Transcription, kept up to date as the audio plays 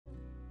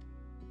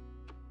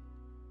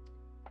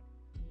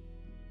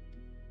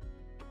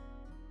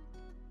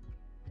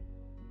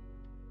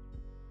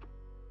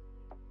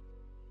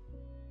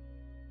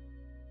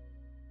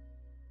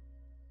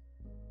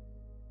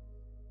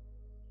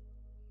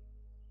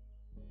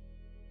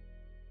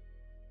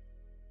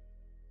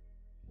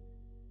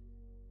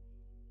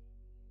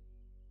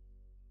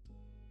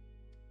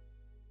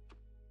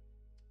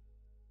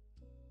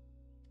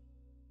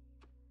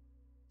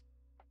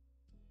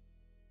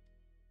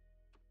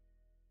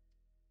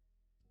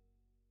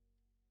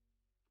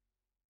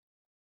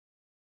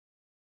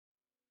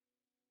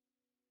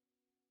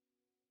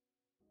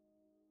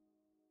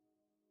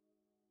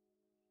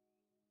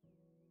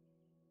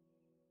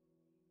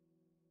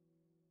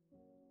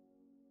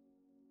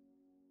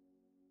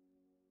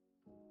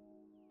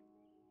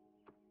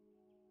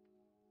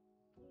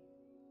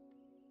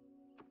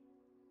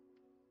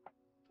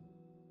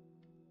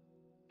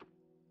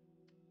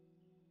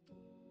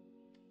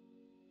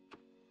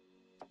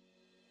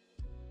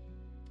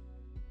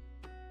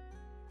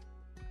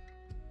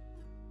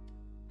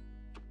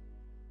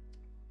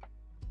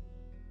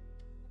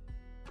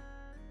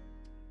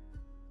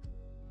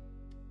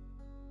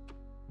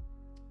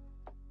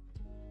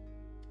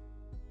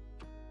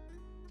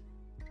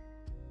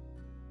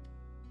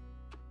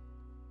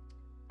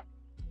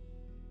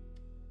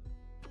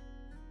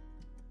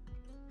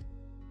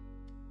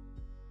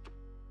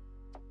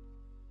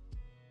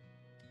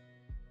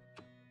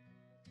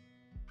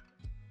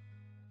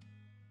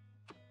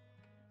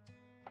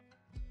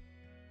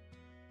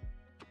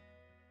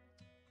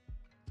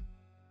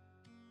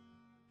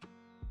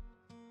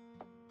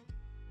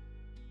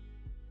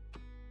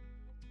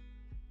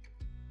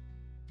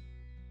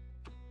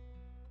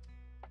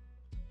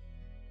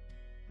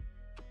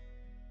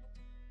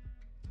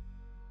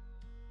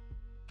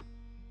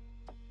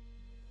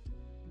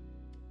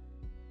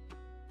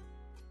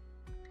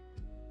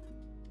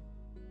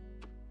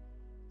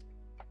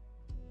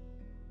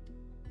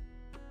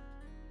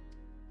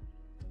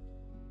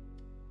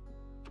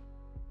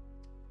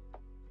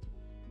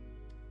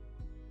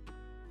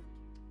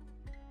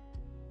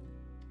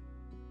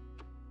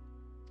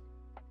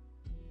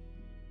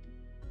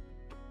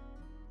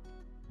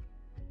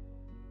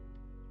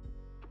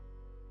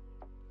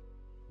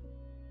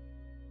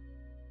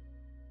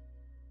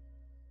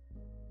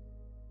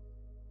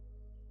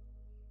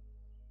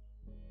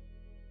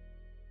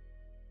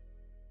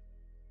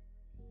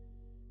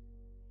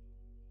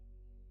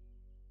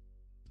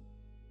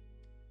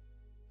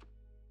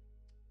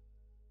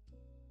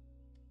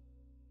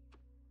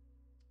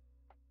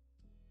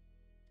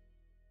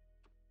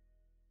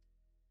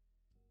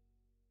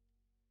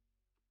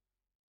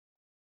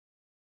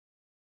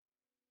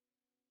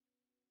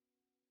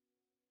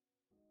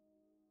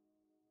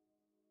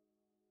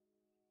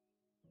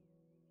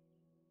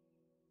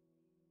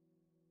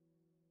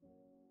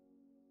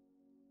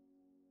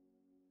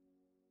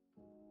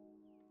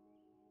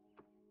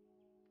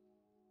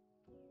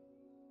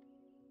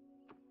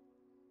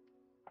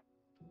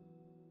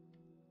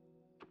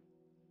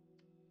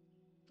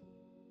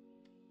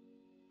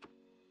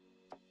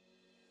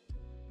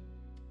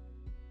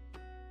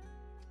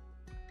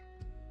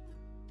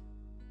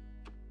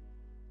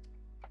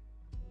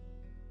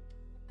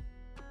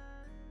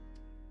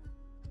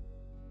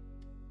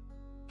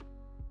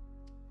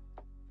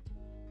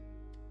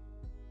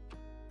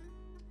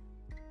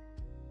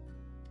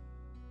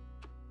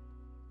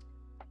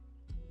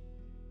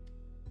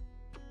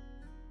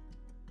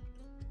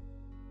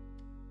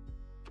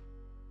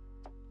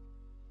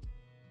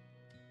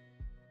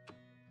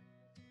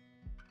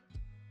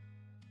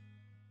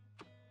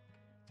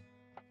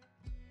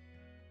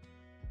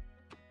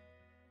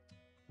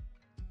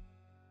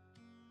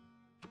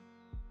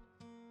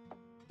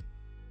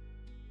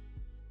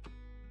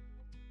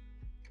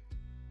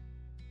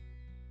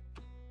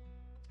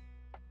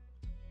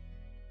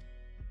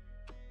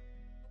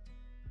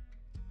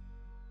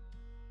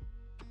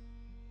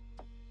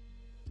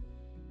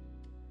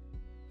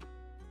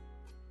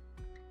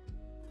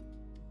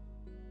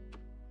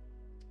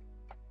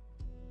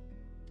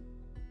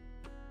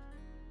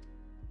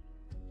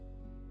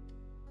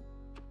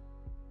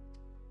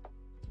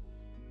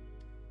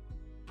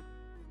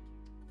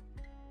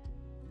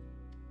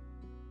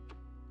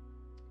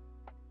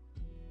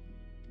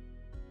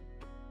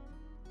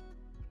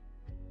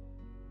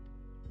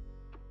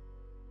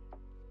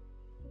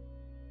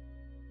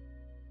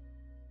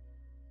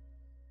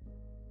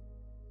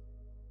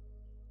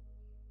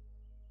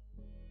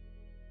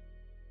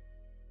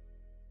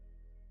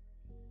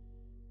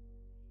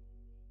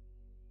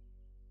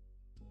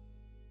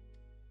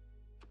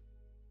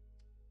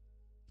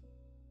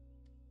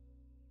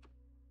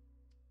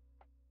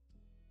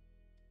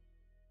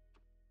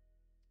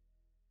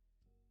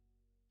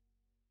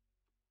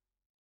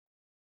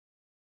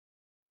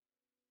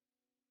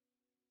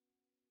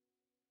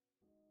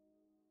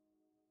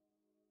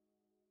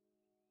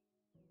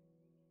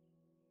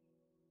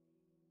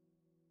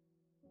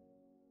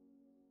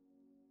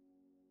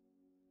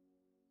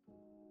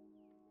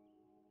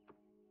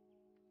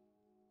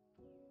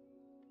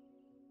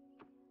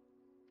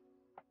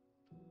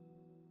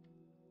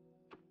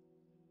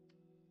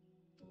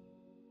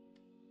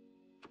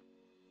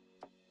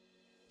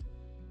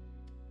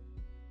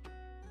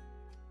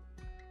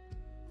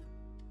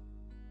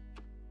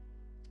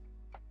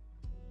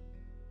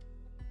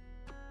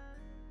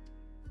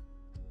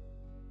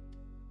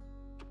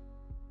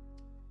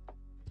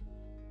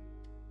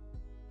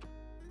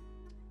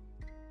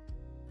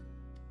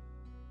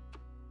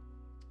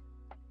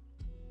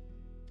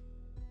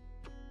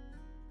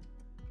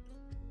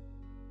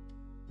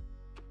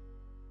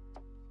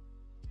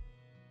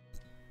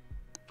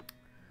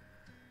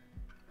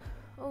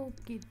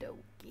Okie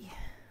dokie.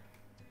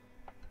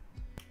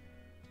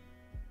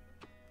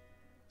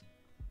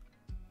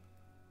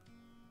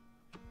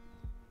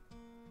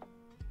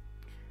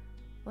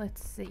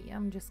 Let's see,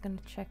 I'm just gonna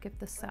check if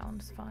the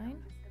sound's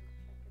fine.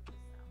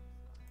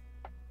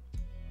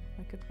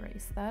 I could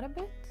raise that a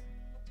bit.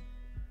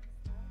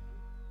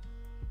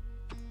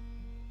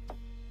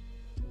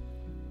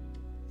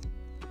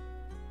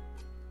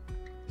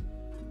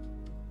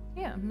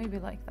 Yeah, maybe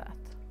like that.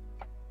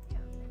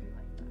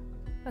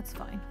 That's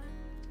fine.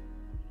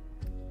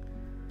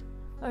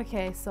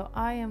 Okay, so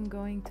I am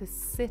going to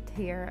sit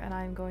here and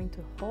I'm going to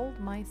hold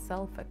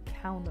myself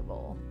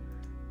accountable.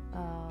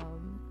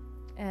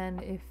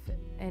 And if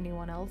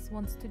anyone else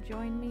wants to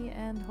join me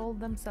and hold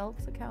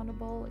themselves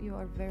accountable, you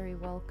are very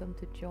welcome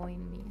to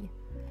join me.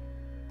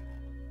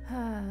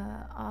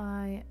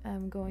 I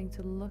am going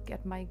to look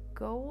at my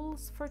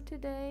goals for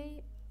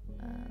today.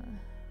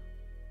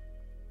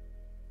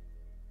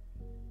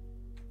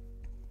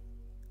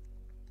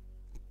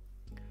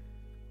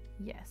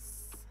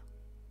 Yes.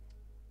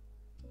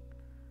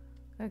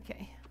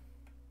 Okay.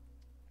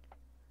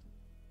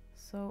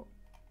 So,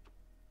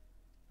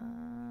 I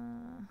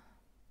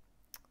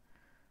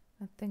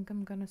think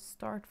I'm gonna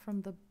start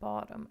from the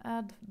bottom.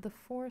 Add the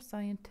 4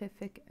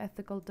 scientific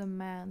ethical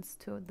demands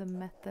to the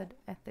method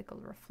ethical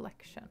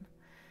reflection.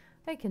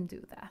 I can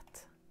do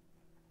that.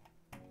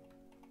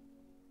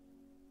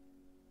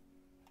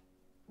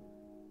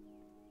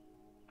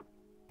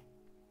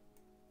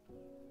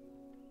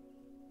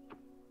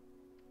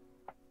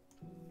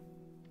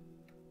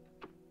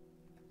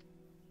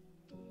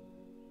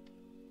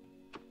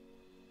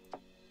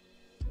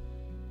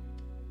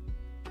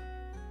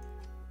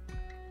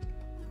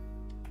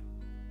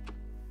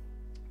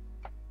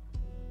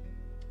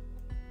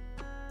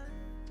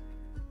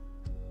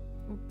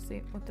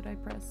 Oopsie, what did I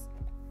press?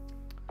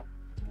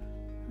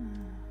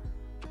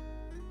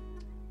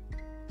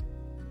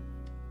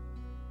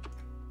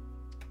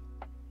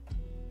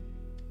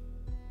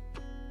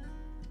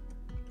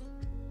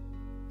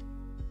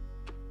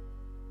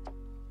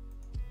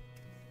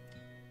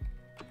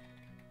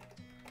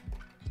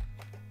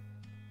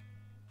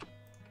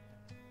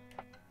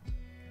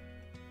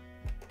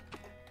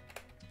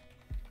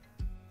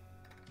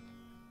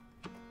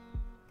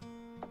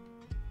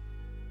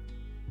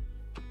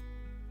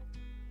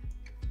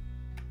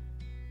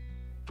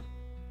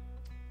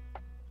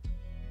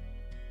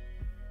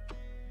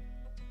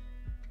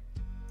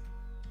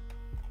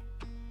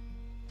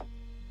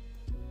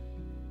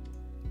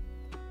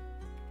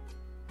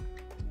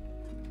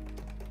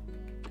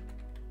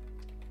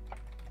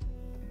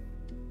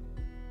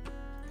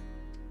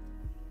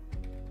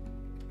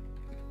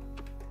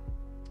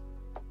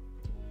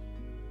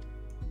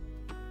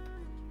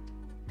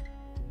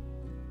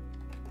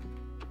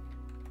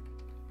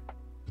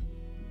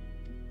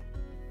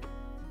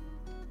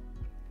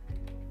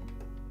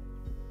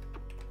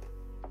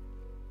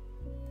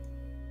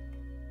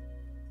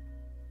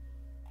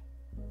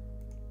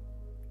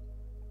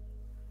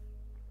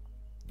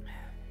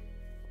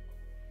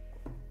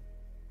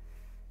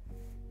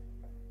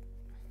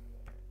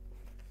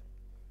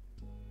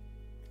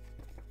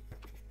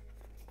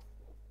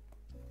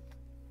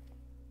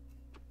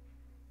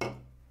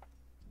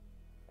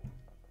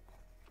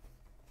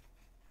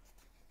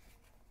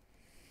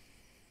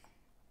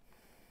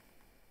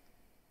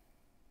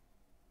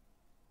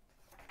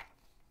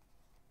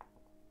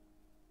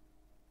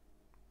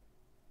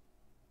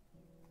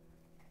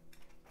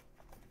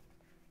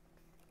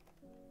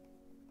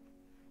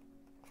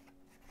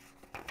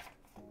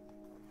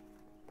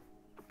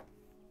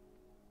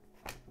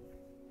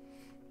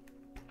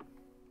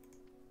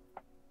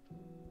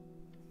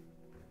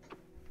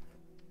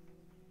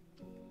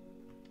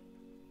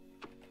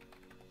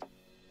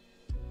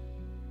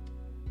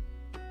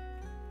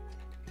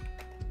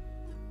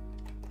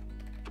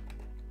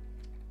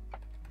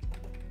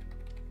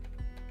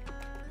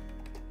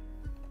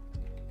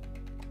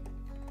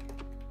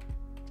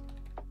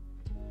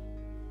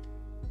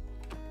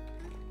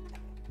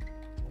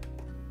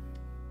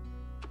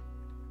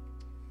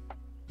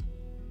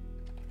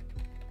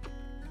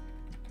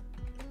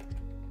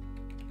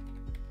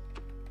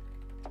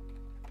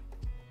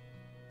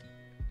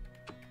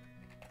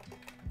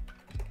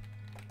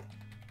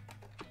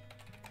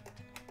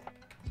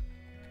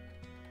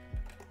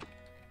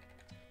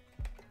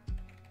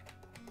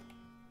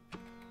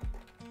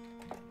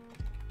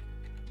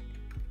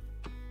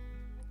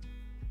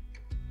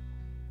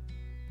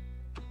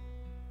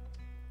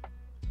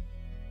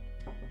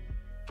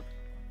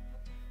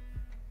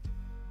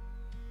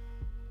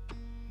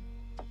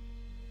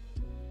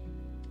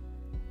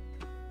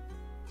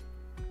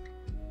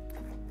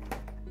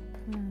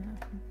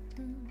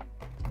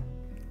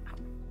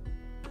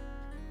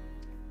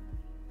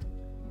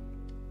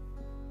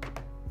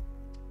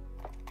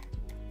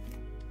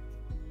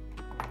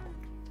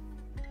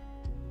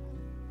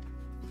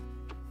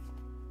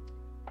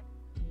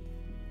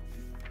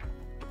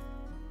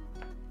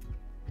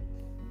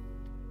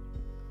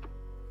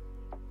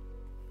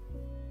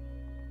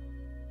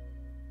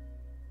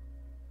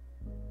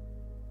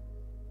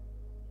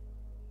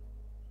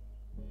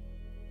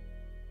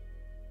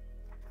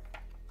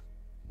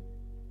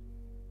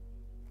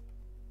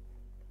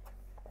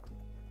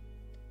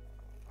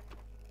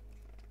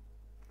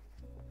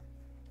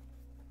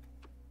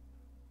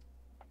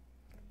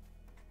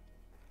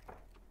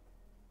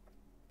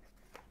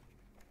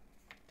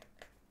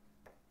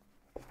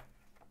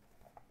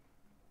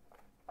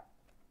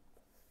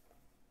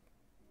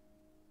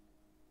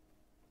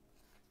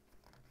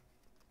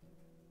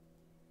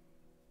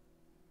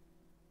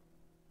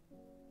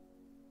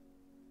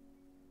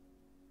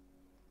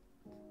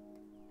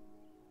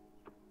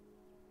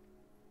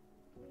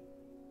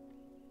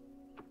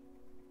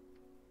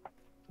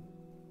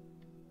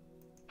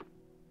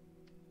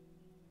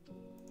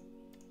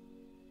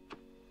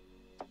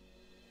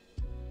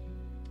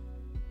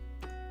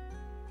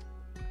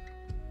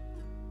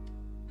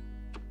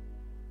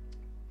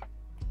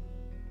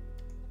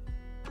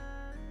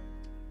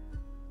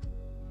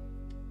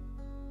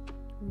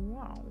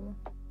 Wow.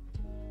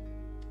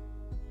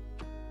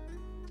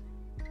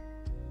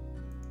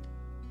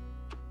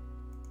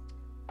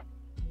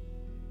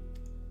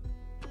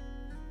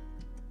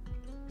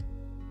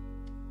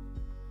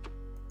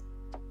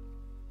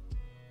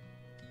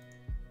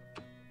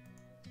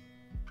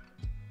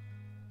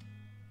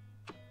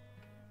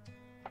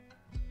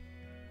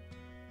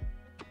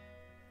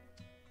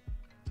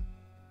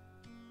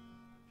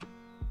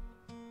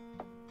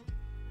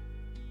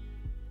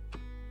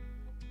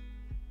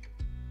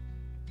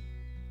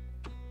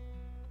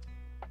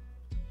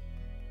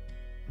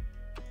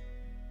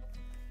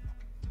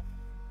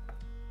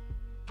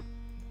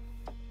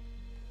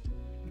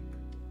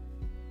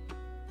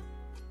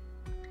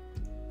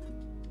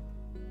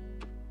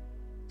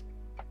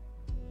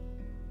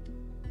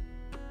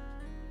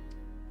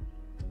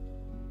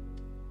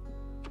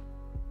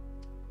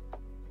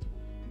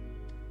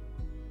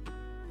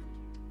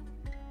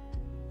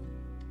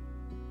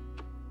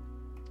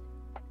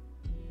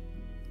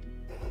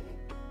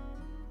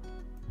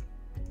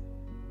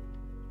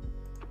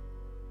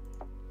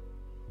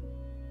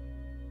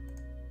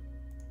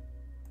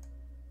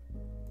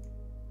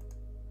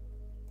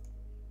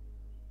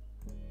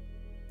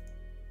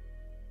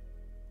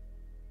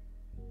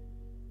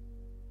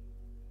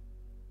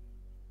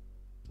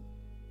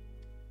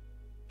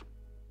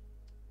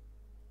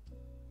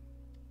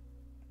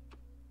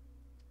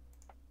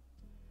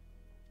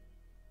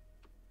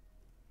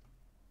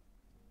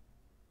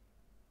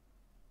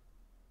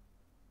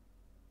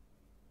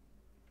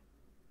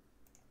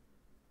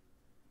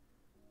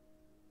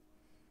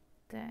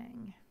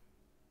 Dang.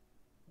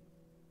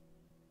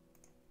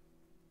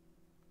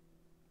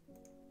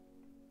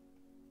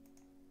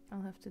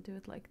 I'll have to do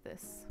it like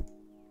this.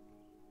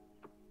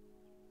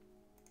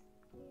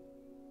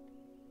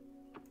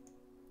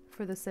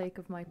 For the sake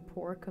of my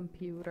poor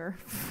computer.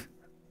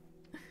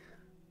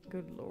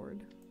 Good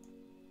lord.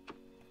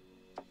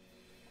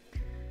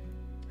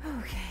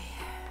 Okay.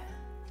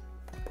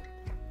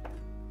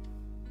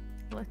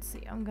 Let's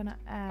see, I'm gonna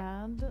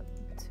add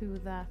to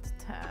that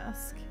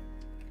task.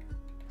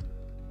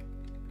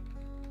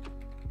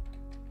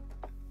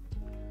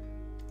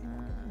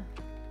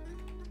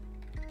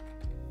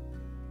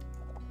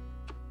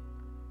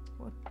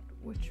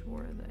 Which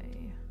were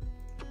they?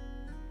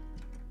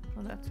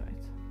 Oh, that's right.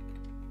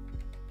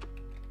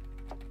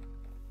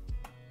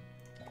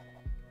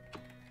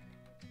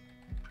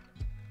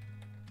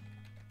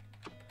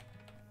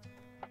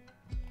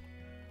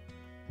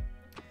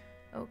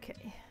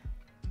 Okay.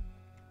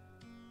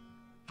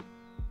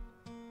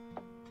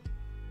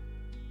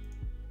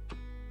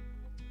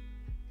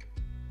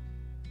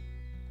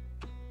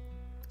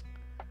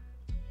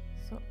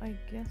 So I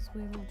guess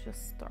we will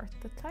just start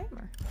the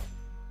timer.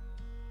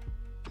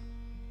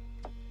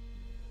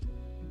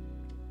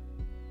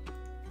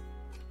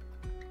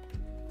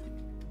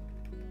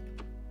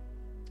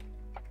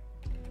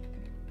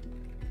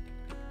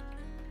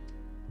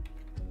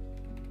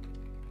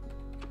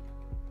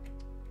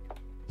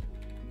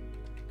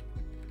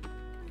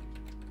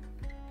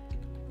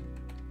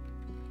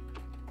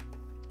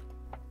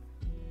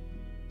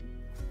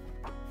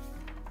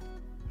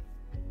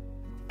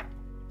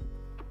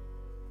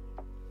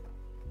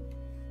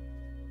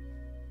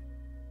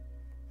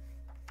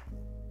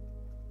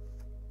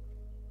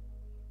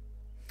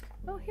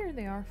 Oh, here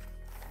they are.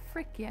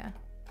 Frick yeah.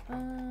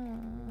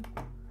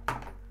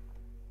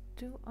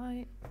 Do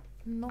I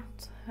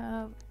not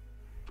have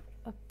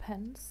a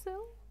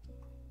pencil?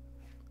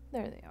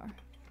 There they are.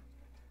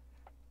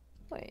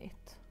 Wait.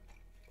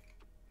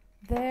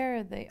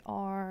 There they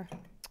are.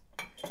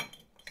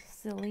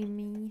 Silly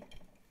me.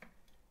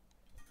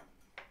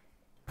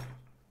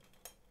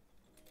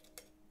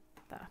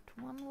 That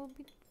one will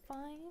be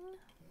fine.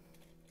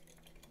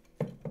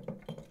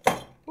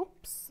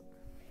 Oops.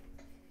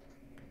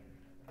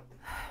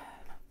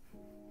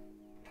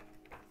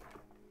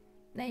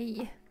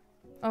 Nej.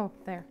 Oh,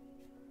 there.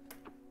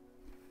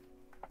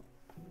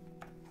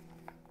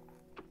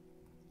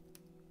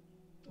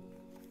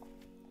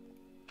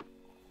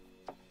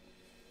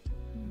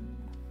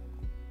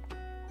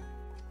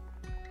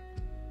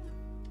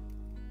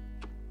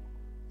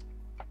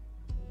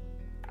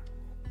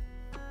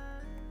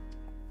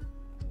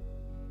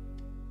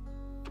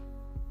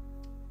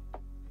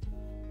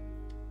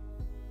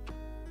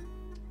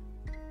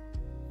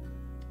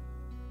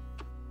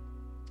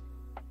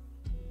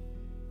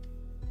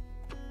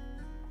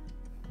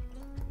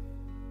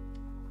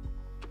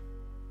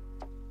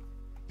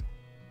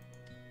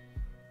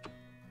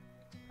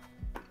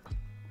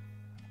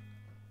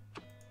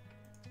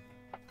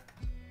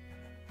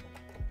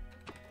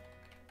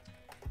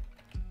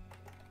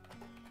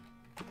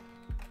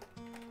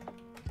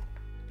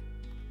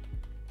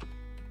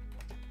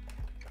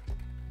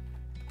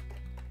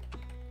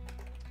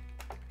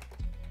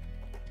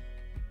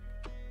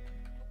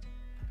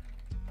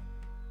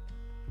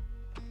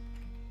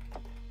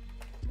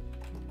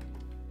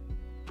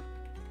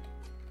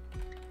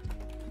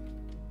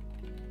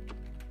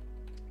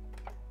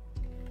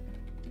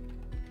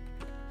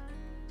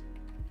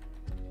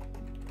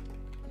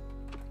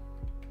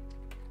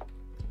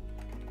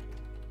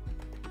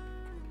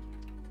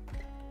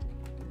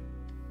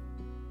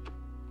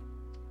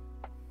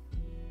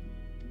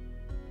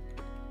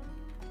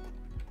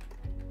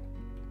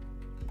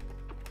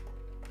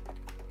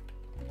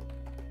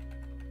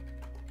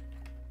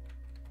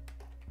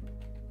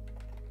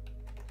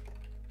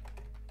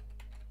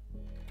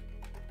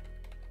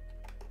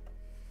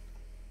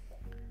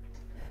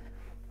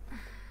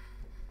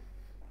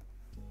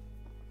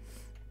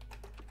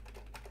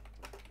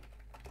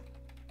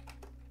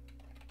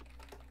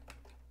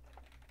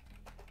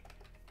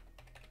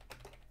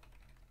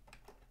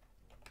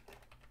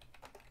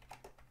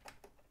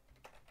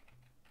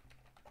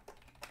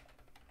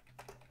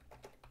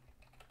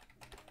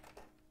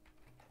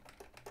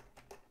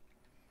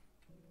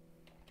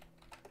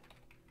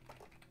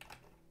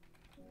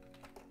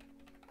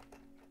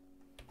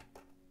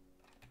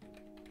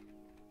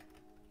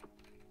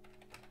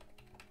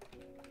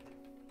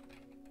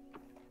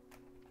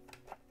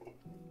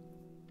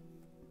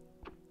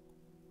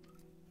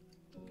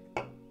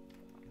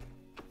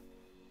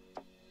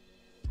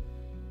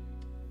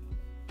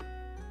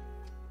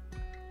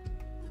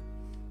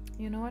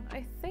 You know what?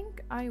 I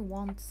think I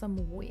want some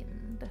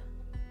wind.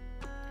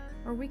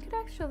 Or we could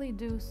actually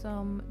do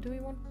some... Do we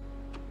want...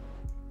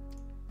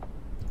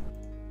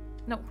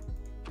 No.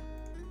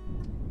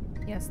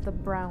 Yes, the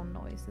brown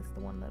noise is the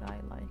one that I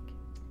like.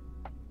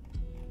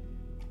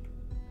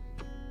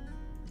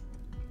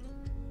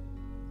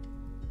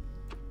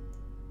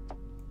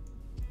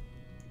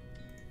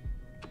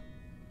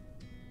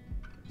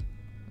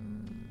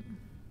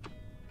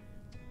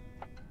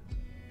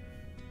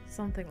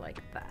 Something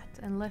like that.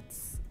 And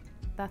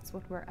that's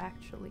what we're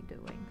actually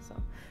doing. So,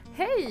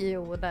 hey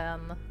you then!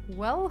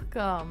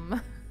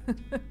 Welcome!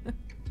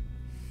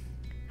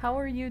 How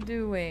are you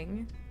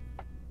doing?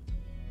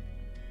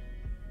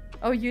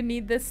 Oh, you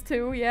need this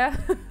too, yeah?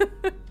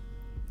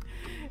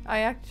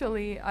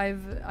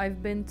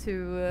 I've been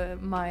to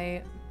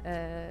my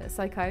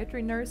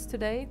psychiatry nurse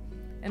today,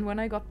 and when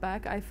I got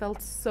back I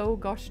felt so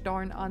gosh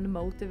darn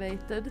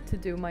unmotivated to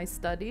do my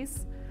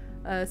studies.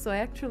 So I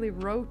actually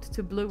wrote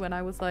to Blue and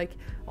I was like,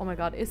 oh my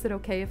god, is it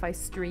okay if I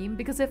stream?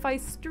 Because if I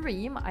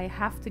stream, I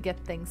have to get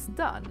things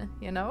done,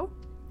 you know?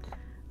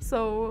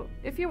 So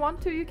if you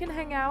want to, you can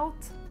hang out.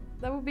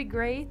 That would be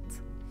great.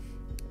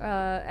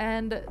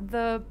 And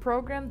the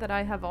program that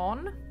I have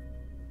on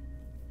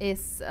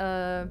is,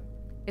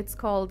 it's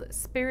called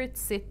Spirit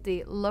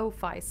City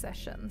Lofi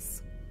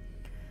Sessions.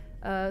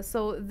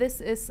 So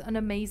this is an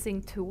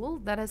amazing tool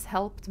that has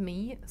helped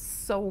me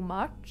so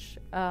much.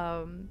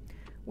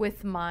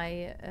 With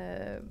my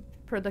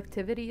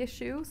productivity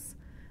issues.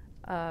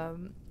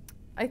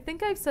 I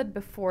think I've said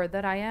before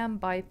that I am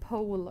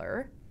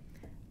bipolar,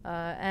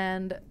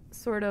 and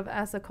sort of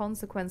as a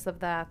consequence of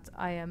that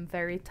I am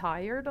very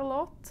tired a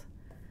lot.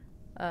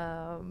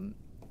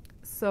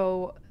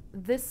 So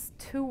this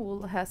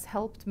tool has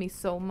helped me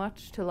so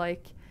much to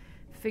like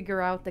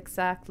figure out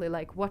exactly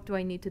like what do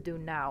I need to do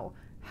now?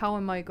 How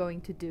am I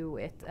going to do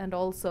it? And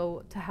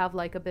also to have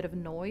like a bit of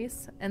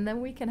noise. And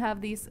then we can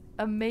have these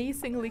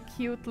amazingly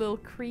cute little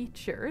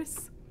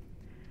creatures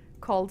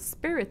called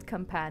spirit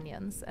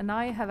companions. And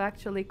I have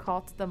actually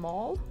caught them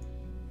all.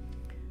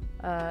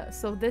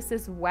 So this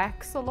is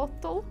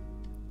Waxolotl.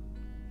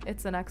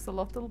 It's an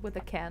axolotl with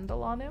a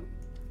candle on him.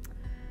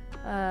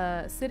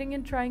 Sitting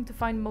and trying to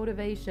find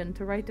motivation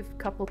to write a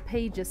couple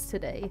pages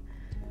today.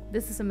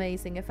 This is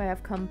amazing. If I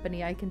have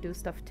company, I can do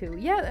stuff too.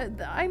 Yeah,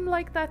 I'm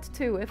like that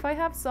too. If I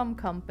have some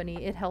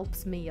company, it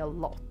helps me a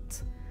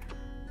lot.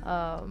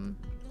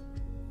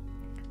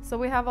 So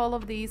we have all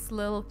of these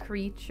little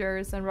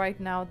creatures, and right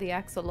now the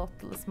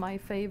axolotl is my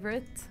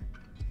favorite.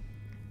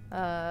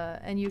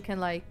 And you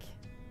can like...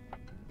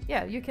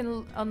 Yeah, you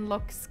can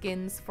unlock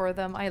skins for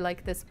them. I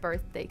like this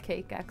birthday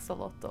cake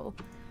axolotl.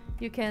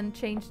 You can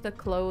change the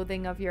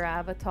clothing of your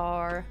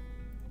avatar.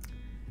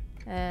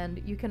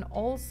 And you can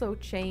also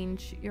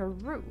change your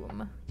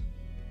room.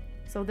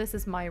 So this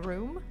is my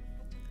room.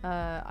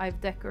 I've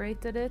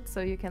decorated it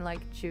so you can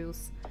like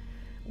choose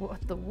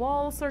what the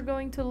walls are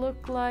going to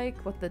look like,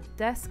 what the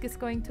desk is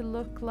going to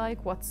look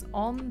like, what's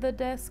on the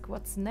desk,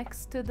 what's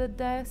next to the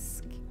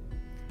desk.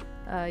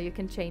 You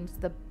can change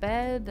the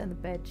bed and the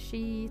bed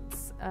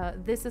sheets.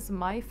 This is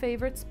my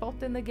favorite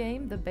spot in the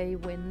game, the bay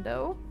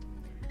window.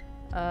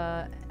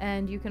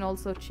 And you can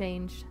also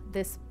change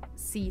this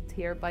seat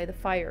here by the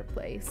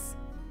fireplace.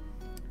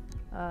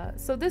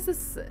 So this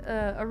is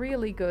a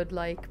really good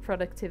like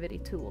productivity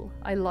tool.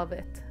 I love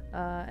it.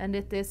 And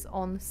it is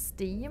on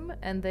Steam,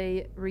 and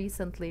they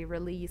recently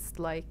released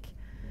like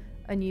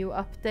a new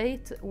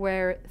update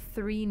where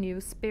 3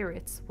 new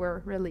spirits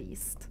were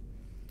released.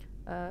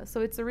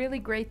 So it's a really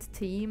great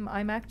team.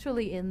 I'm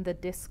actually in the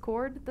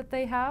Discord that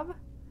they have,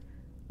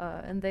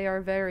 and they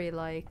are very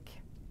like,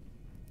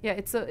 yeah,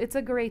 it's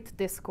a great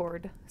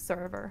Discord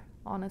server,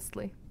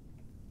 honestly.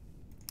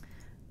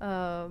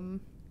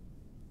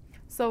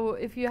 So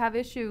if you have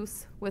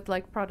issues with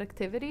like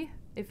productivity,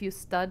 if you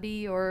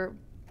study or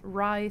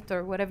write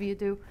or whatever you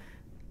do,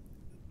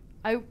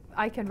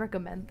 I can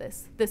recommend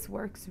this. This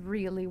works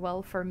really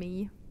well for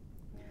me.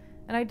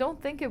 And I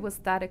don't think it was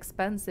that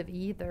expensive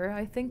either.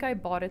 I think I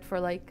bought it for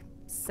like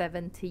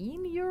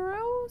 17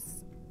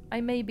 euros.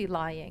 I may be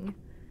lying.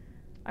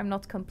 I'm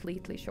not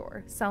completely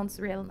sure. Sounds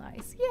real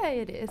nice. Yeah,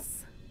 it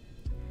is.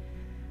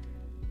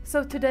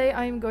 So today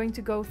I'm going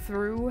to go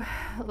through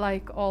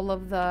like all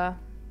of the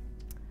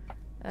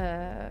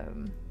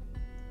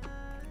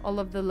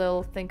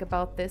little think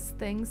about this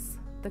things,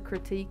 the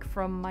critique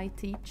from my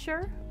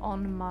teacher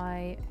on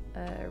my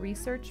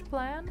research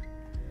plan.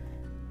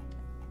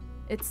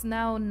 It's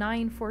now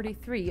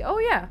 9:43. Oh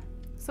yeah,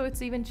 so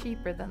it's even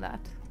cheaper than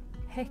that.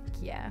 Heck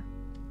yeah.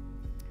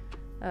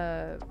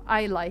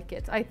 I like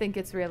it. I think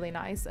it's really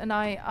nice, and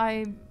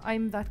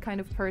I'm that kind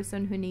of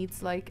person who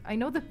needs like, I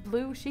know that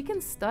Blue, she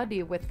can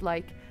study with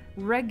like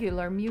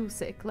regular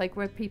music, like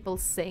where people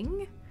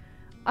sing.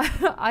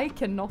 I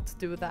cannot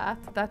do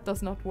that. That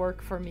does not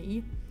work for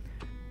me.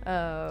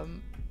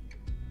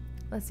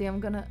 Let's see, I'm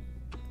gonna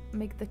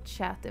make the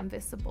chat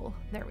invisible.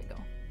 There we go.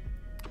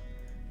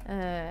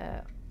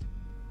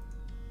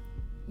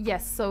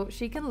 Yes, so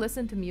she can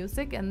listen to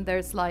music and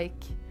there's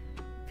like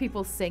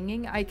people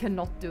singing. I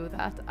cannot do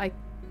that.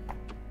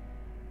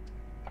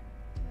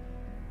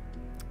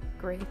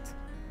 Great.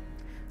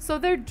 So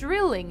they're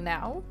drilling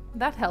now.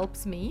 That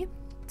helps me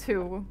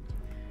to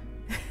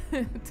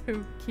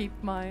to keep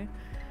my...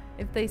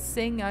 If they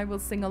sing, I will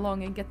sing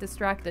along and get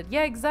distracted.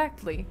 Yeah,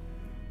 exactly.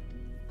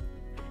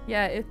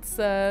 Yeah, it's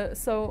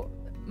so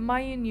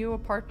my new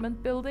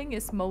apartment building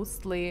is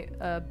mostly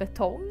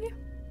beton.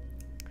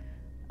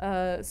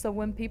 So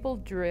when people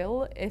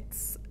drill,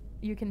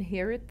 you can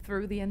hear it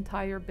through the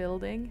entire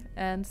building.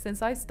 And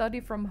since I study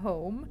from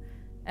home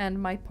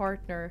and my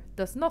partner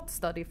does not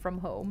study from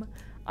home,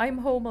 I'm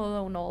home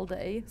alone all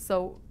day.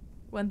 So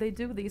when they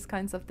do these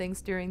kinds of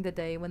things during the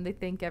day, when they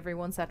think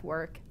everyone's at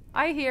work,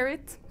 I hear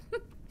it.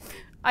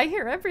 I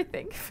hear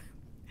everything.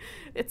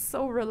 It's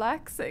so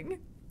relaxing.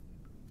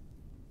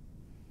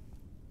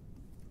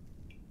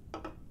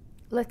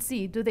 Let's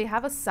see, do they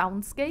have a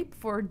soundscape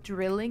for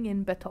drilling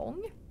in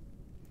beton?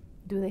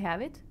 Do they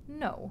have it?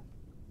 No.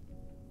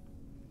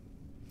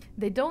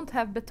 They don't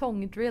have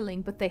beton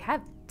drilling, but they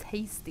have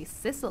tasty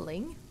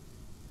sizzling.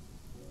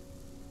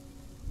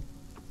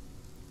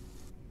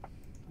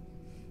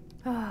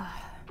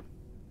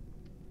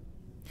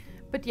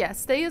 But yeah,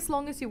 stay as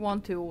long as you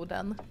want to,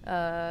 Oden.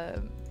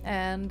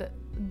 And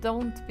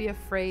don't be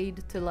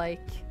afraid to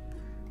like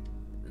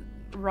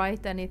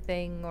write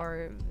anything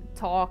or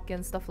talk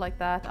and stuff like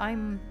that.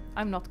 I'm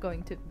not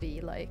going to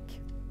be like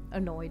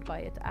annoyed by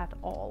it at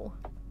all.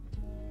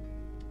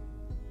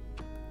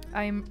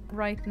 I'm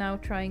right now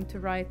trying to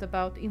write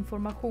about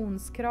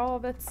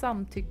informationskravet,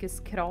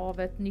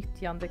 samtyckeskravet,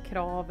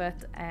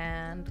 nyttjandekravet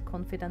and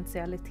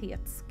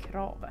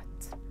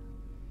konfidentialitetskravet.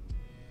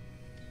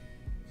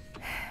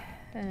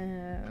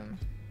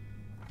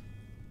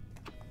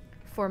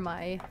 For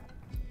my...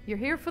 You're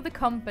here for the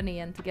company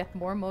and to get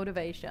more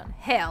motivation.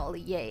 Hell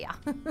yeah!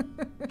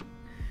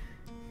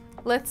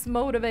 Let's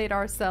motivate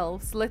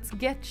ourselves. Let's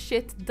get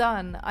shit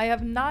done. I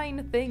have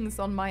 9 things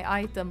on my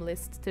item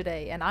list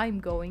today and I'm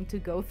going to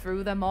go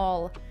through them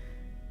all.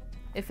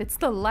 If it's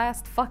the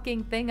last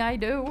fucking thing I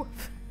do.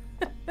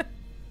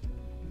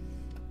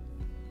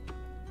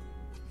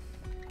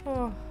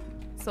 Oh.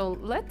 So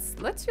let's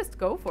just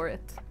go for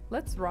it.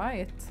 Let's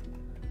write.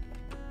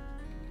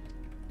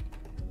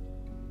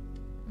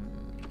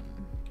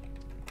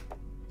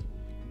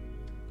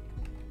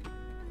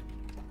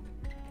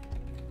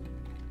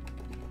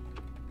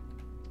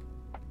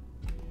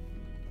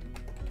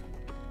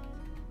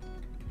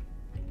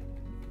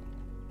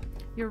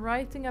 You're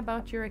writing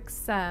about your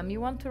exam.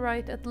 You want to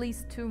write at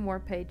least 2 more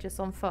pages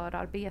on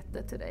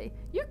förarbete today.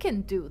 You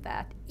can do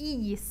that.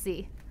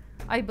 Easy.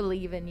 I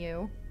believe in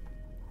you.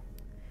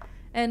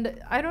 And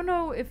I don't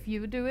know if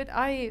you do it.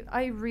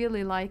 I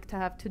really like to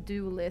have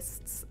to-do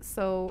lists.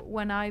 So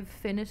when I've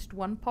finished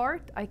one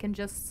part, I can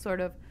just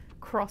sort of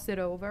cross it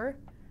over.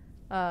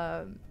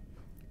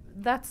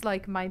 That's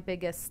like my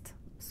biggest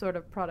sort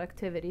of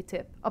productivity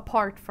tip,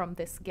 apart from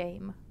this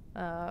game.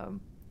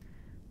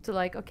 To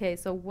like, okay,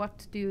 so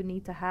what do you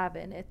need to have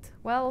in it?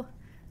 Well,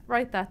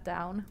 write that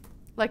down,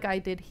 like I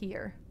did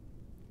here.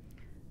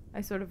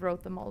 I sort of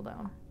wrote them all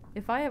down.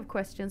 If I have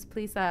questions,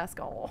 please ask.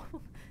 Oh,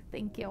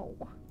 thank you.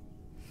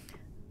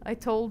 I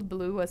told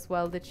Blue as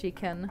well that she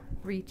can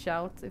reach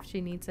out if she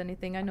needs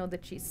anything. I know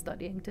that she's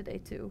studying today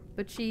too,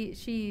 but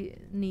she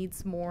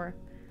needs more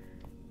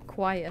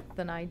quiet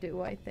than I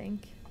do, I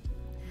think.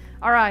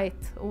 All right,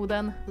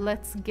 Oden,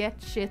 let's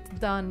get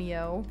shit done,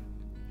 yo.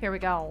 Here we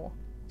go.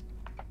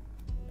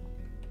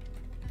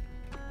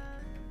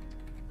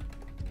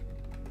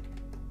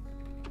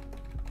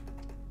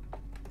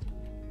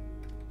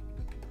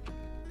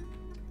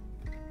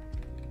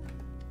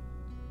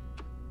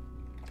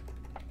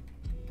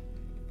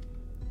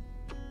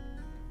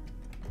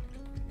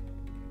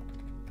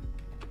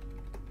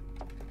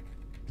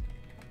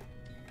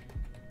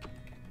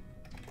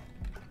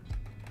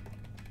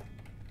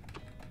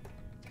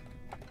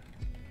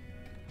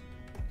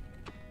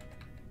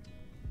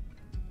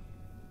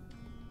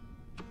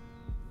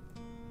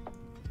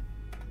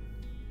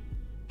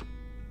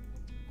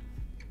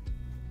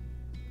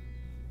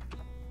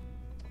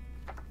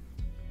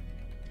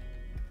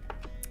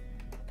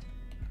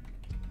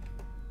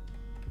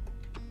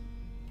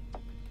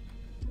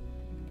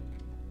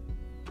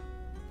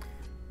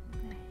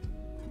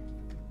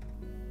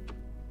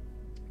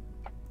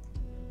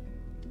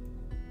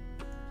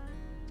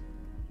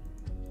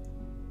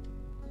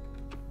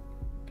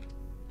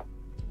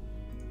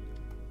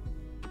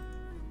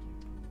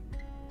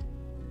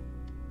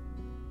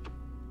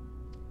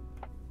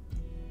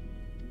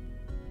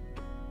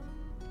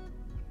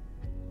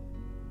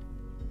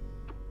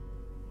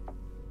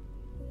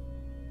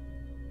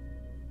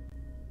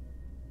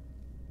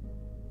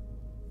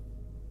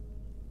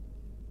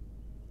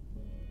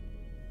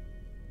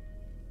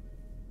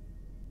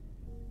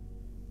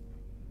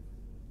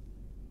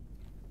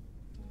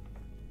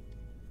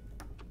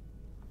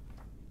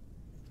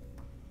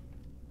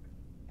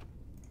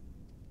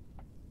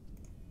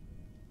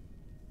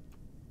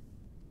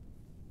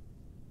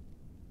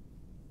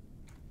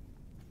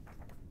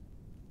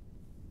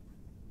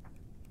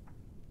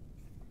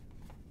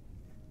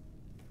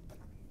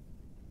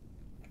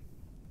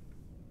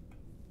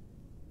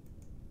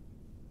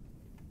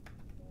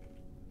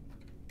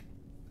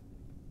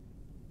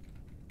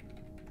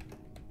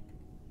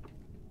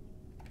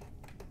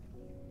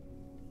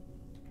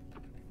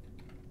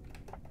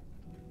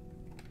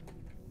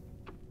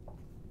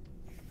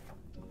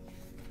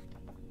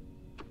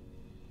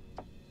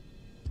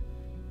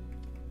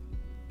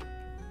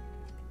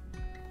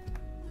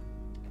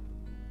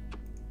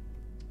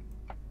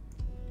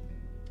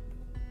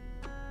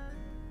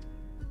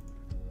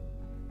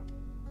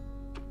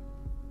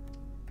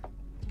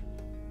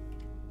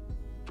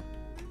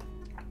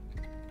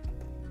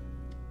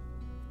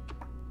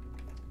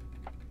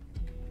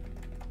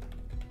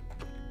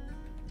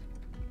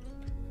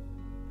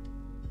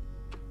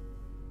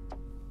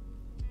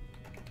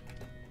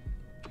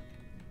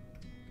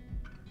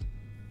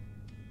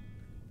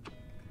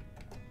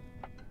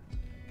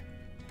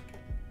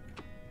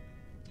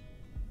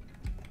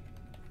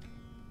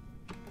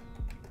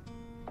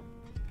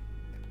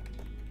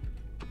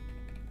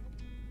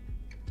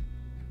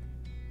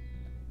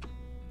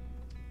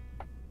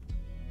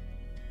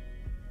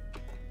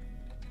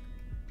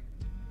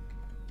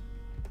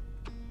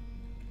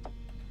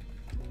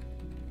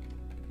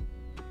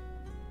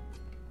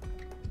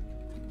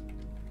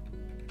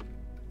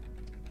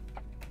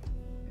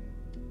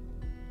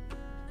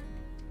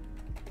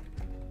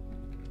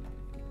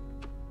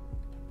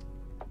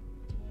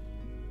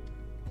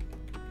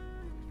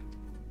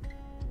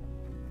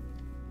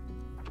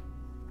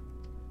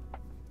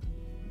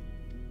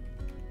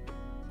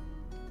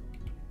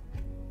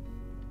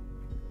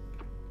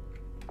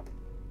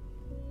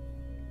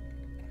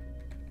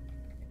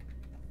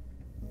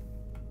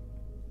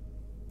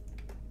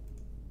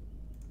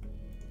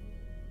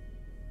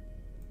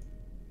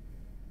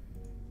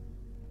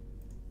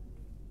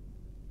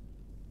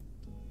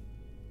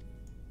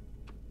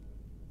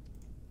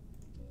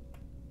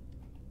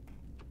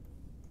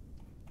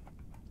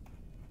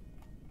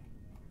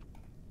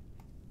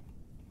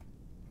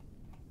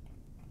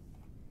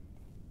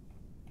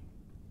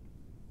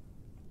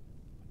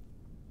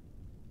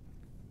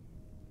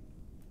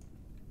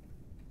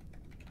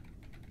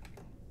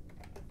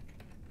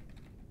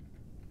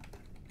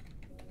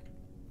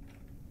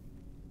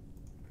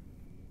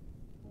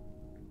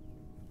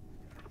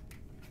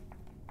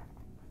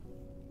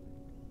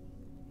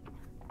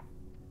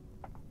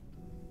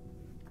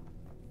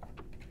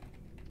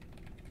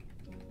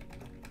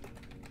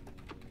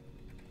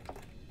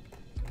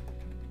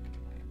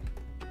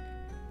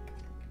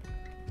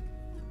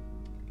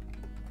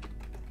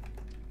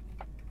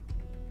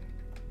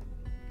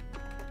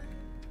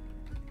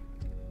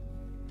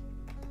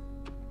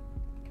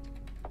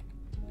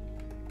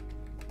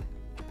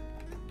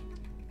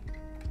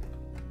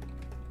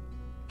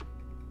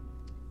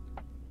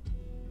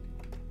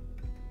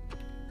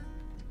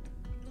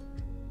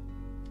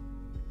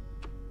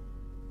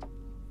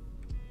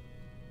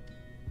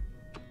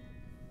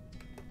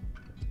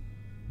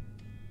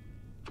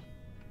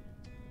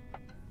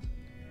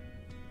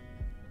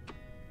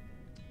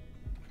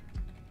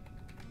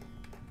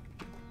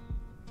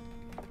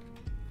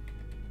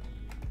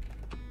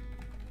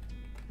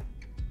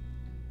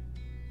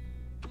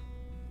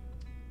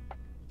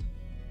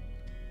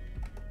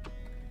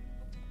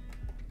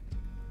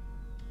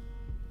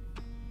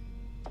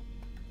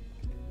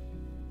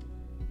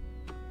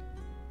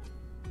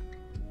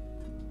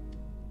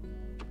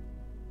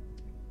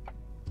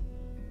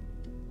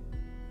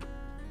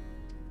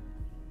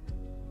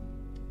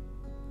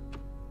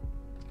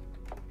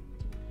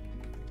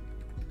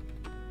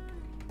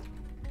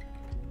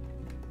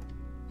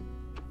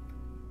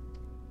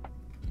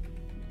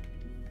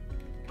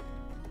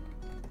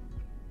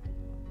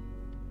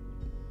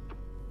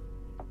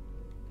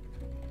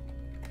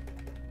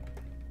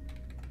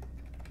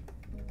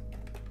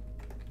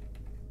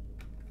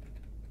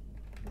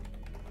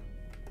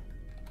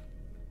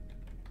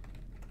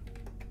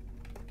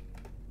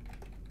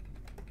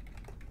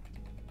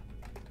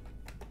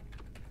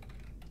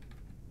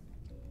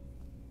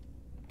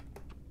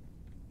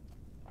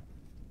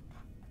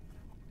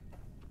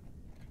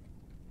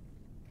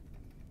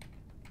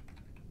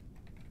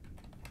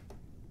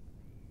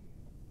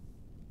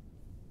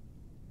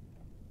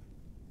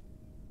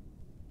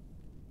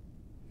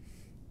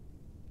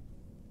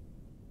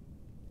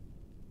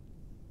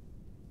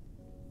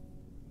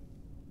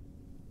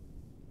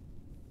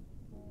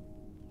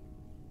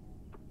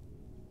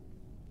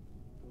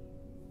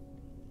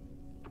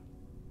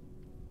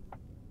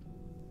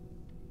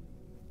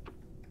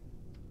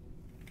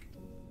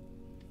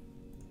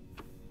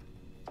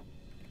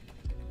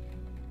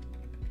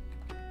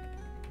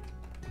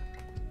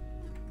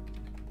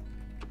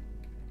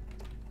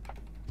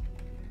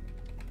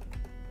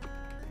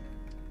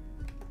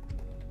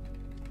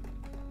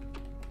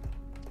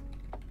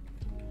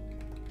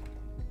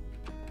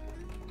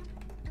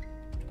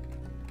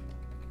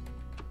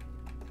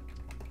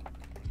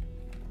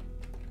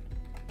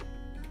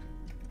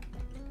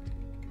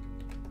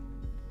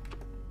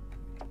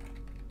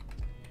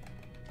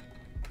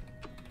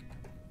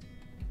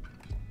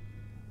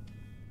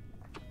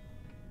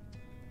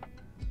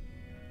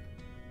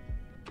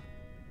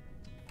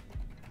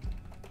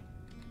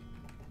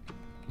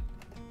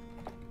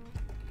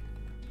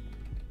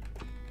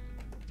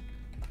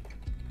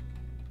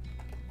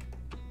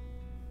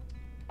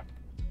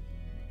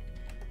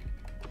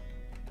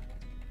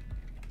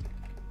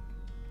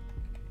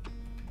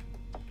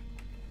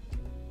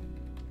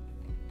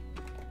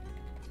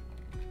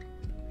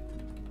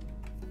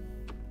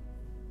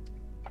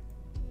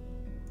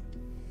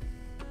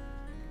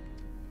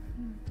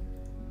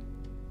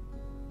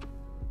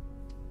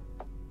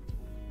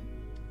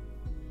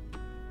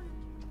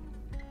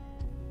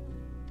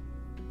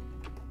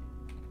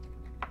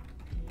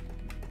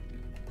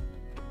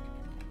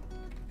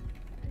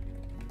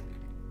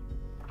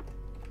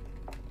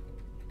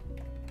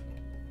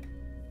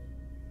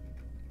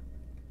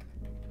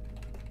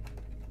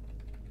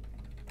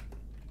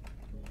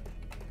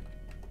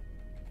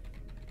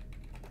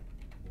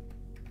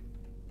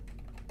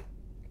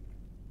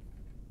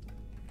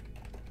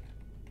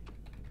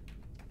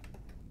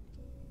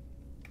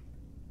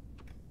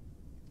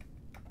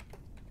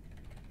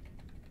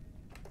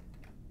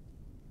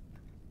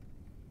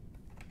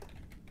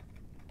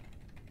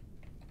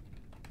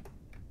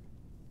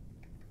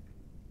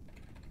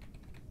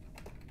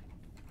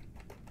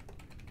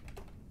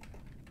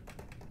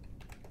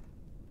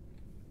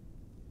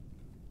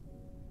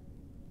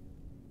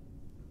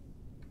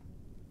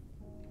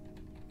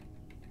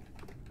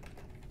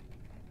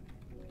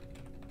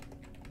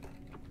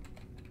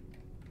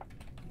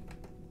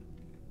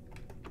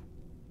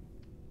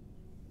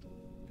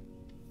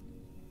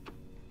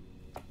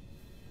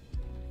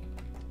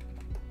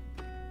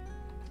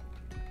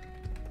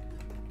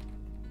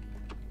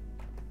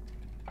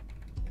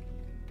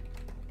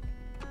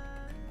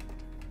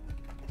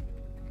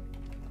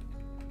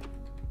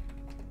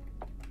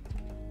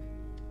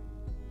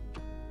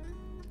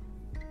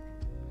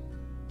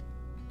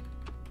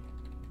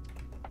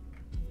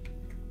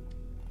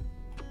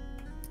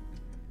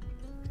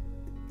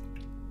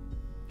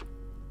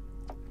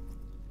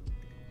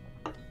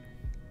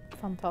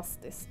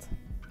 Fantastiskt.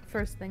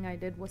 First thing I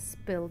did was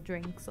spill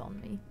drinks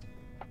on me.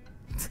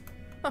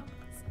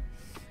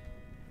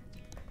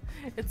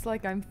 It's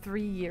like I'm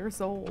 3 years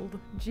old.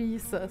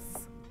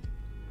 Jesus.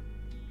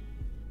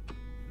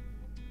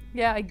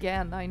 Yeah,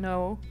 again, I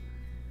know.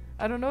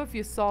 I don't know if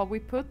you saw, we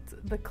put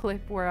the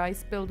clip where I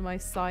spilled my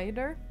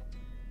cider.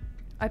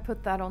 I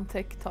put that on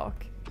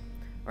TikTok.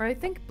 Or I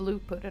think Blue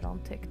put it on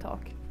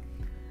TikTok.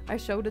 I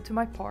showed it to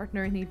my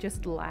partner and he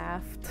just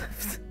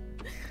laughed.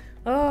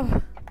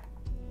 Oh.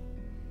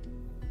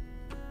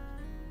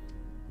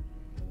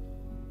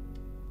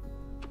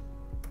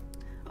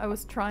 I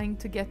was trying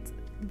to get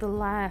the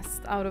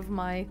last out of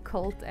my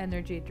cult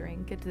energy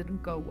drink. It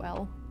didn't go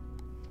well.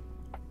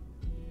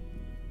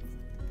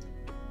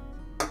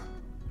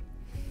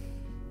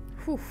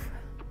 Whew.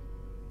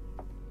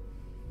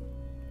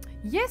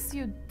 Yes,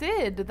 you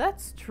did.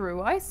 That's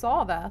true. I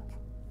saw that.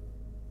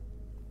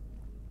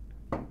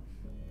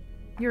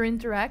 You're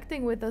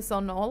interacting with us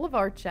on all of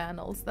our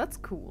channels. That's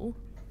cool.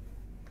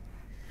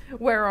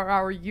 Where are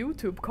our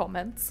YouTube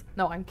comments?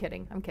 No, I'm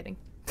kidding. I'm kidding.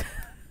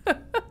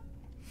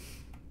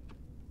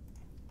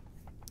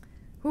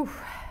 Whew.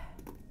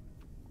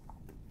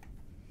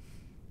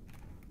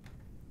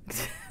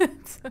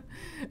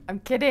 I'm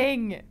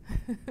kidding.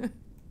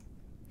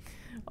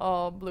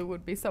 Oh, Blue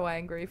would be so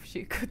angry if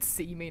she could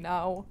see me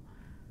now.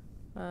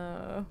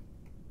 Oh,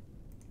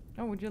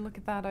 would you look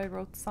at that? I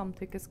wrote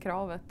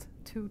samtyckeskravet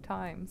 2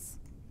 times.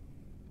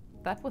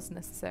 That was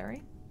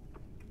necessary.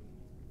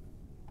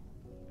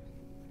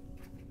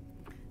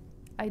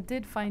 I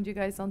did find you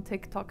guys on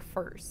TikTok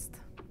first.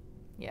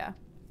 Yeah.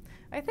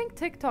 I think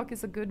TikTok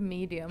is a good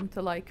medium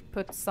to like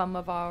put some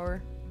of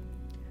our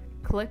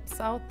clips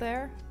out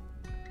there.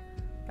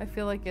 I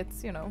feel like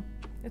it's, you know,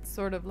 it's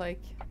sort of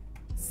like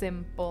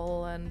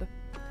simple and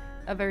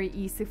a very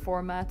easy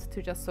format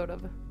to just sort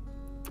of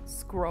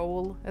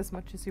scroll as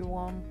much as you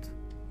want.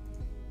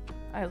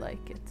 I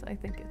like it. I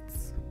think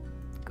it's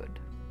good.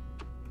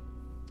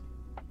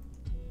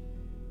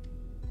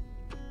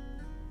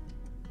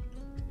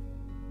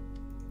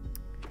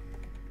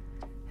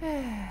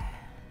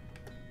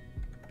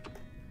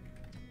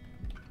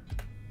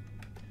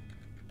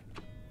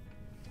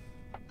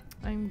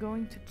 I'm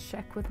going to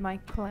check with my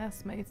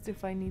classmates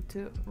if I need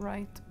to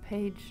write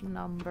page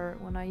number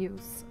when I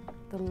use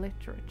the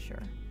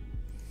literature.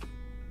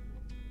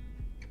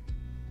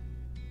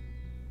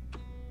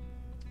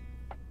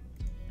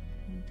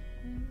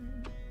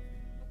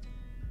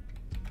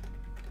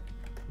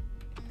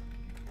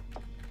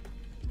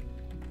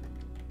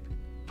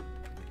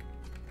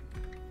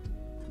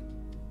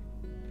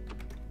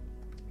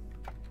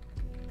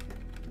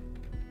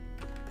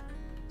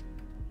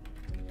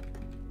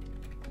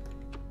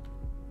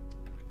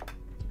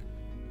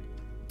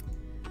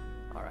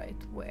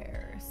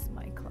 Where's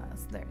my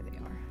class? There they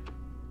are.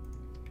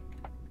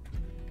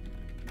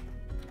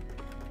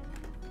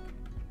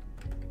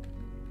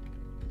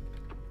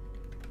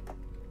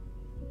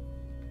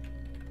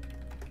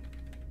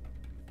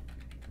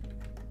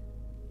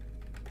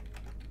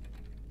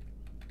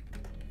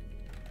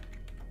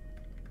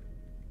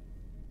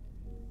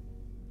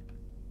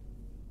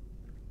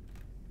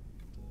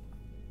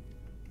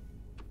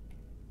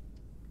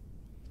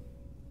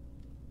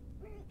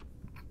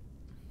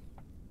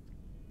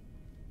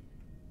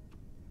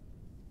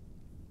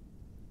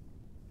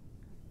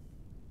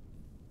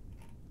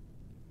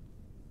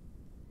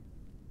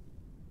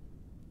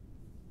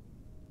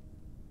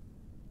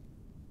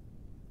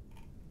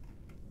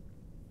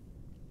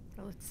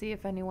 Let's see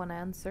if anyone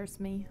answers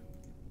me.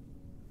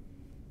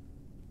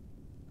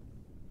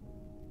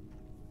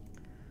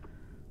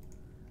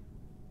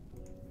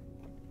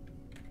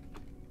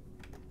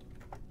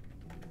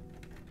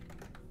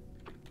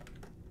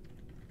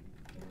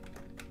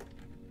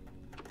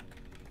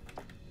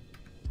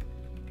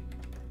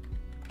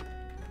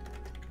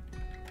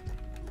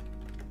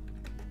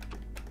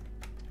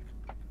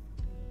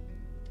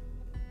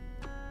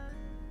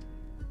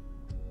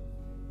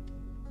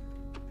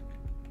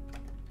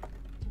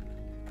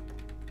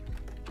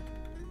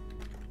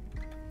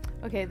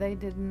 Okay, they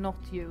did not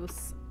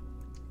use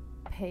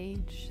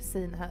page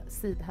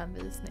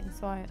sidhänvisning,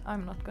 so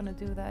I'm not gonna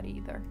do that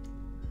either.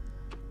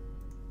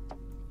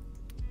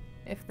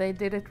 If they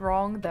did it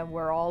wrong, then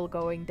we're all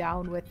going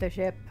down with the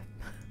ship.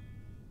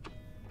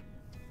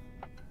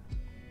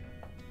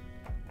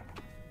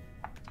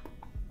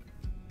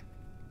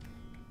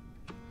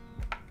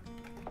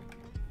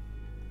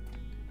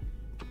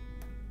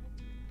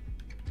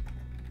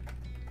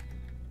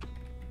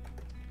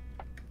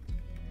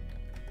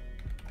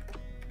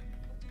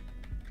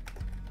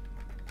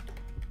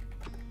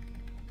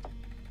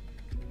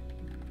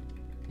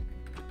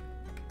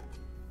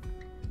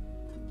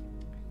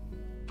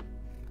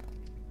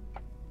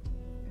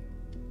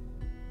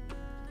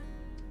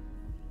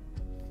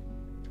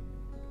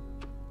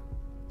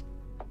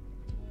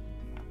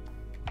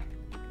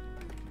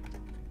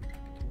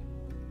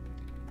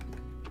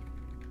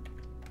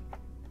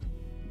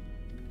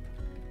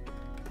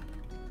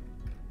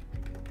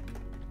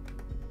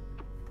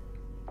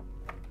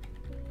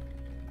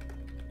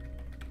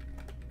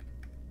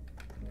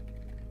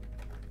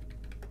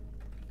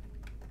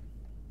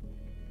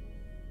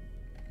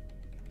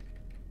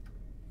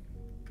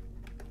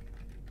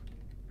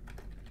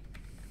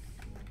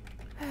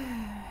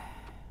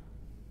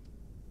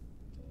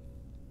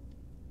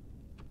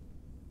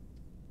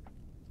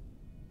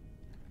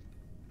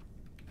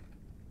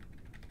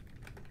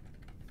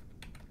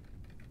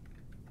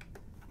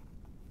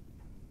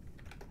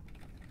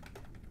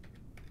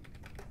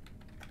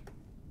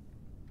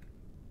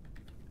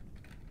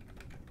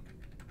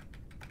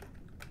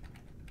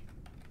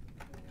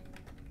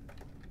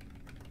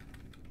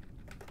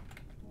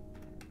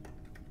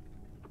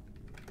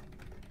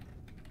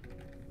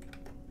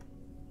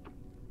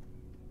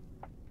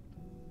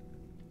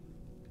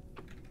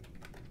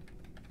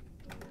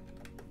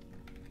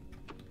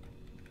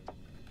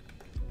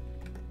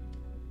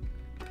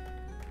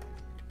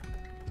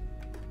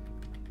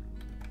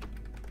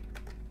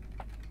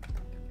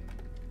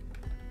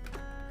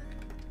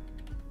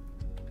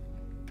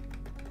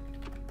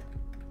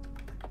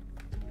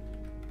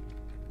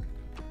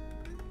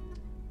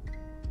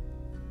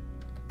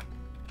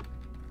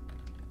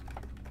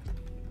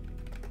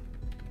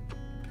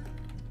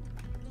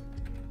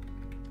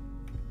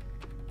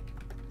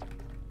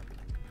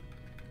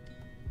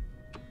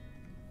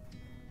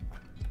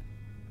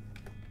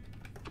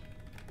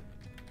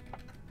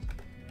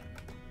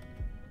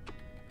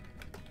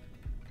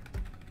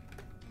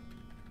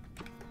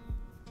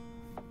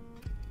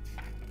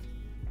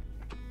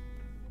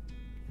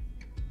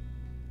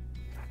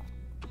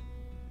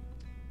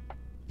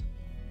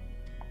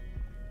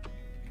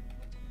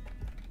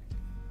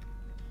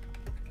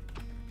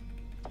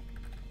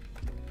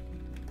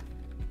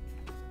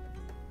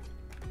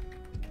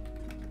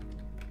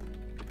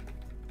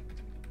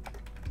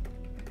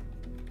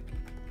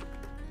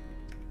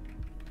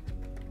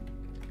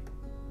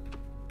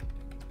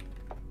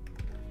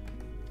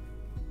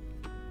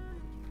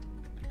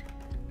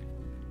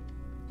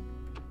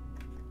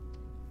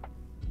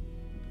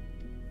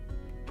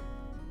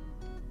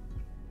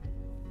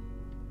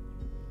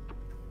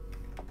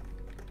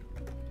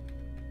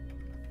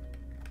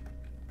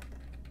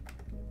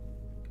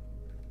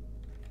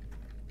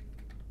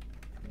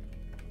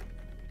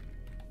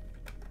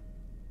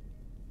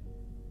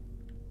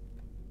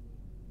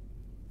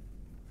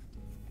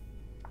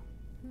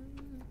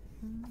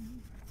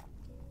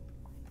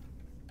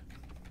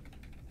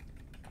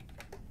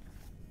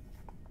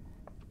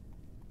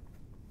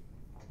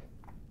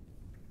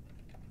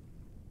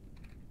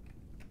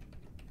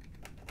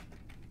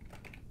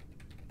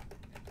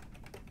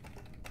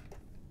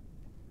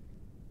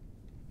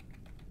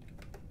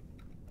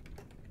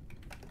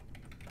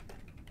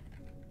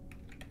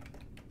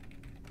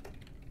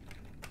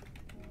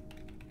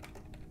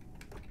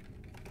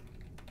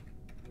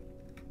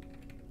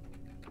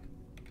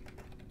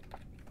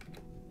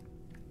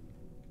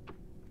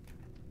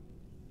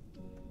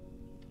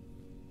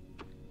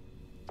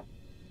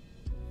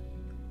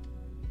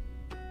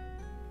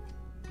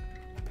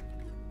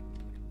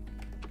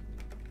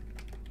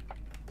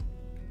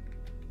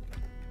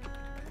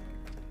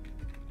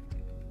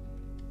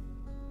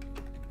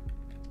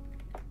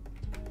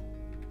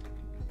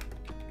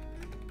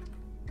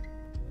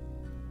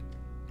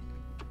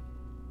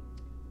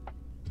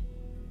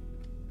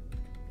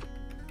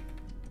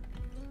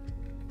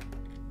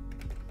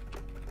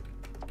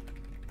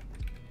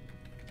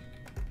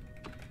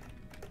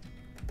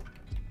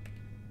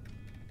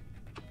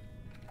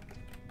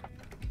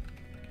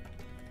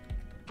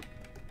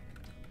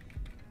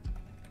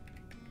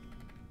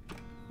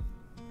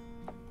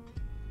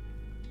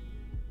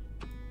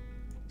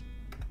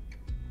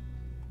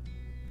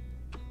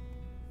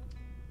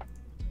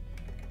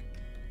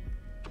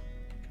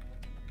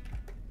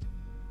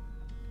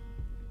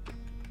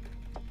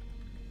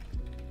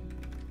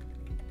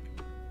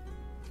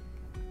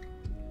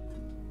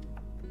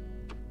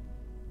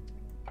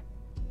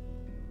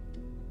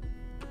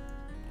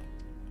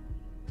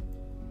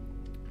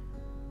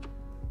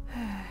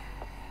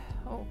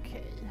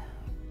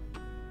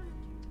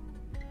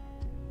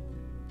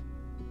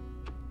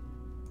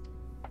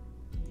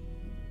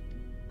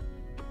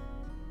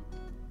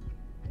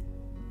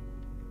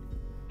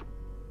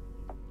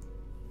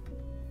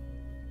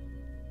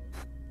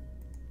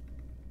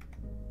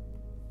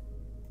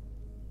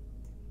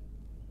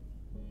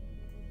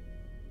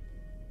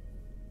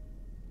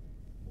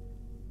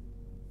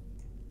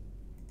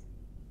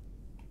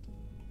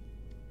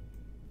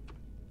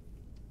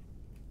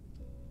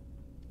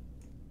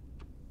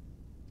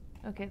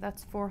 Okay,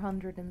 that's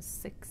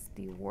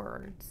 460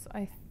 words.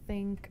 I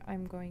think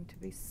I'm going to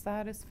be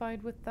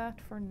satisfied with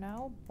that for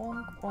now.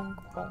 Bonk, bonk,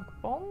 bonk,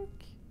 bonk.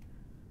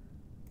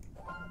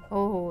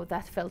 Oh,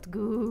 that felt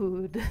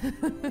good.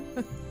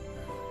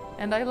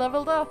 And I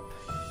leveled up.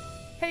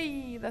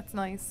 Hey, that's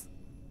nice.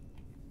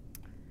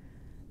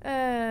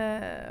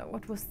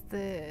 What was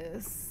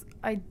this?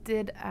 I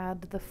did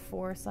add the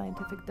 4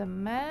 scientific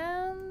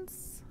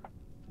demands.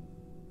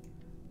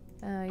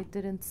 I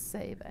didn't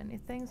save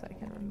anything, so I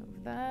can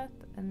remove that.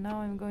 And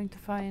now I'm going to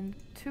find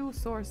 2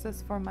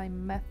 sources for my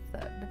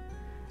method.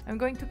 I'm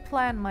going to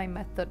plan my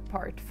method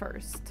part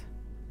first.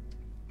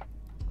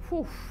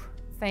 Whew,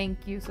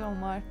 thank you so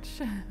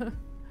much.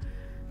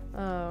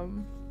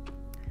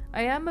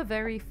 I am a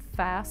very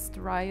fast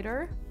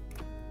writer.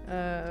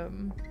 I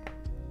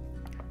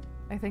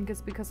think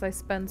it's because I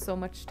spend so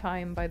much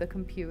time by the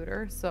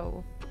computer,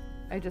 so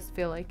I just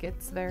feel like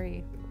it's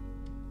very...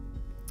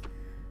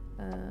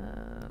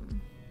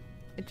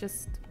 it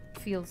just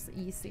feels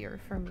easier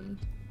for me.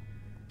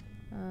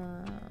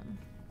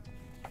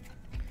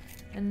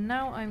 And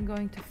now I'm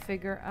going to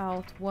figure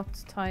out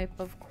what type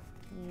of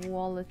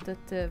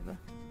qualitative...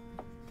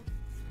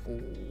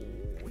 Oh,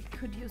 we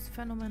could use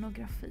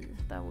phenomenography,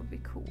 that would be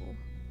cool.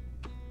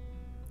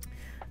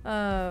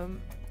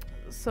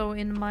 So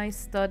in my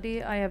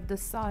study I have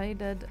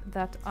decided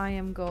that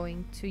I'm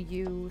going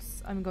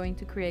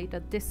to create a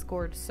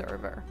Discord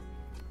server.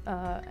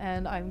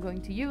 And I'm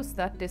going to use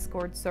that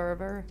Discord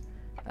server.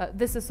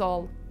 This is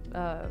all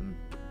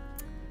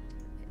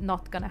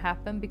not gonna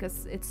happen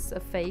because it's a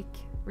fake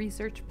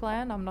research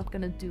plan. I'm not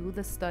gonna do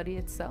the study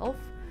itself,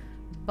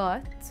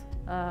 but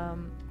I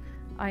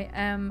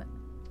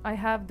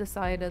have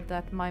decided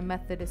that my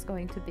method is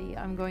going to be,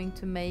 I'm going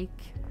to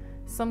make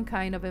some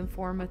kind of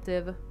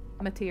informative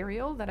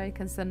material that I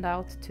can send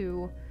out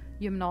to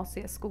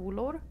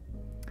gymnasieskolor,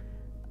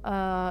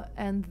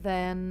 and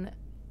then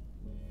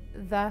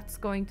that's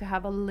going to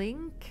have a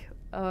link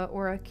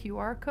or a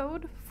QR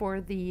code for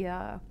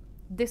the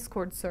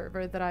Discord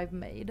server that I've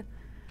made,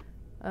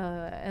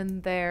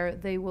 and there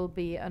they will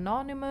be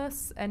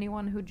anonymous,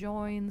 anyone who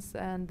joins,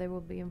 and they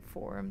will be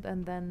informed,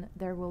 and then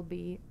there will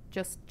be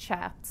just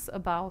chats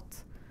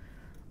about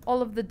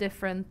all of the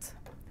different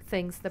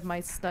things that my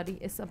study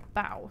is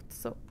about.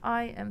 So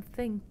I am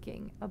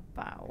thinking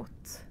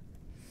about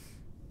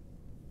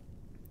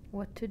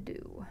what to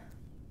do.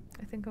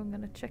 I think I'm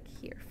gonna check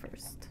here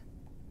first.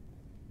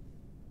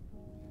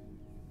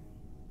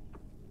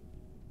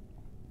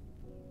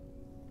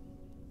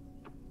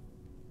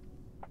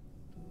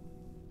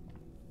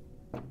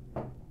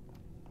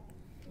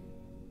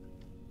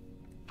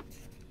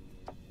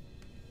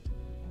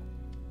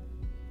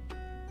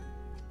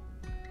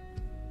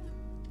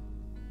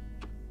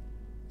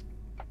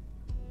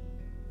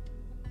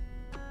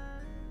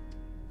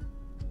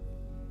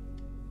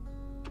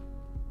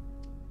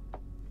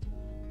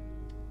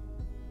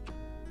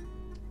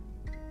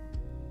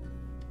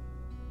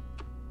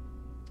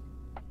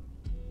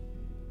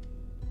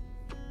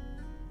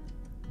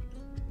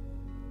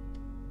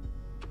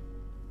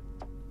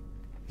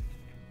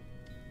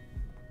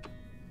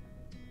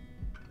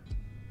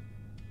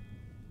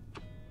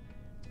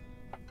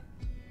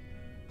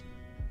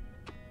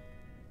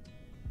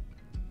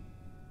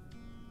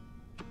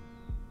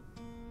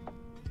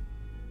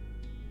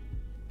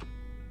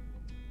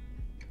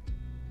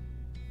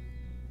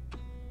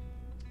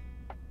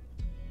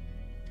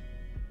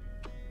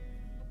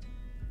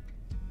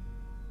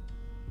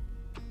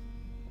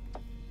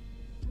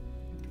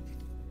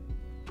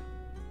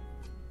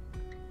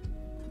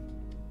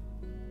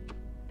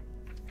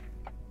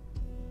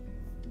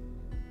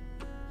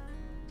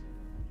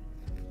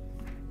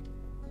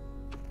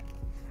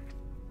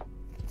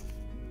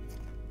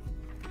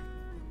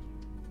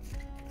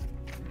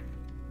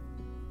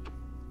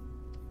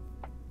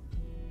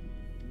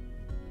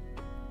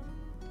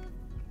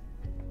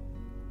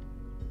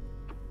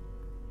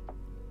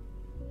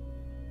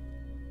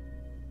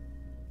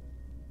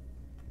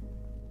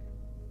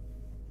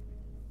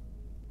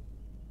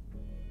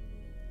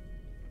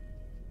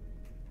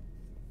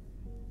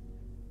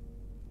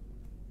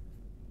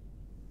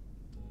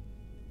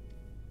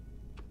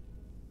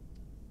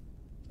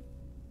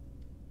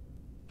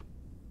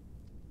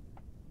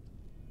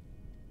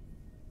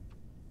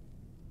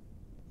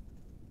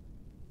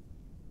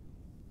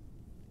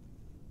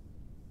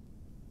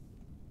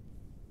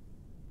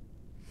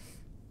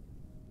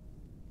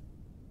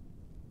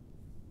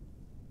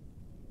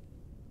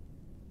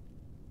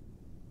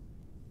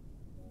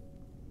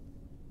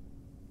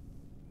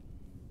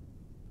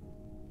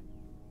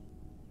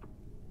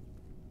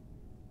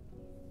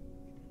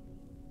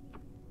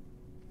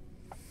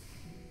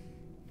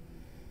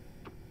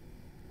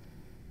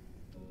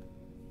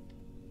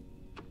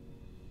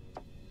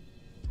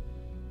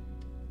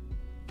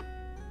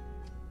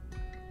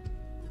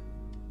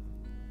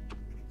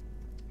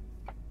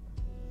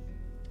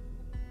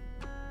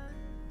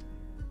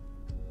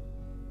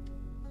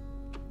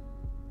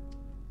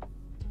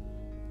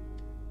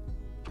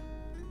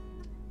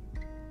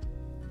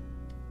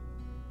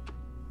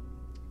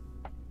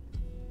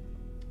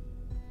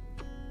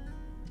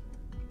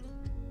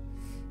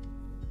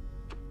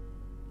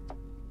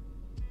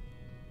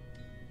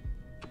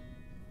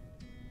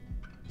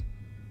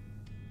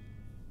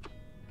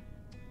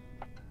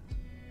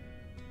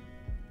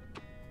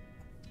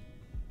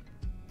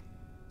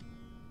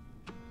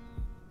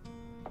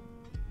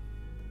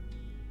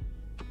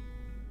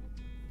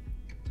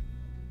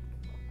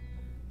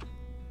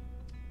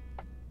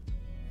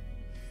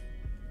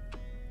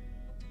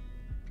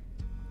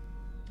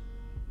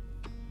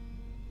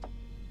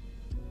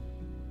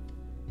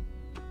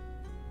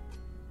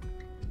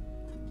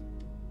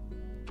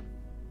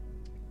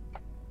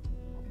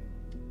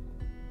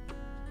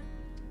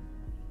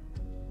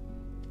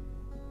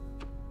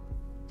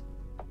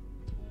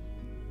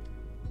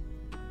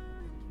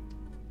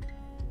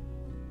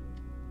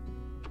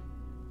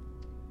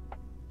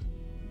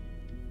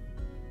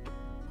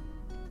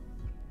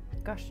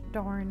 Gosh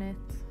darn it.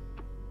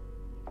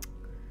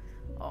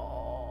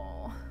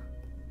 Oh.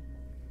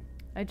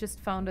 I just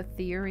found a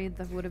theory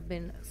that would have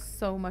been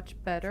so much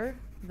better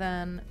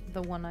than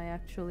the one I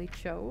actually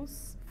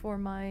chose for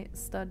my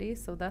study,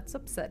 so that's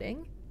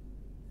upsetting.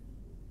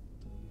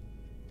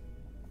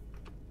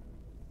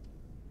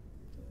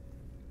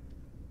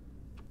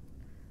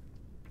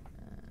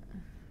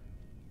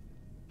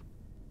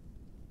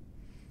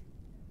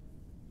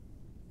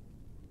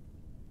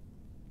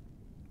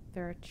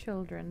 There are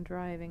children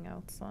driving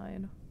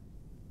outside,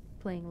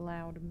 playing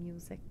loud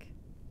music.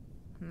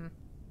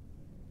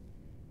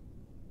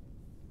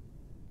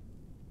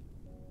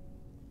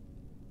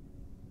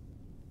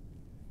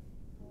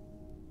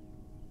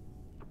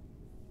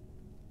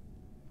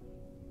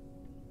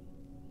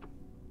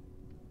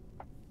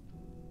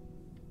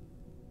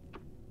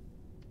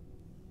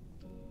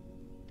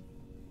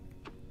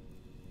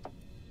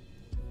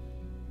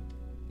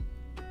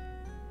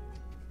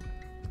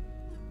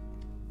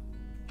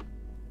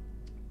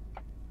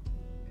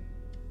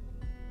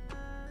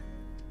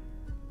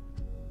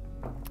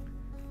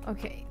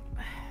 Okay.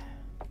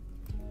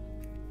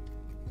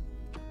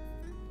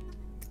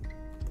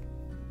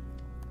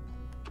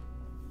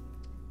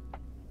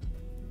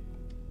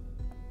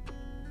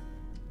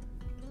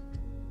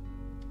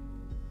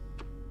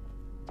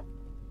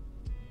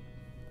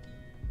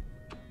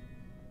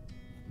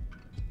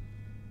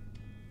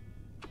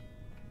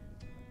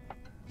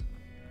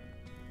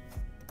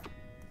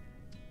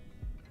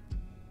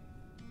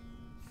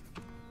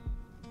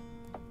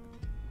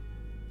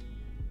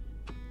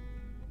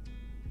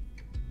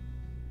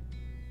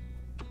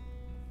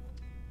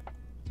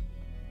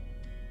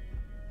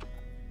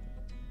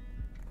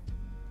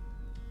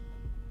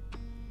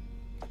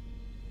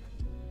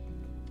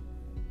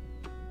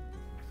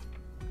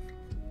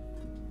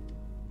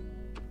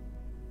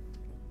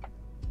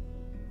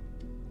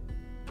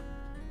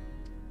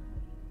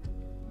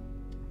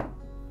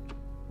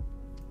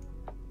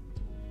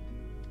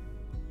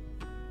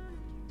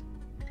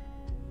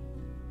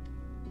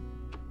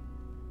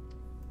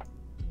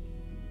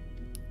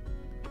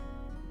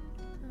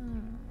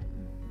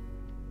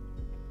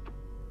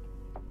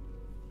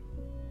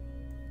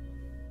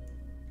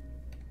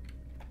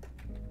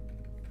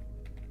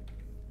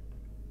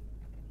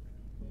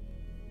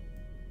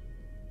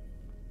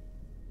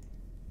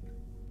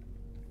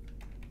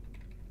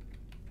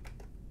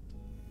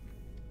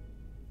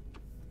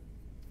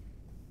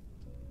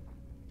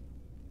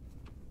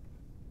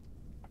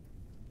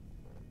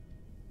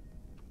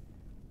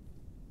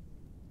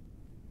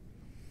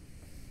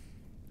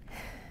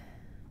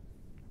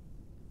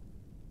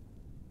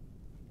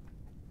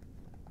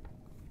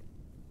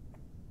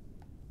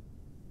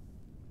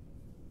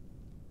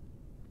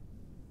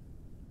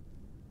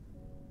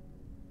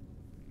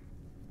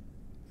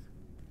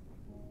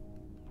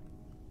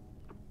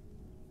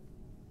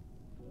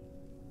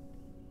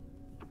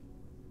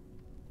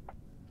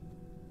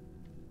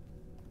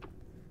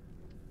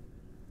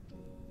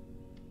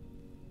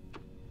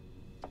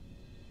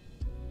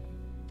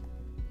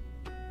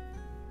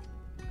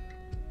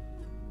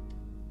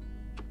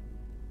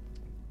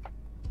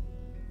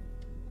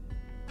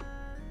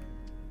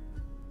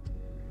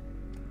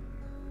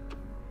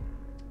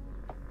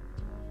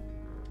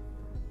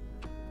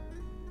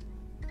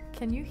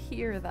 Can you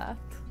hear that?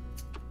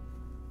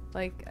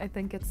 Like, I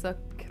think it's a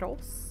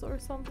cross or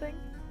something.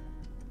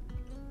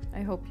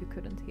 I hope you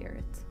couldn't hear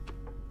it.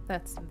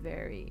 That's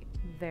very,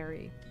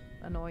 very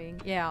annoying.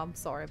 Yeah, I'm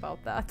sorry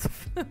about that.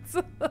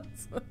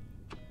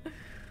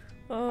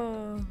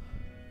 Oh.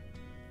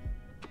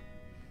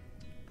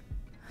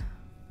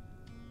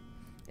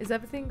 Is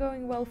everything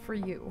going well for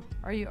you?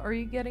 Are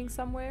you getting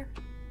somewhere?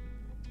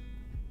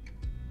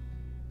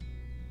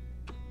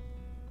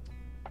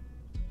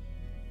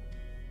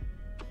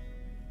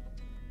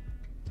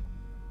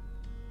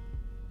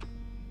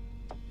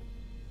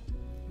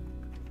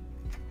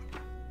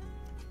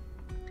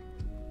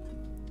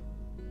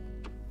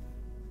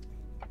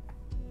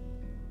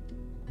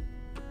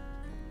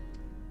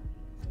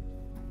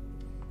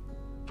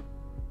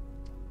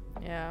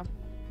 Yeah.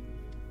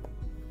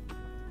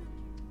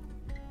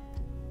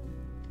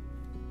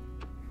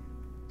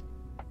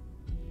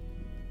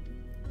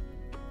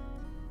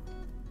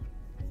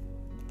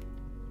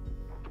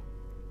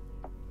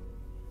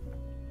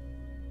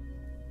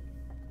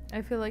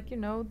 I feel like, you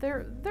know,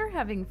 they're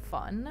having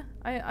fun.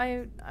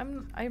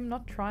 I'm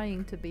not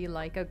trying to be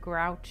like a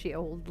grouchy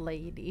old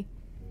lady.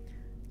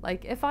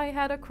 Like, if I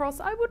had a cross,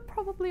 I would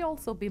probably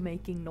also be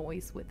making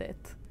noise with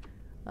it.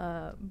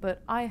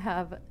 But I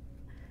have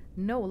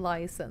no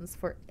license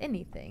for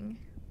anything.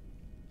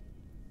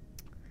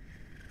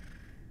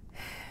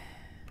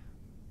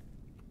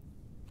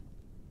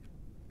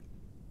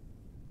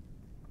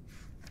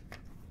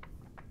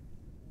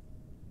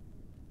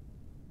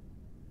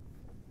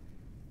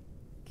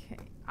 Okay,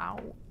 ow.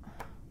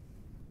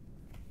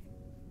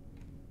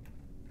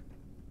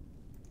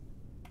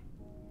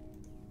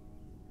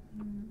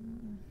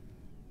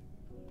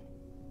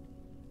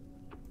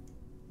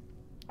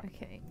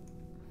 Okay.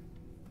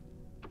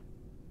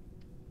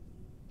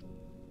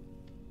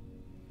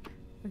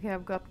 Okay,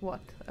 I've got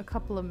what? A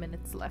couple of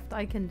minutes left.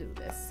 I can do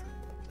this.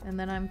 And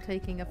then I'm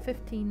taking a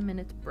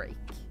 15-minute break.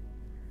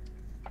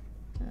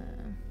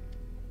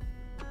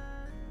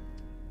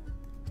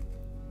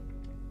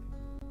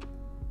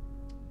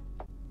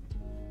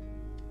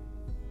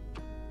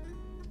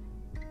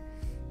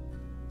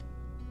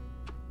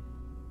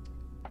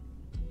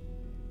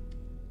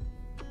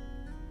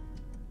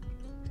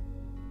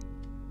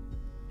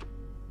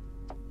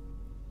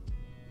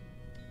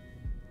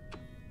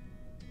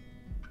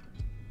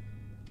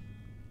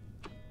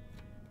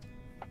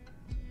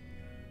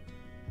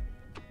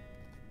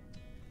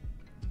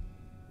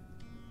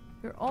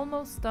 You're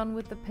almost done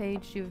with the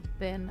page you've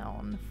been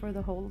on for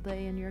the whole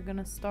day, and you're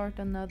gonna start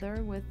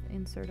another with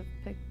insert a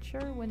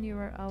picture when you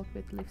are out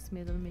with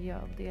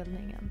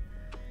livsmedelsmiljöavdelningen.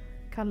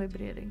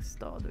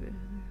 Kalibreringsstad,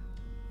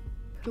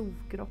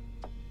 provkroppar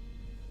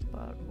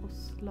och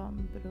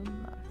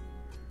slambrunnar.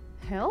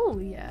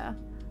 Hell yeah!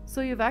 So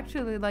you've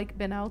actually like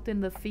been out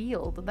in the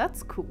field.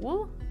 That's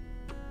cool.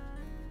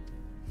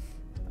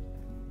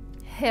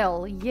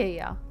 Hell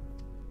yeah!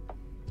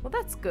 Well,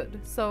 that's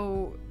good.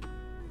 So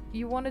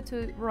you wanted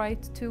to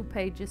write 2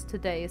 pages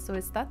today, so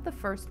is that the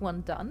first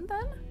one done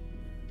then?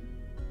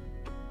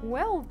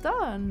 Well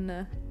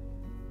done!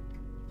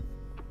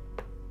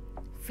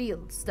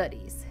 Field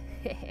studies.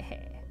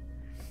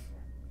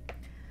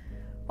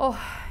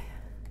 Oh,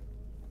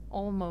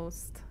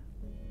 almost.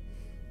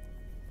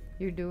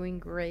 You're doing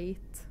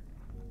great.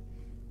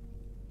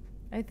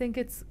 I think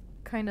it's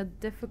kind of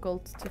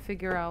difficult to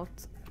figure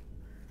out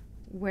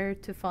where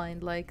to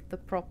find like the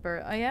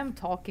proper... I am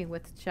talking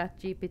with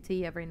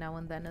ChatGPT every now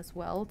and then as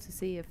well to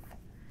see if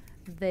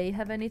they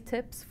have any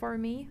tips for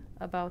me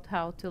about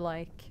how to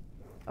like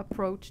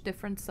approach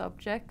different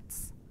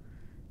subjects.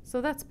 So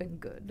that's been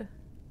good.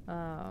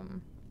 I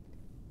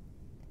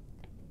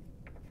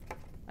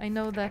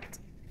know that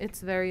it's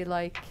very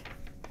like,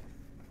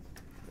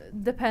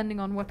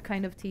 depending on what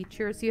kind of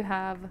teachers you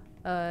have,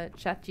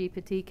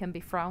 ChatGPT can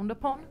be frowned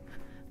upon.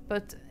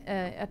 But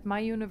at my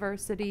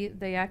university,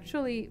 they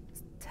actually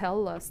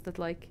tell us that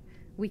like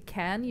we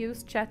can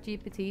use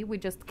ChatGPT, we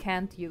just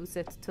can't use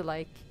it to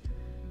like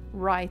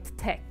write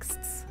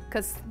texts,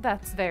 because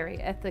that's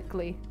very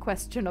ethically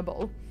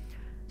questionable.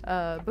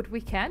 But we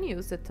can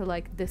use it to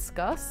like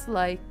discuss,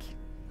 like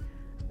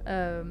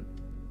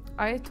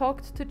I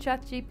talked to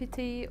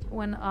ChatGPT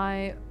when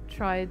I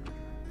tried...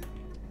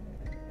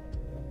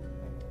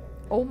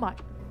 Oh my...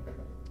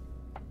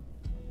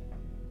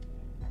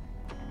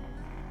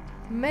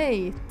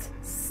 Mate,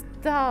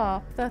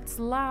 stop, that's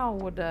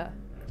loud.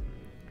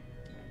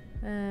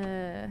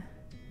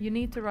 You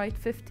need to write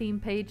 15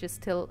 pages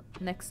till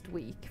next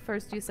week.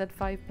 First you said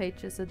 5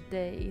 pages a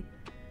day.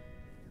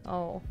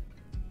 Oh.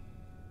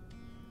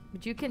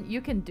 But you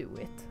can do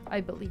it.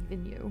 I believe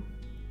in you.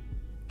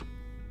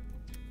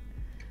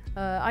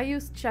 I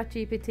used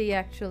ChatGPT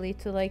actually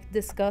to like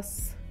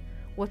discuss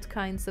what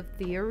kinds of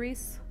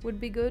theories would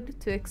be good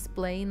to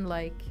explain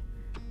like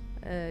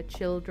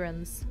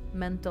children's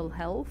mental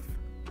health.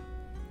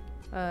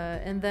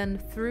 And then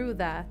through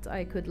that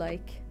I could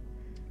like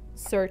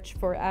search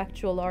for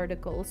actual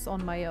articles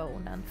on my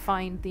own and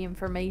find the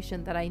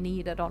information that I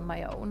needed on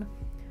my own.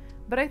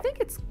 But I think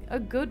it's a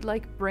good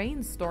like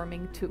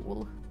brainstorming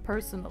tool,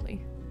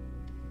 personally.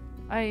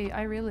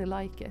 I really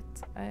like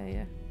it.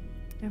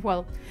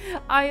 Well,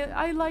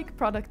 I like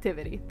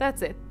productivity.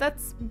 That's it.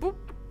 That's boop.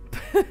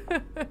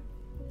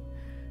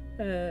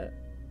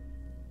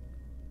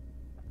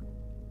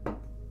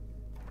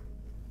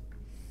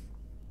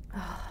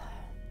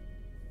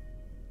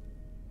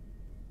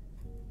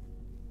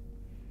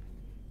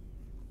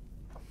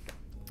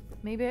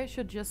 Maybe I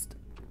should just...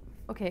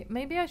 Okay,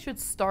 maybe I should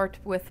start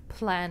with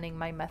planning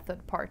my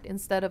method part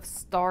instead of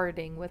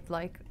starting with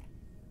like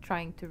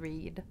trying to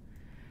read.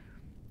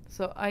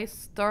 So I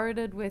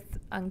started with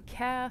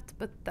enquête,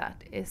 but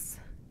that is...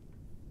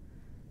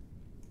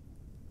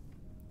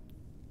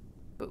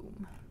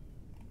 Boom.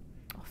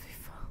 Oh, fy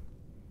fan.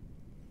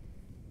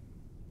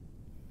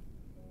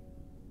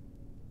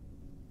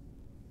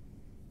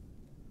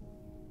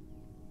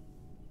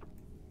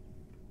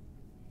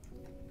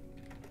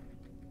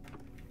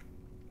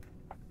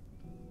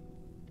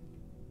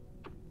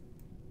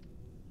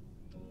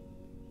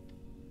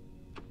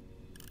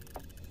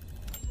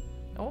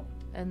 Oh,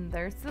 and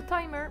there's the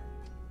timer.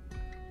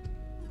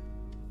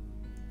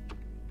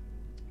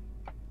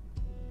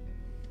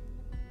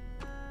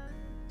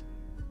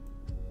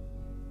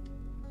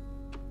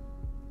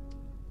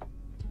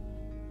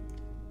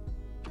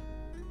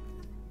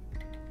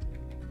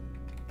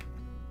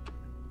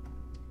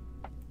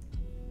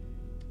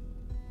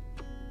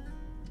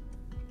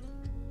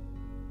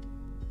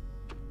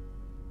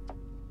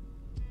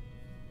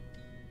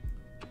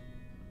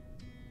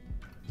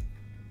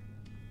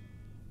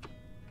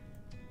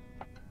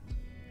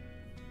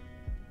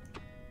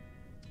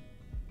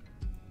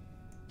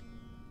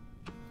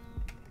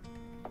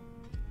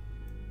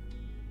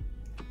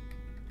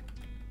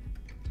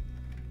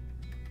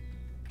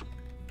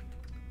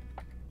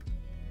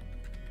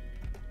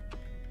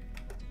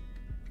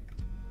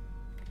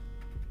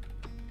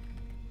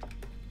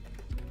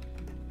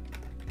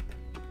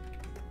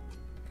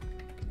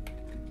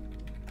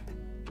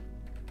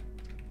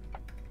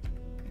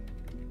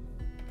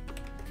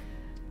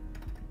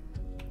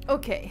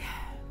 Okay.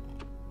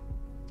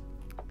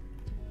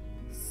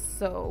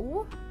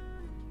 So,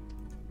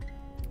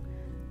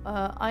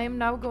 I am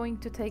now going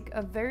to take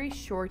a very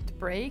short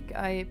break.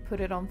 I put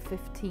it on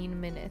 15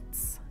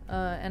 minutes.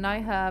 And I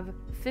have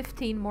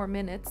 15 more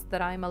minutes that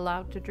I'm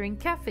allowed to drink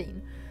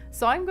caffeine.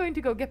 So I'm going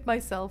to go get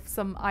myself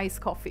some iced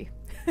coffee.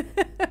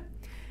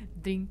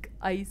 Drink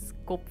iced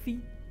coffee,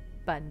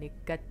 panic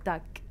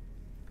attack.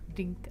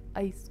 Drink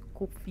iced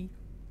coffee,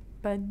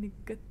 panic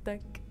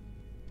attack.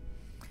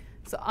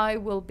 So I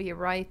will be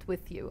right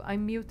with you.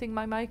 I'm muting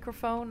my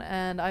microphone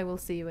and I will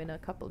see you in a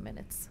couple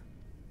minutes.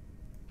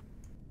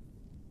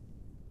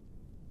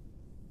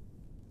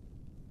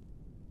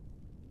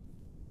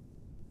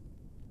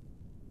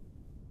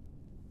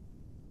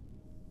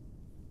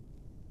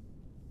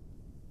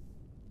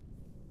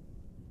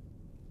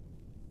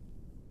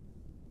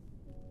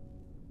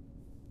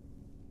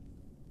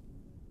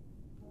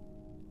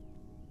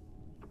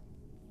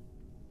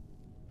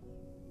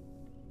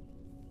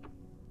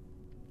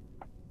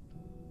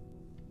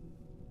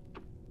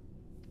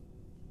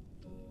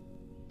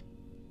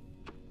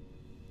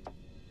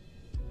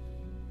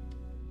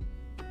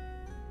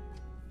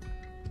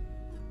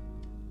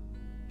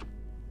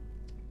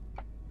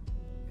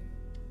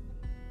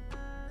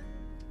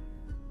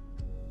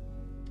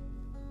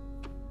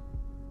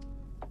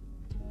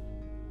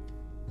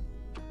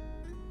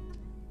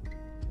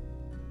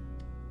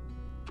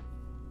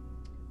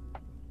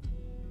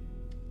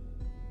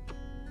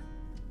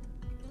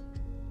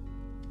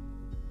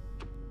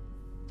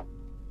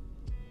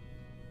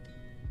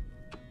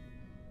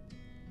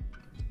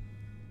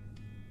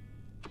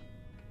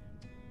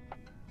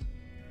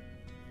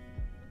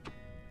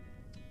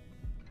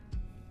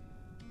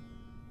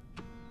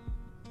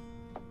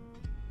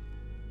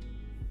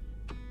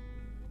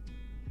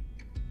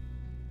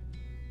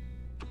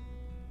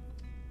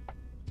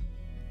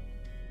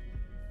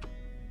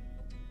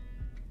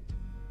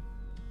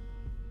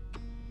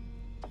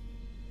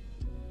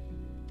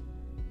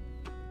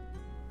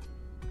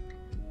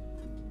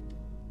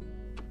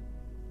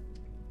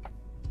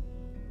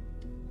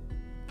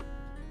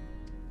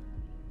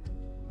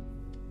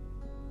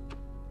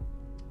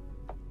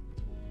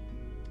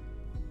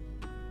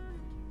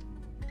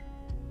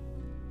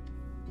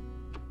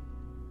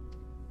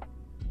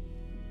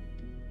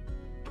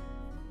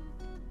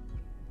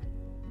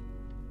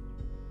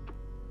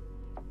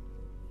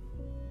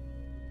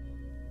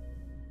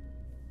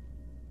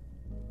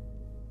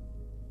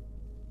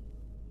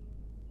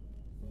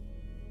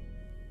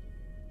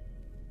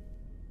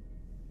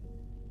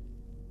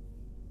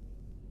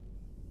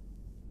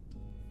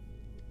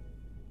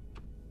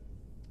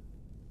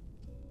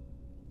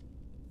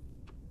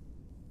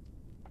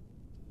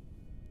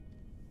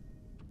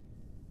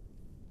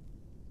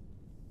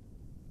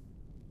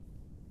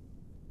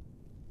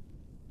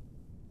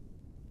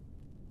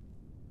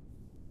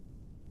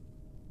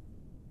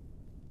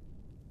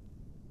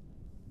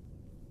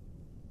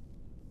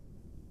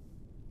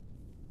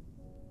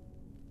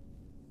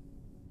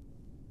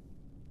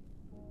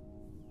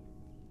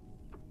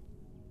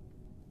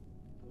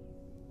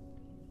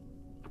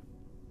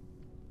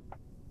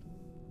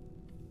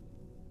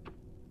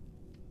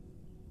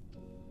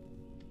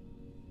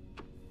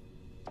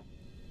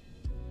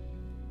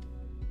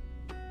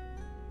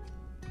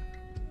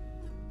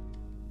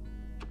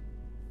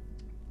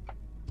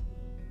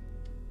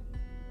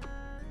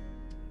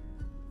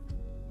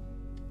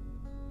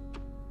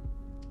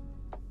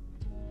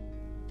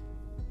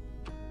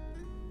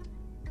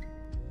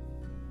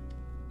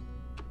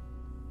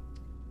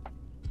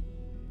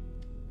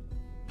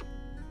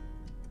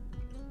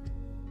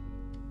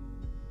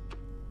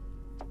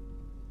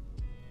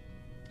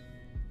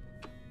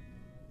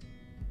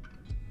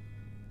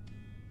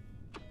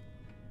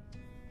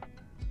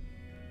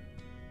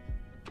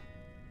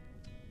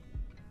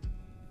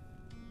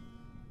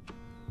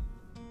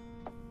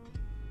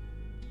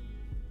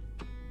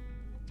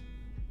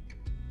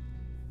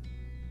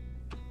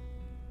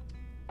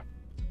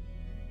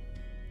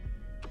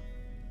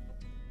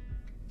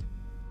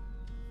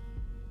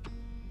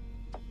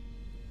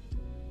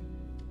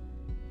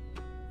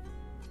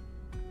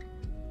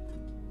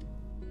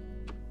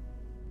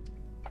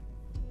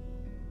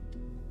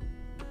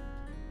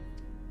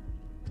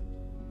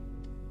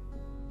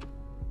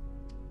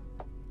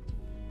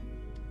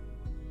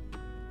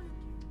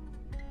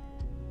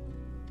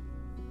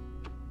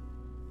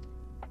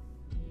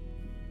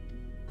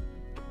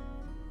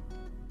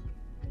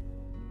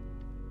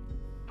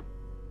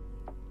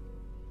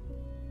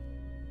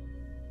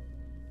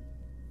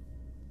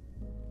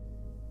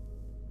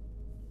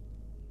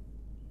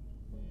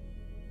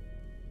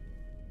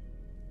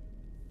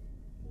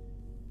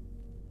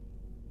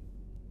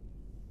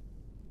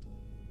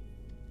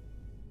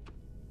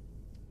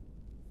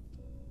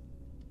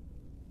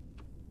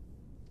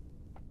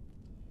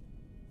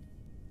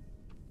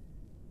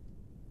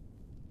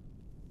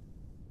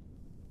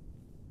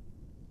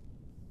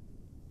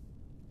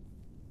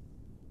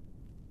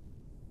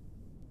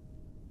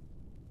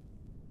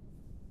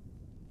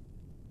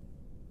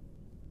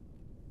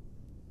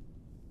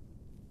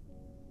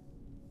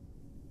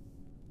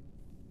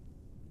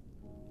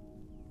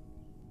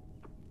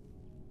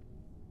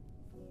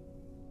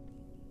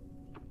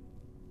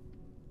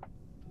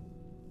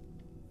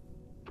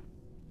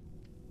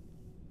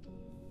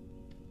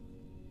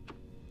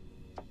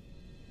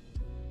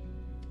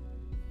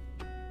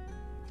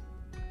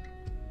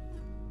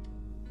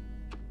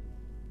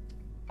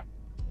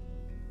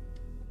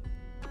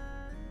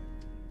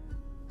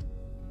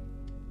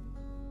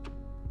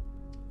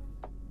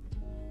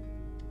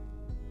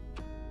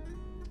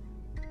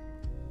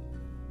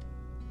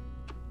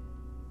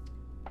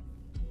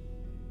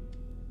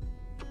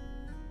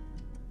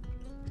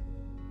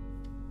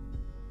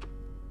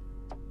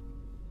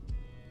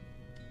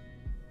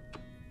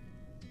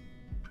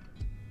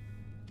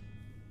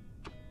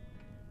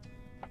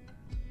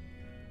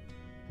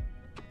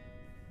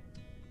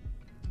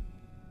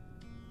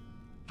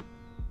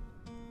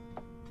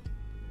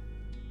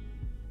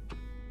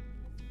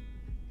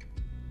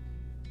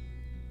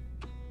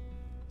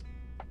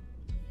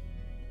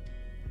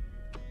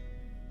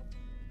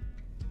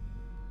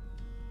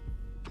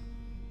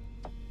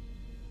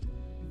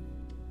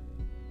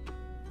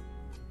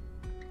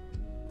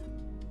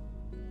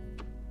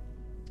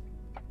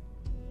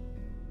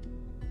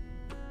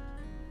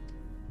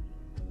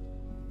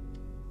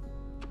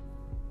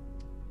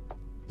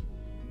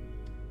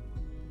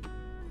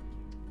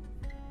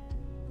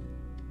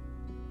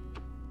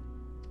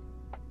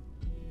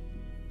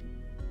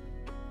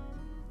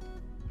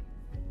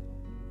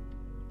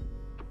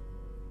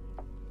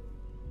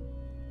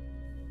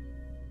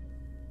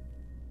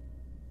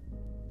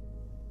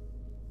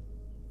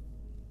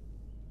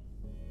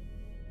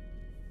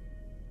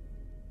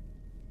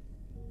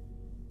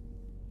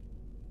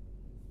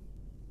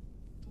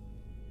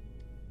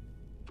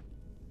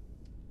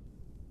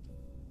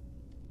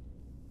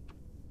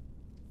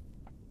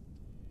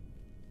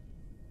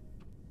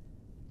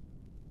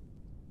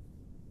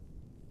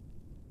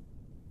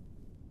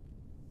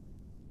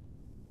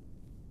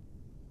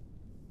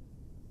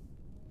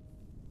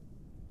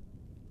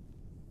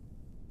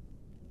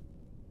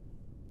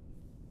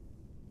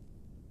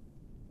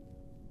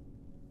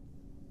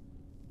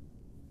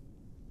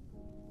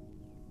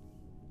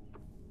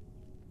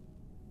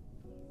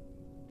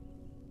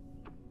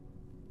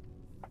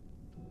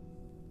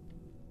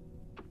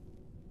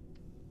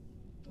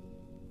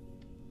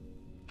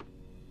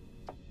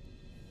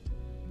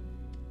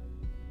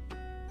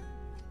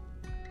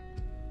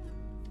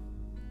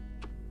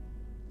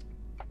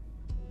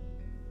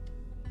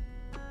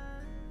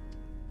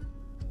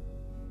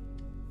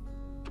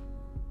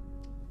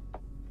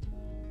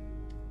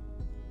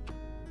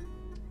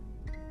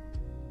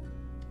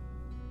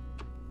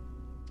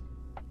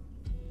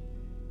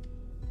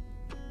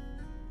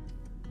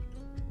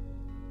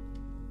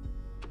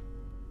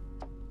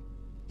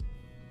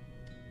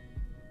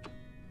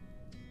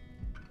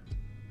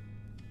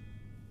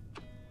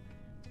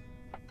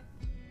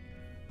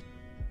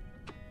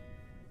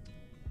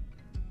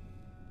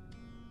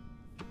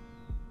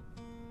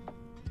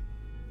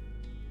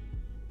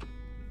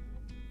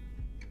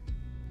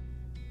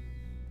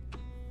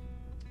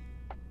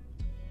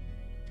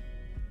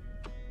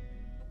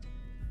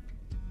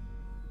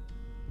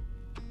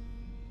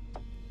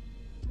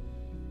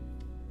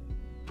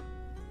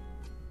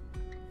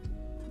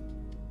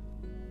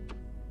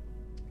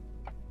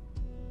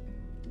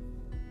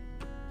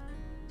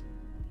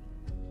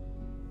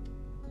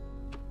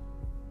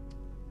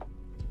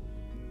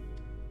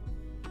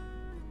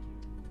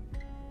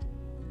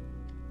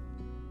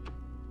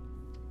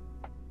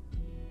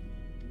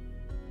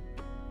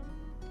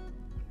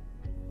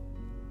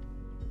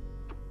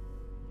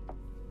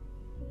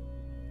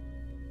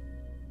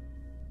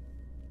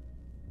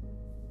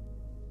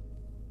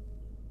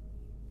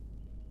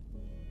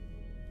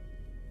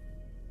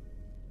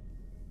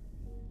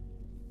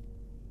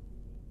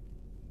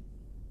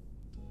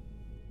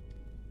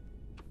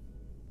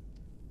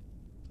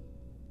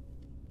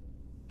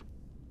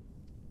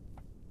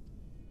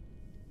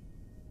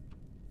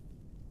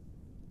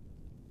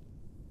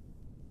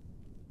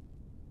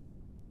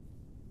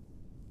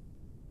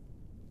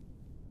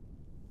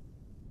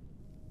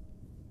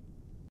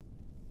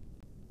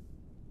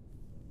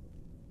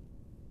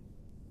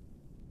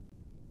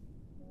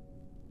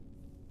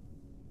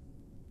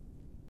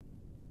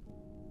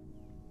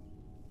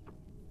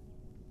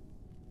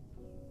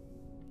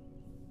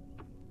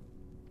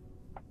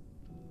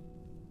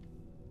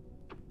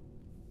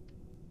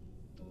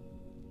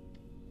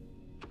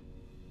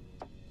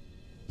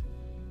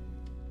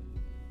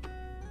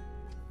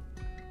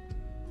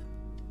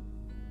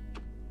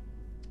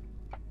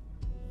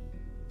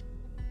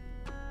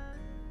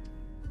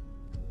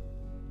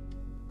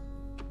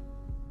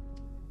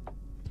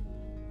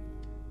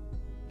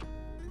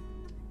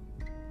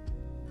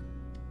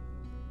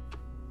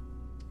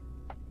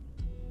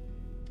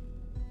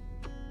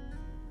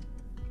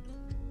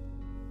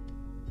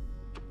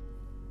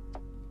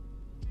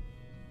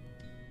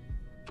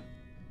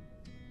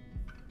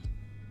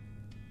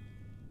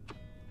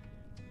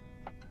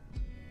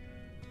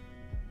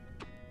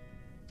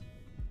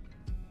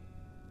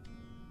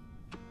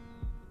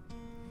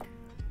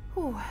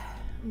 Ooh,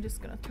 I'm just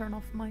gonna turn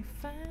off my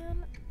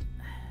fan.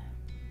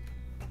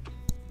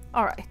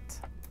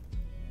 Alright.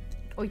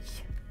 Oi.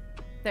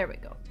 There we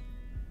go.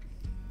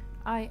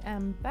 I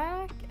am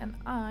back and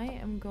I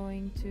am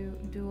going to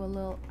do a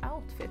little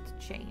outfit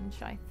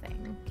change, I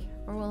think.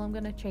 Or well, I'm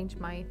gonna change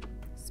my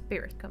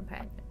spirit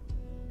companion.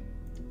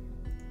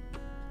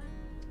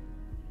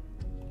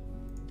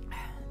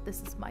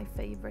 This is my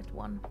favorite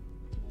one.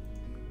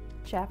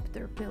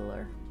 Chapter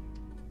Pillar.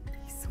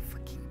 He's so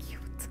fucking cute.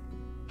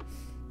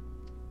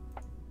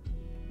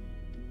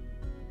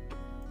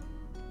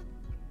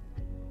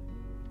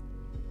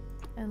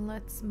 And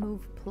let's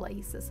move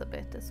places a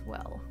bit as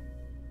well.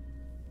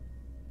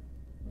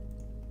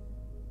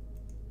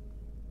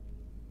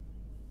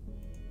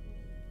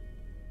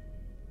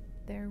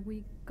 There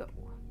we go.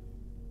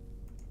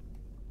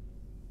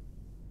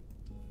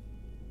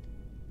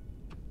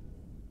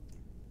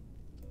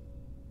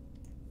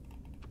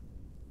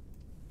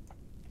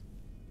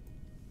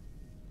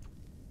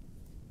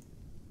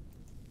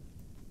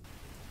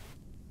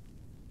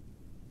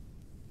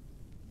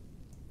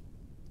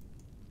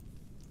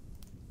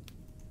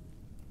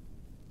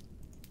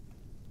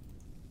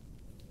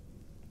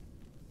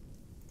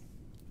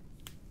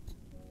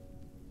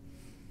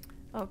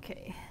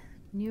 Okay,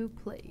 new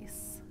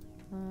place.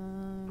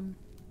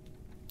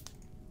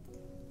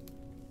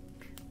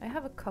 I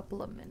have a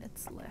couple of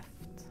minutes left.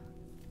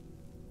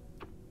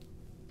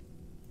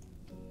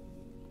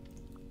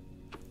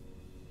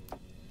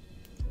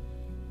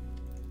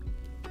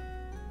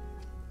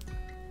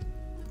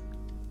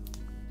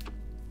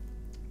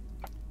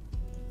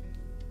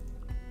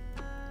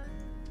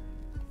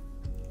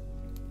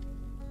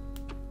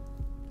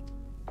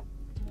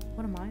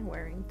 What am I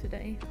wearing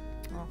today?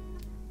 Oh.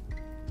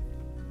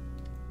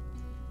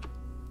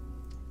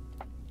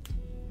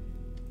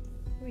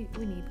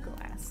 We need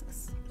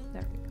glasses.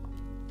 There we go.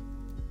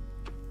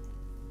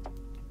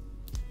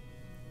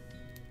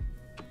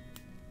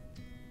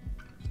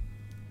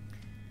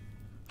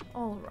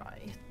 All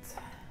right.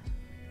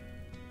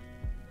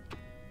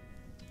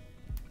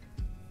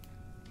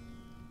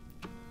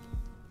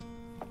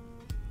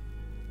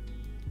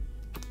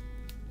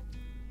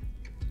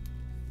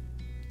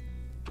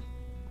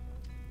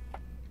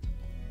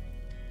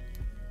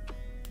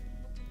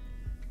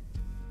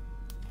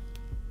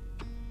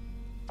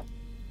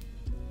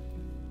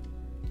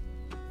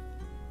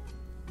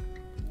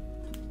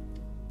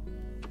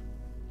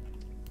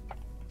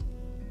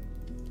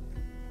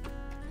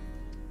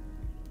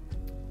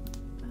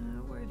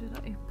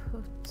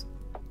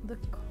 The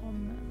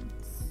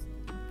comments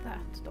of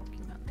that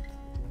document.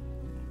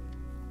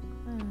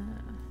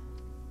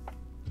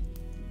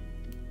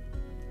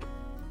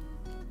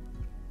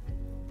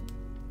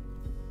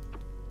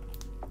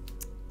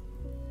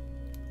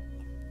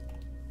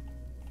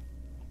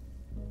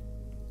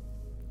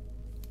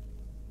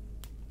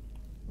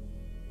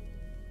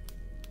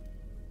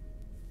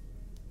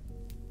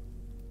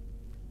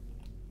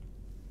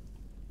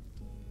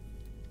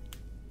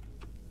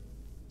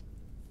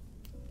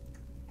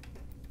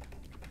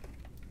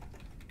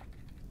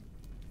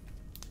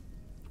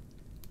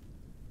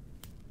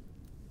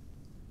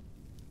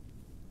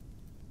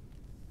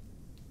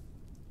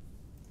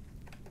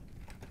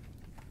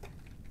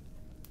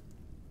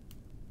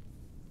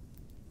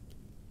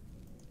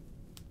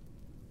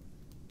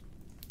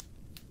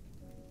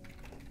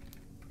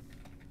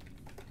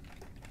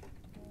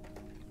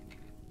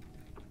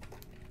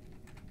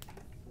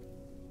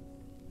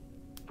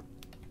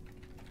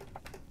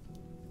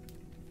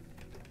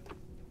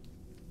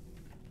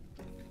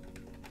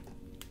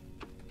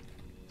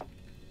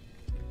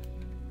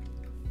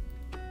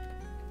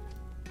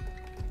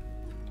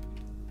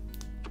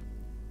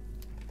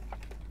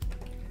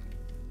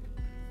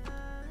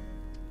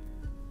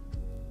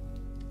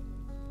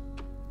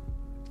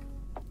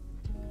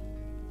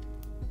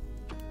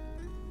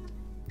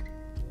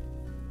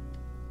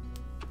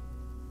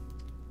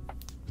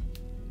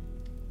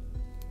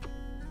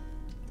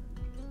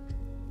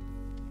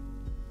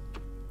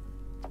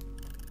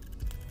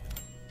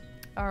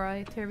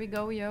 Alright, here we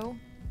go, yo.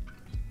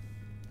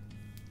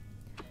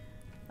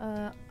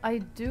 I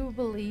do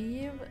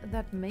believe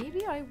that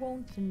maybe I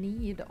won't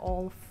need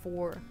all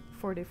 4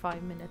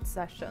 45-minute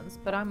sessions,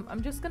 but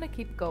I'm just gonna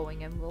keep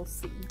going and we'll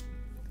see.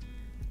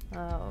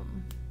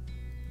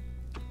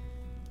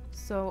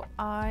 So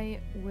I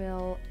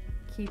will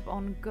keep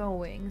on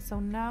going. So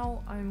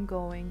now I'm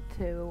going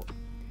to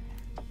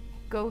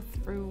go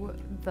through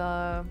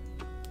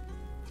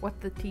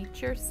what the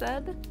teacher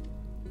said.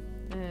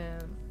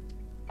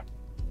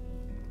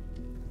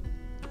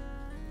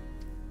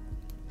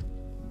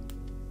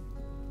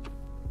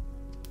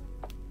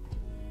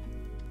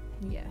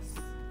 Yes.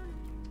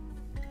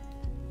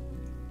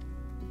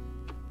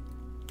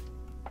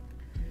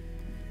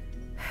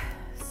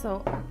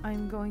 So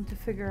I'm going to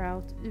figure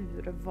out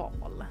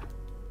urval.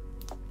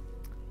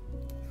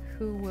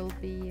 Who will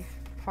be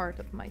part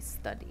of my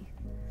study?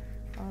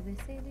 A, B,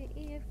 C, D,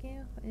 E, F, G,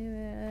 U,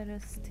 R,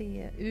 S,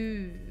 T,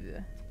 U.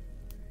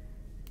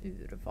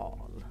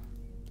 Urval.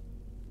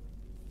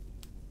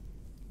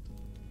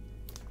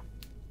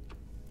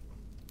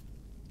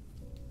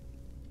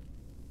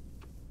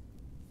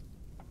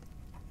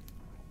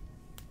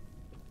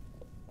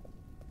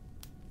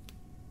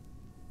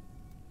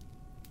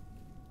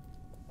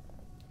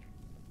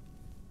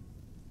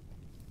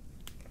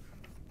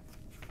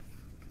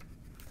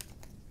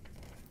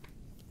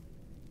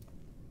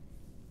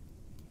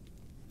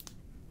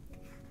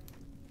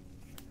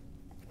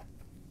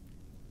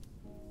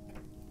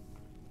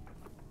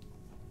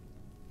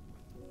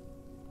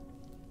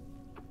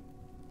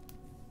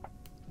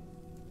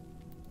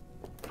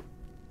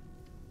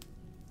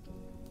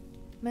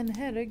 Men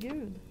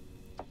herregud.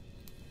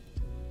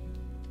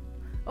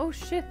 Oh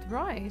shit,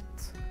 right.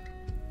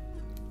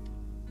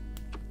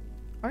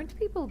 Aren't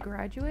people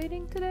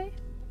graduating today?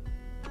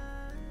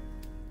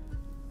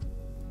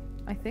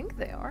 I think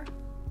they are.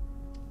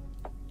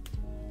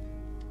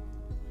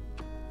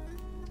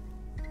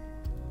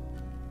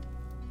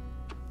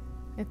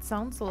 It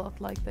sounds a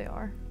lot like they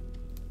are.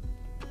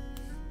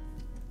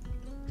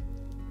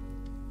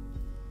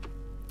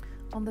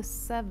 On the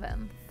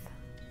 7th.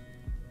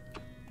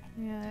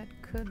 Yeah, it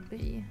could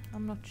be.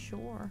 I'm not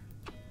sure.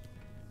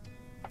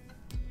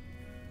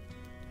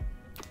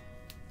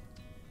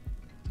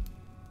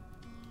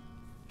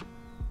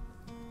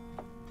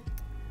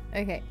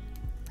 Okay.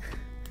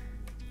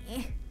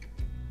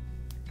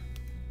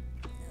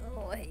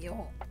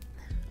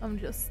 I'm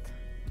just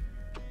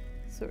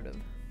sort of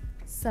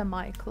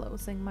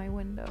semi-closing my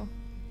window.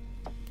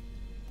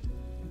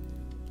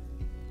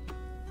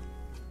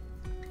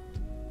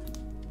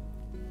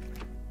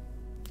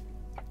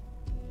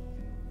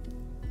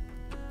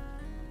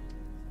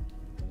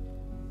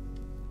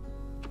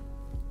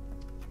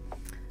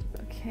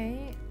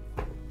 Okay,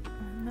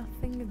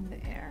 nothing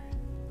there.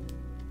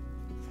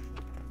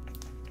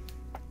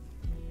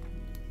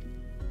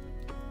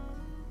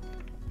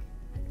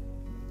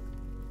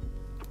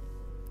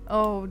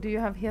 Oh, do you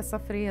have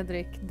Hesa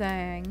Fredrik?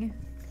 Dang.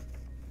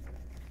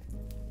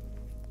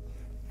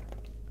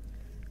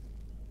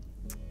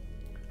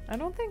 I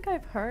don't think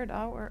I've heard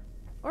our...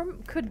 Or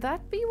could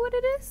that be what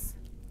it is?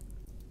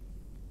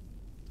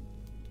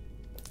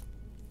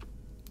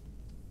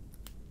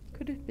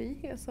 Could it be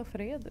Hesa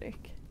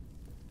Fredrik?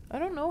 I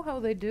don't know how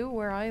they do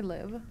where I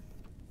live.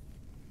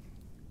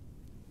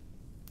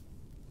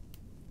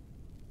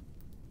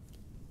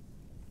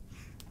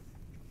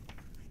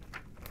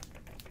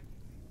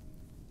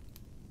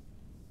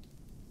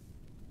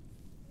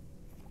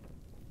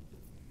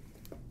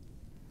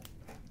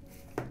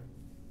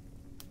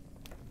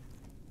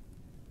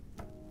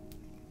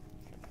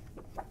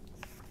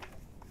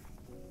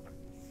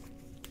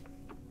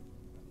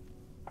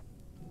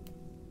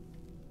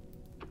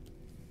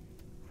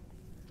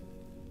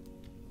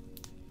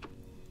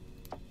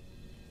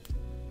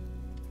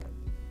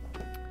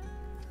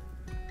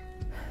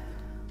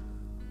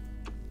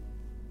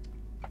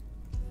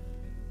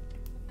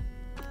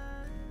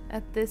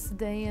 At this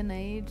day and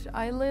age,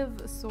 I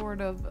live sort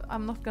of,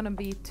 I'm not gonna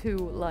be too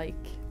like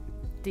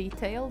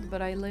detailed,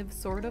 but I live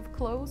sort of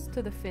close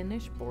to the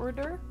Finnish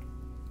border.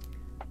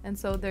 And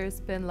so there's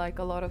been like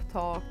a lot of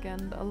talk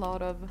and a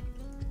lot of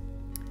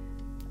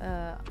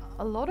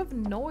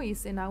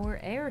noise in our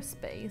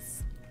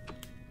airspace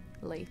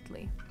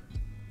lately.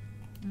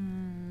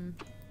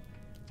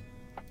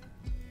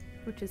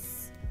 Which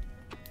is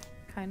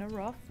kind of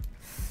rough.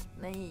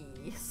 Nej,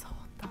 satan.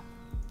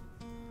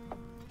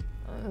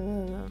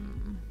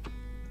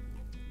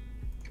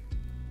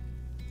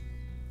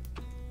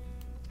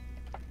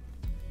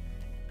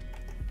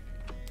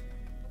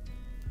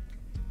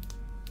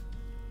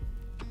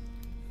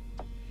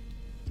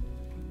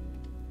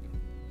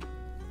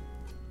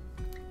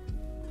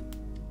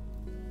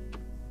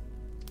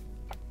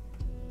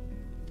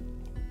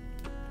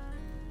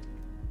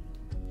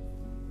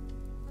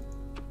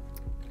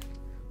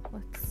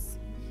 Let's see.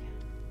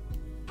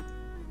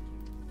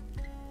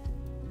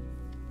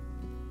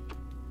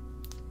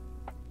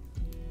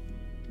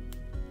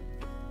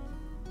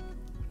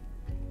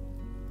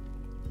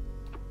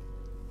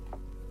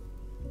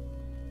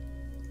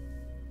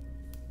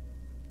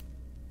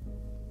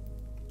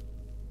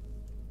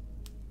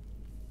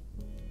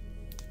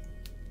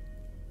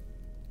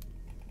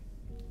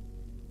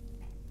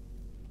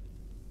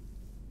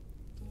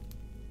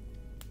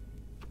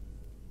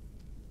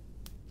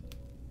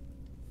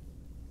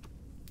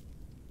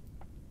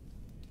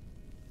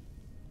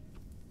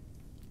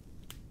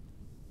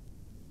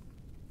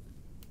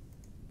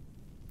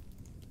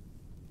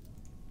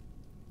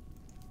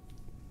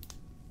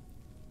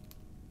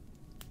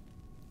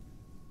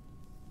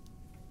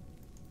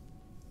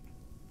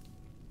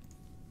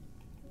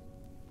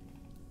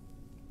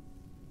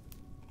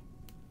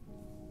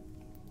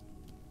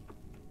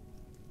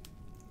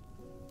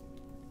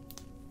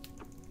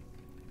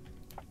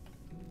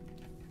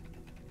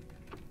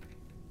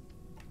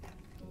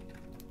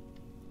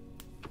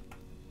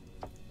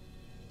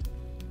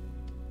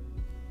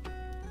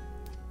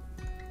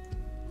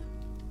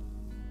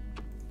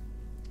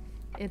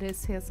 It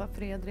is Hesa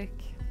Fredrik,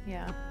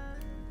 yeah.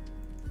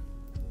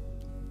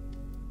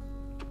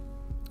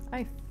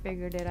 I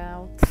figured it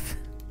out.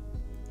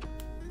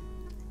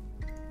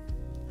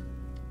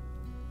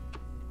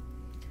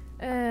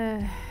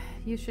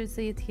 You should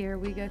see it here.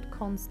 We get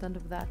constant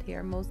of that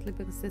here, mostly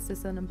because this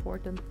is an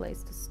important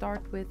place to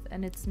start with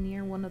and it's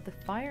near one of the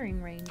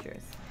firing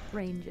ranges.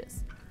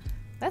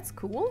 That's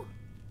cool.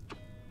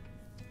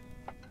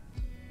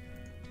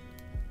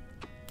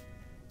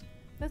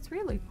 That's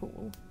really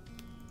cool.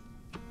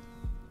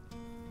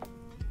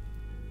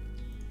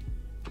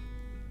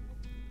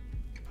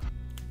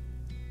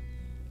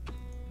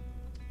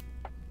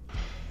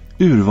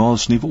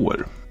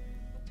 Urvalsnivåer.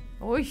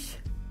 Oj.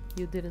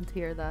 You didn't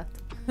hear that.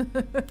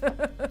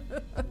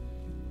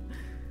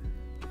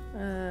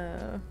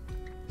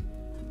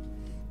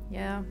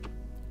 Yeah.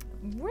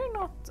 We're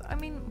not... I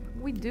mean,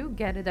 we do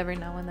get it every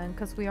now and then,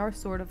 because we are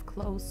sort of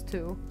close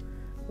to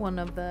one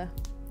of the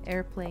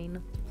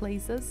airplane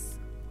places.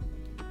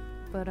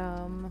 But,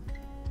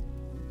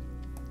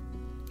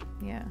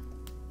 yeah.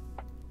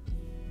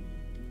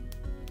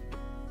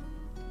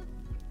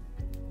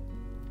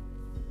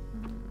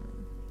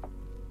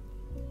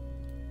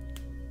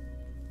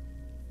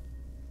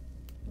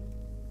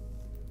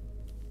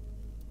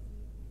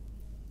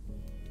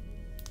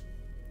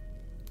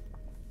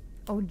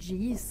 Oh,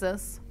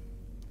 Jesus.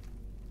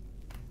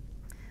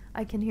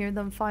 I can hear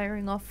them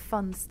firing off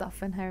fun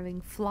stuff and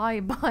having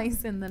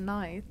flybys in the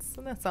night.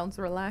 So that sounds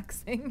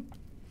relaxing.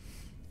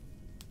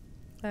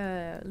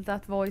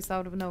 That voice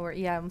out of nowhere.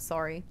 Yeah, I'm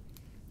sorry.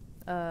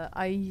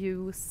 I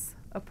use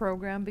a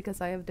program because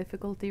I have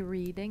difficulty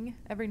reading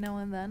every now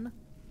and then.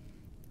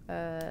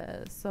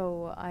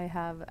 So I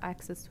have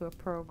access to a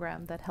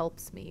program that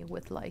helps me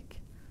with like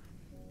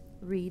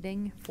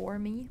reading for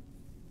me.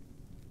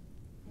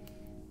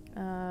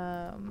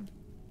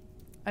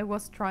 I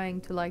was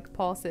trying to like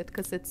pause it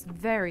because it's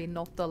very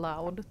not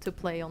allowed to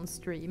play on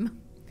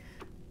stream.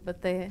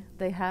 But they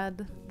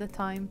had the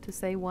time to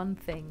say one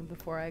thing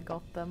before I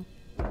got them.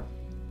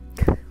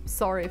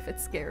 Sorry if it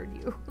scared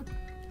you.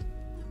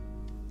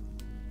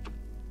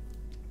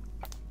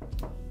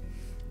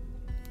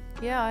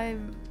 Yeah,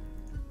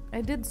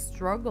 I did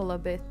struggle a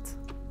bit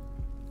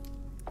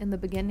in the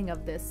beginning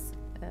of this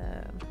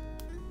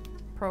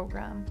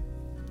program.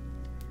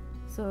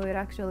 So it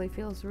actually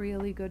feels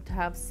really good to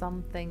have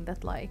something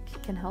that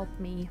like can help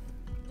me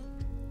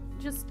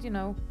just, you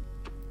know,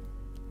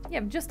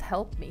 yeah, just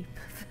help me,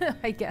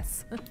 I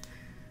guess.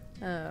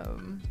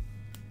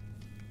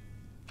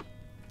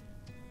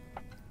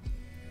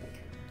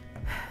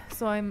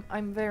 So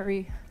I'm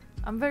very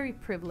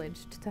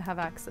privileged to have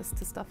access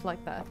to stuff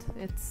like that.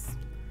 It's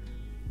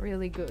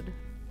really good,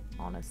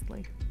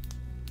 honestly.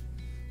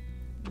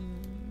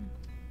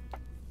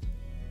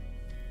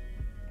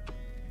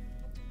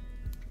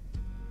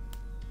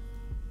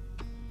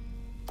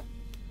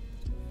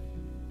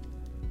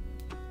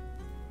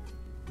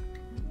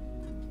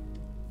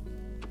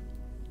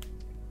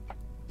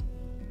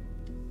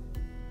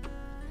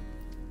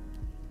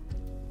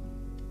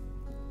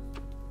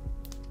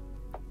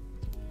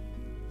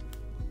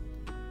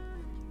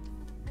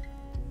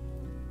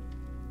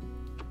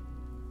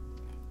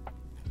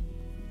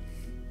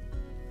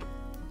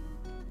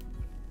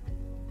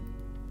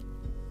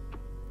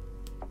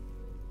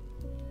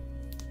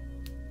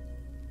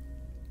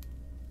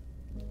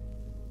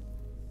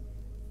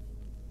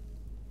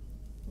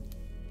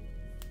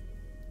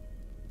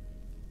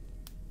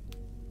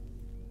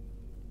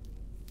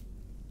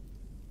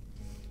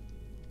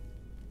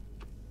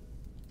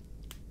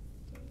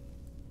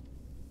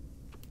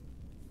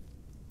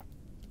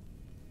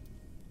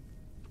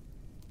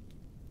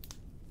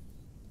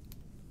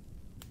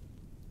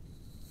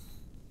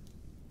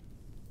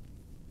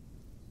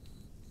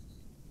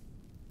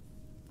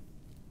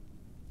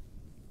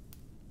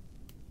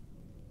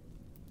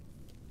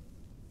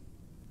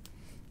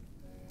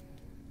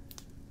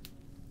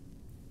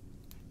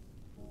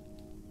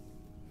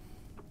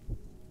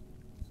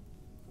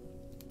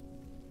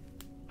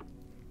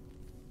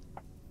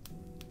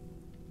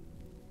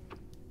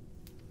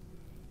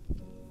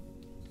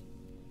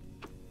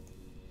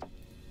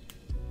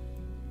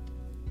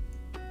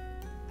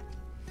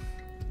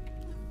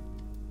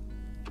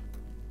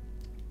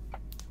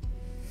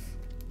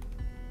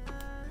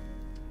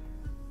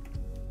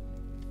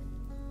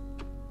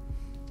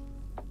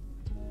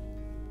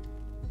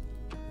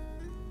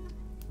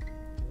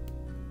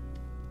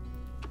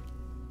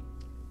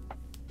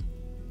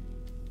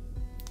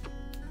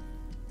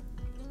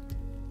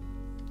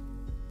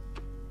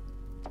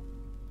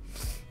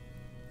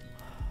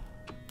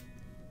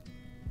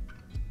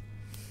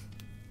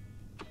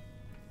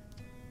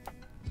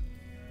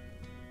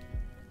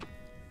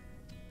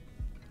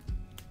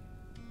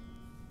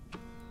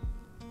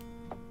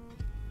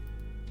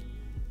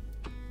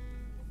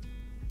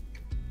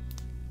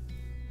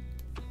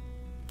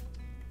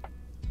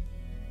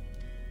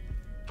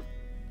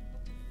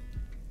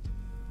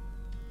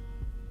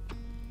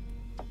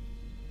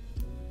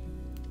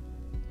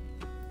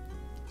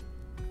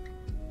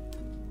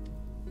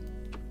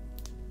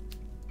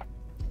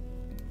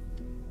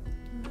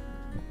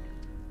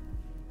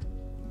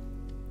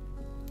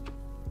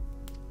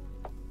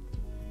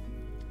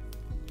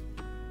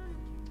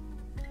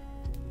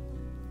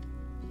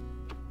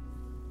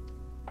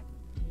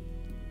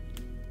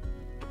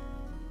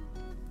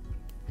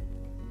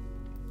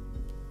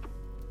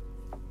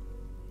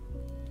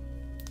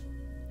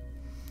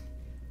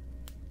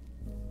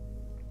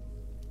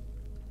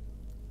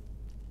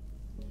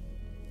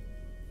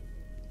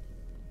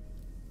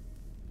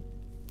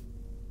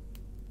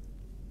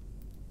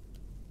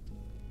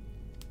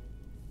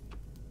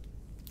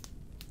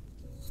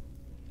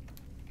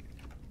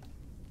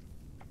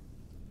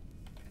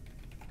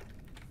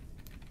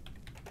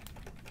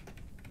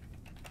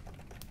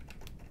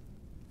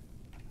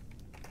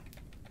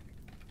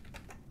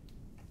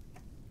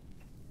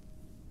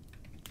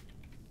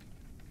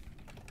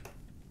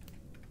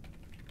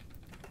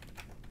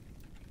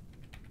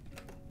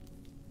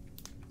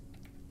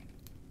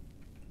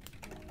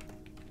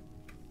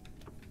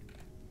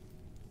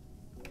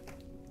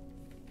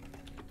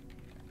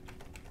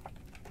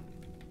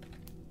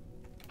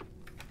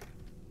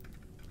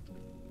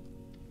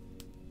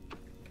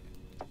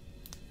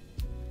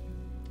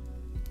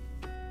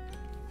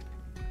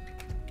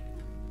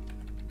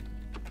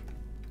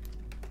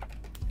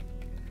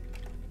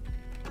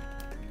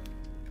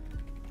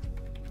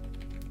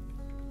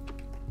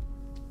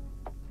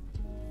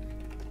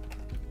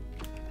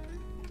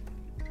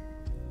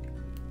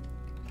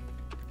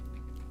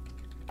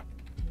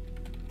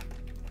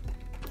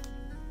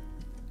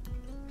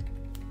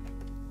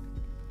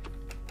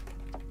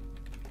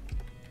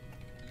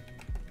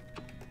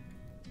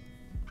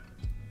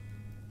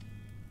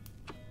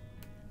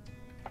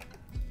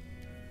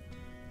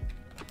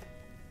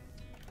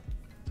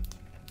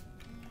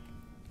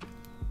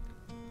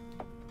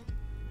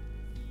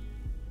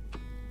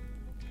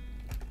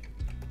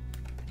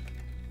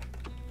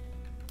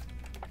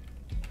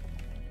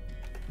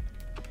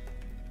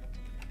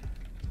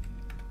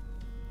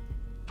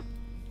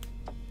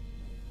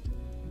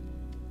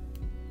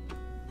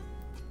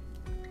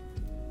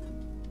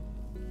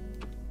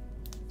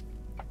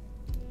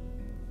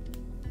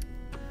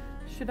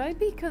 Should I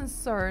be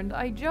concerned?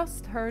 I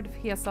just heard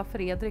Hesa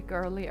Fredrik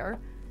earlier,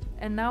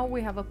 and now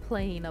we have a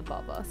plane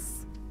above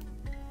us.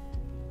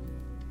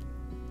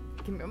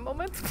 Give me a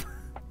moment.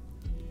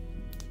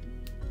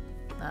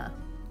 Nah.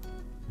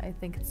 I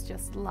think it's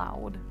just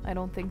loud. I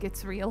don't think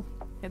it's real.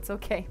 It's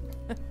okay.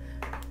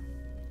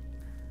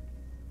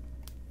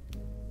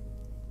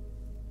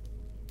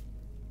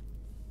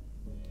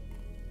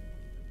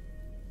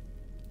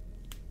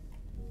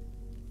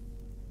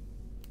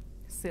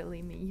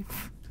 Silly me.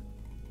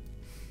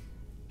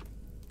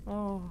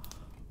 Oh.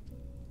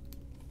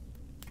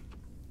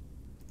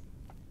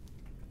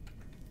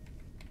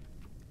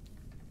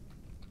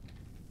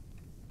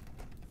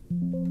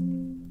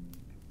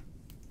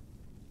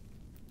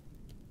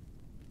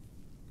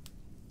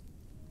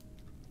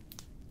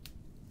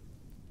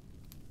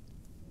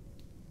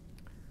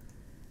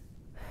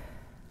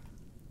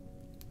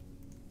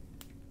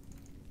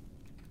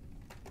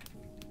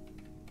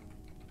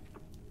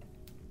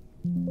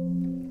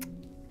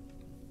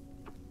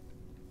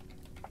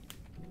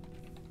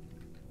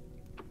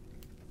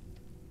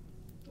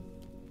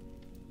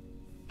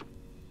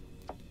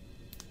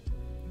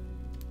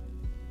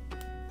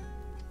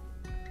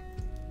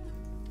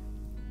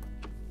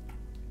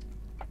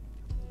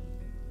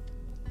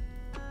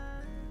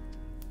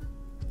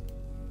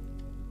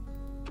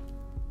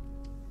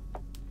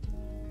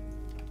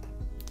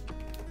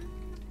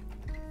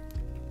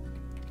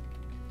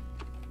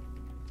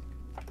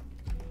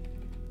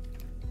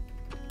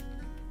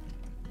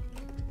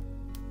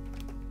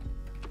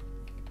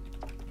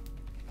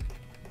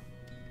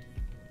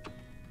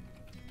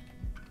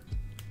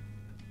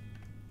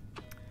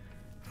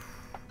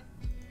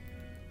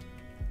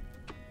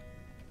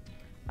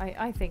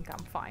 I think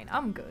I'm fine.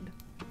 I'm good.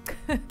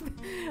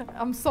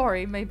 I'm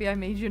sorry, maybe I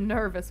made you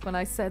nervous when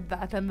I said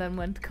that and then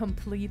went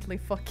completely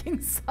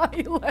fucking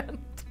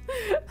silent.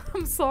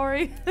 I'm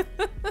sorry.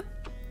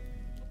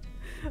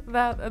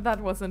 That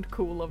wasn't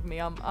cool of me.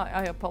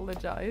 I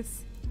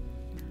apologize.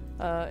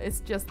 It's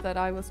just that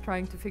I was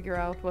trying to figure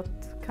out what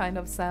kind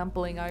of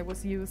sampling I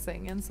was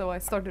using, and so I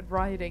started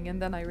writing,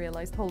 and then I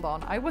realized, hold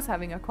on, I was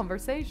having a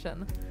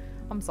conversation.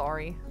 I'm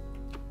sorry.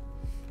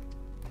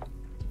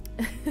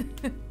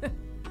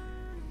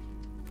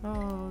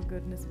 Oh,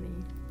 goodness me.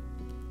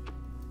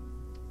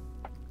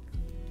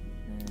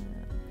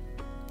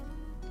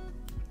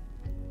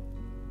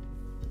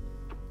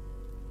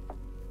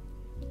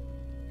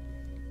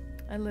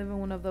 I live in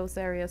one of those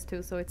areas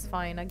too, so it's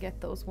fine. I get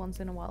those once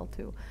in a while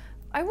too.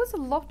 I was a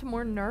lot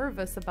more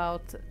nervous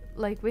about,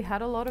 like, we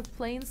had a lot of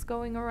planes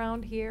going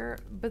around here,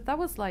 but that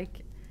was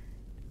like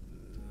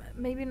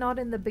maybe not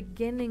in the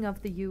beginning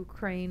of the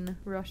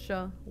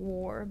Ukraine-Russia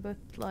war, but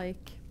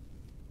like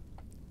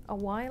a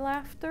while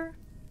after,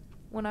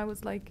 when I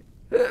was like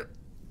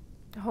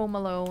home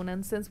alone.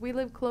 And since we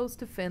live close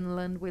to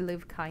Finland, we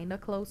live kind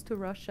of close to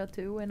Russia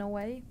too, in a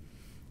way.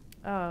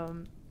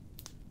 And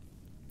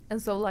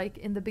so like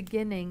in the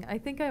beginning, I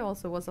think I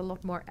also was a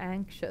lot more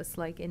anxious,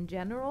 like in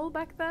general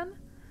back then.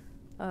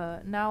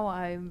 Now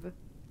I've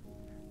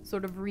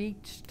sort of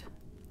reached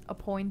a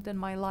point in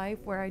my life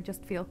where I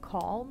just feel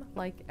calm,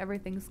 like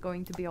everything's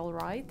going to be all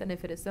right. And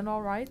if it isn't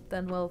all right,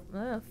 then well,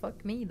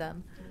 fuck me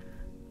then.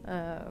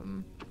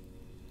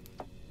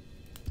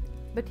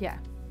 But yeah.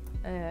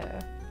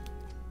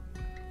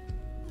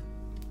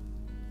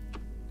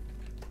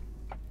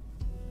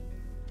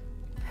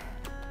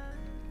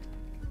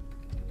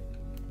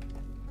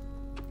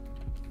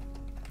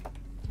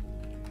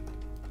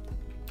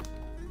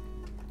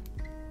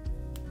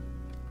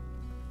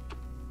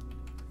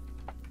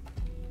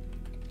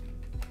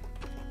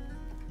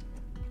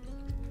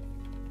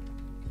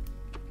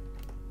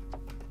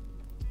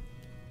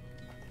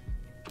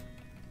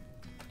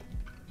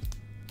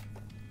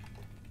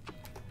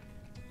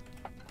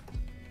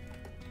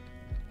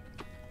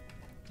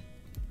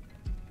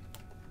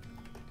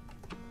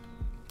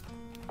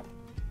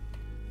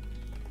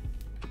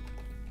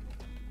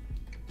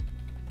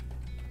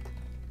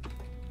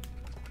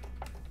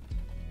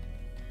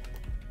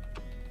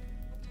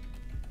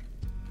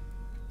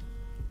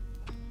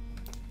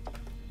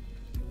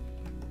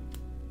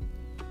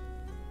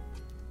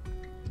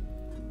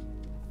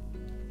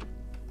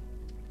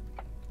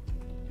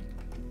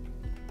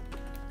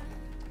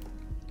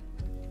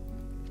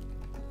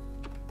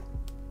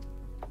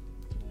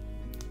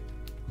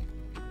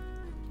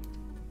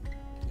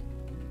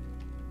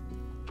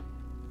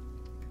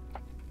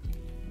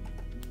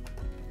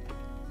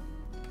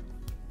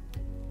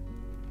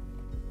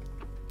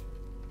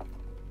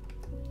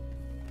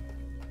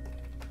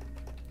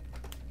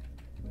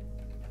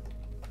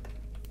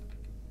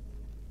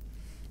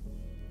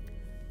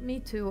 Me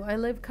too. I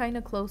live kind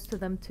of close to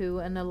them too,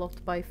 and a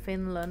lot by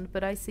Finland,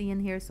 but I see and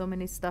hear so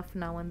many stuff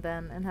now and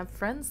then, and have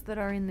friends that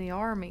are in the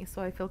army,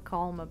 so I feel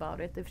calm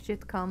about it. If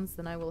shit comes,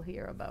 then I will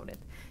hear about it.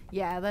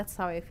 Yeah, that's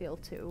how I feel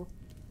too.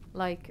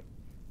 Like,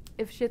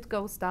 if shit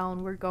goes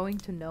down, we're going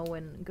to know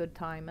in good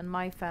time, and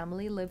my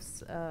family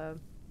lives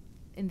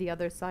in the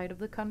other side of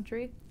the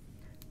country.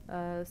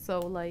 So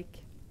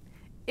like,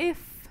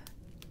 if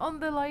on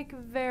the like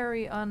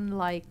very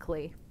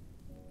unlikely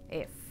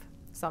if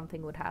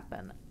something would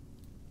happen,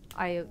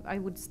 I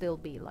would still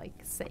be like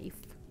safe.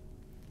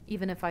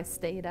 Even if I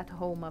stayed at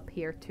home up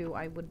here too,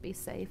 I would be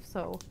safe,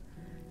 so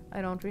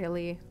I don't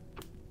really...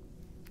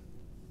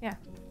 Yeah.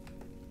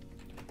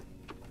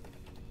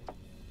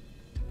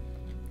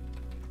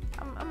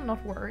 I'm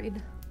not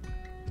worried.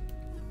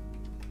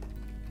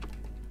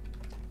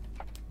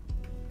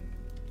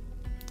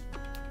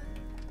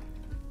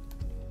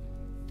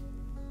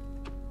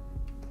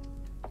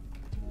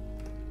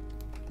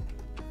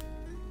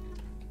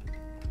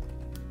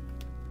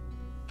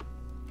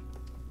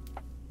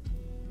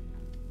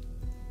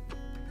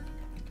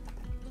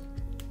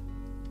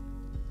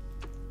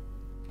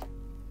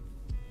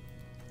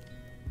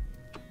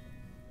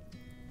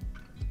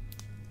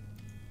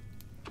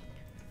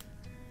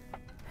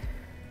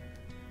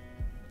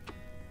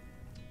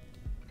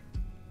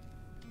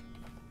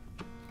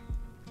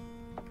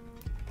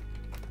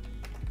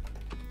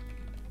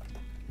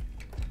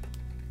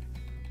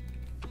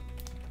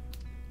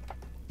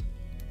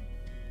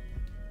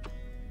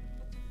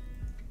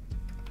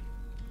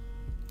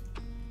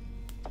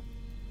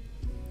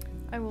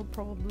 I will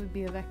probably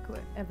be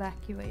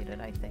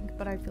evacuated, I think,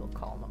 but I feel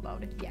calm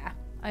about it. Yeah,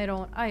 I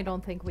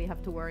don't think we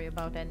have to worry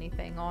about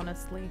anything,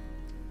 honestly.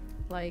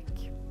 Like,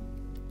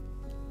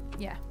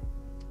 yeah,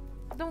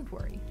 don't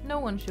worry. No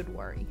one should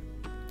worry.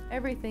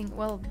 Everything,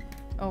 well,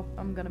 oh,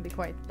 I'm gonna be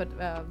quiet, but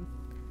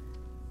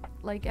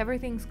like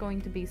everything's going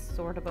to be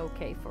sort of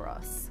okay for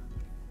us,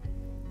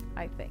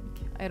 I think.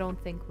 I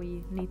don't think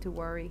we need to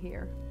worry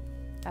here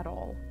at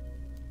all.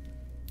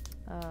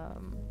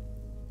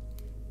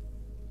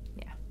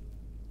 Yeah.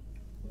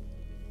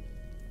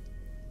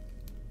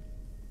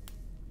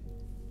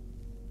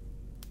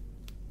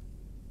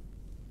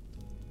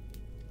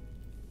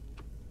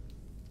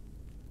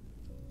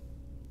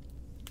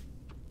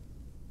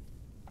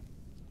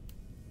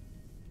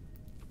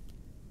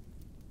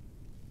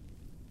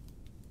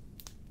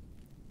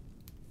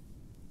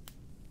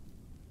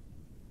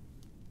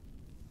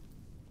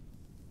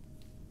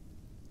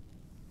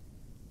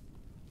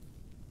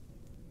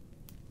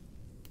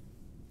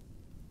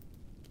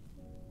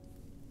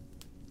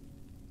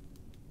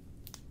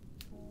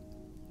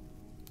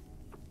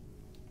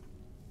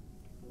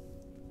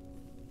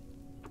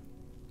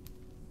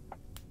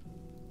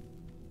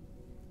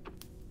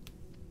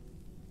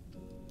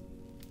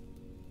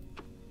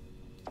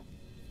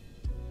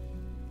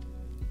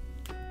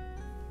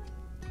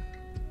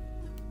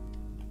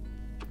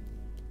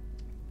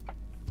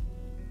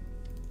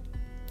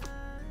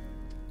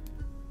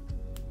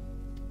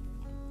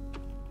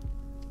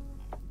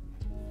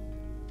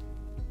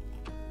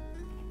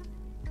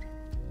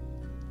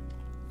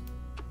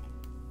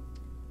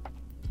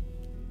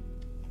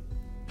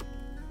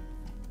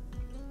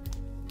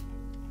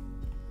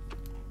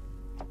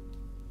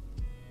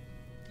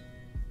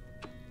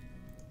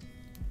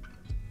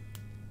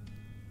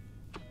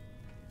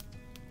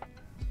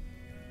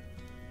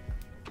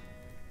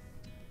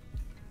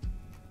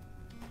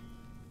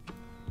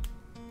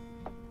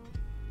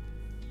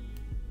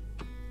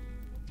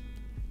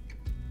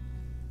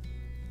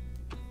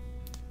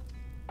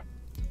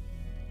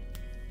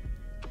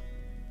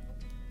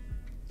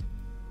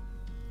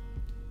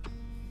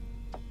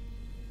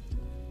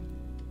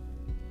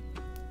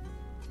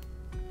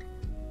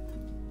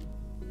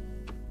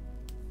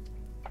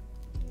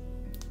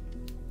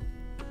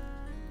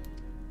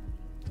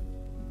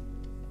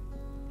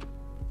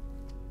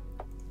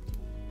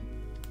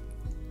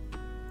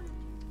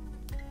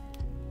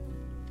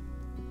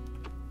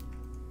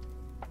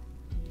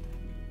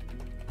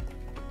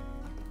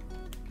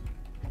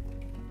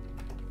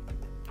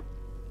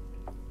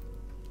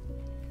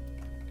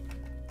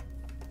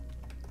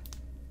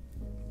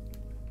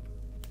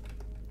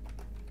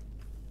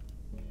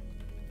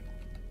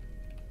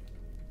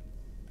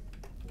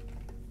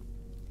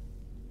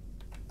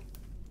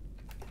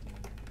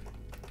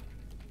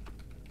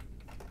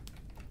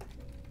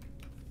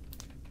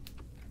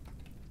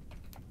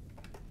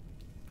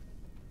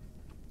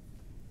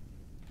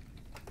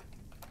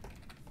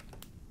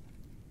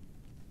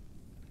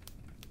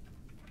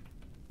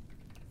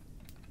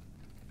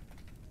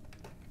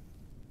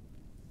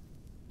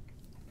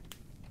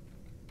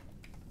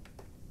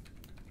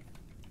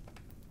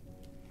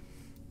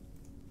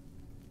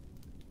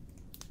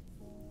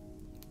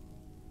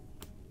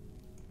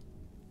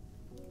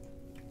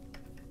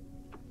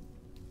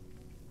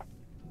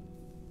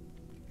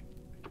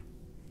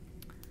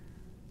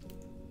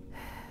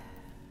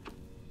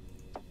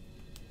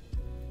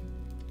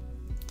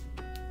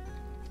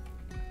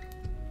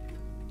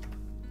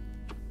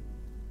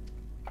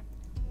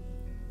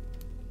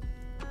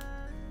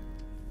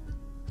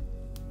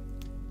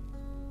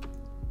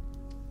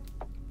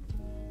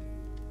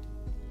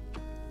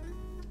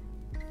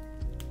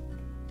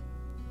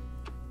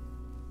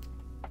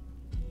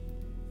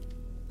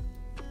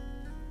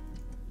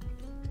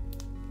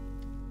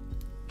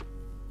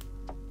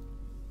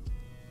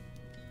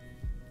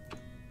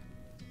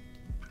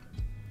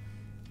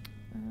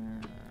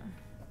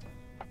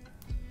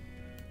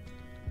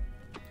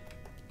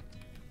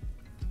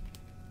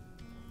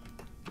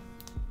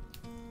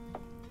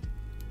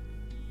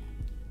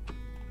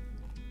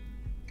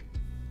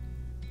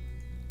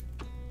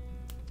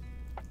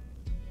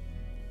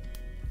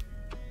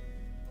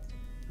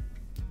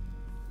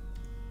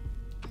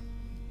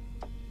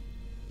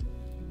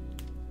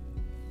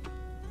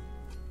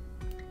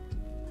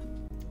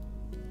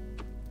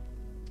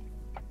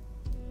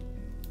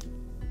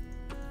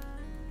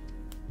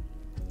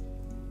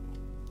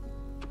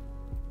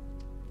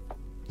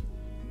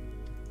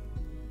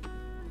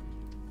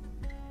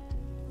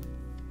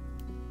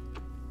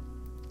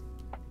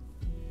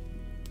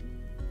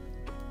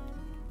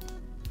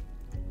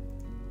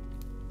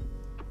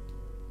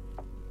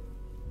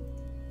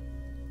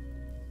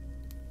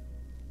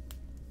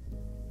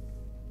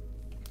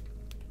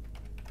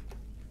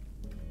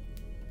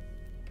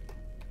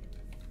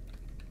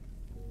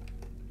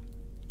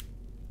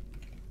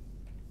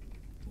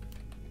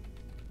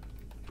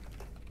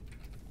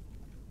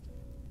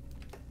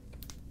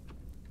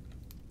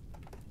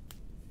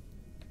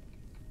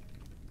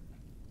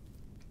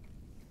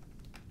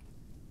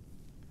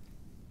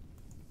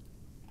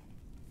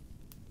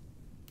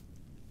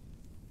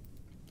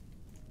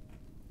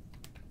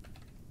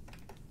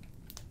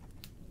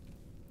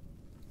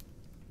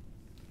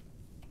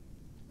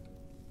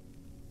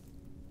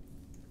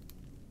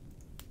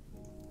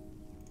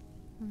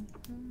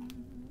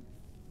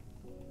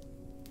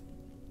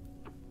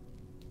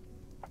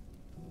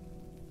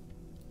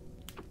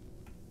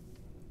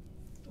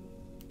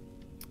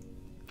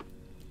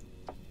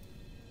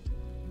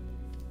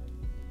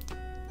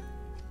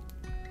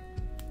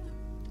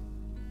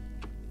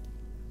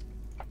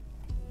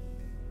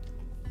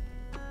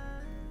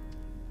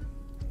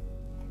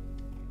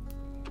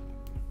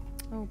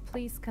 Oh,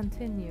 please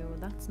continue.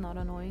 That's not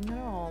annoying at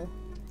all.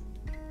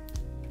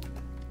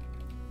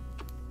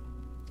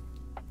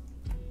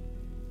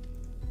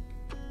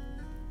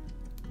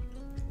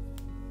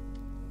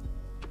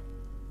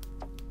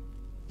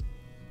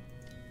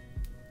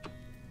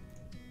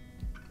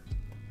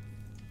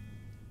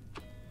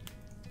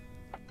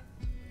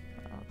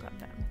 Oh, god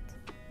damn it.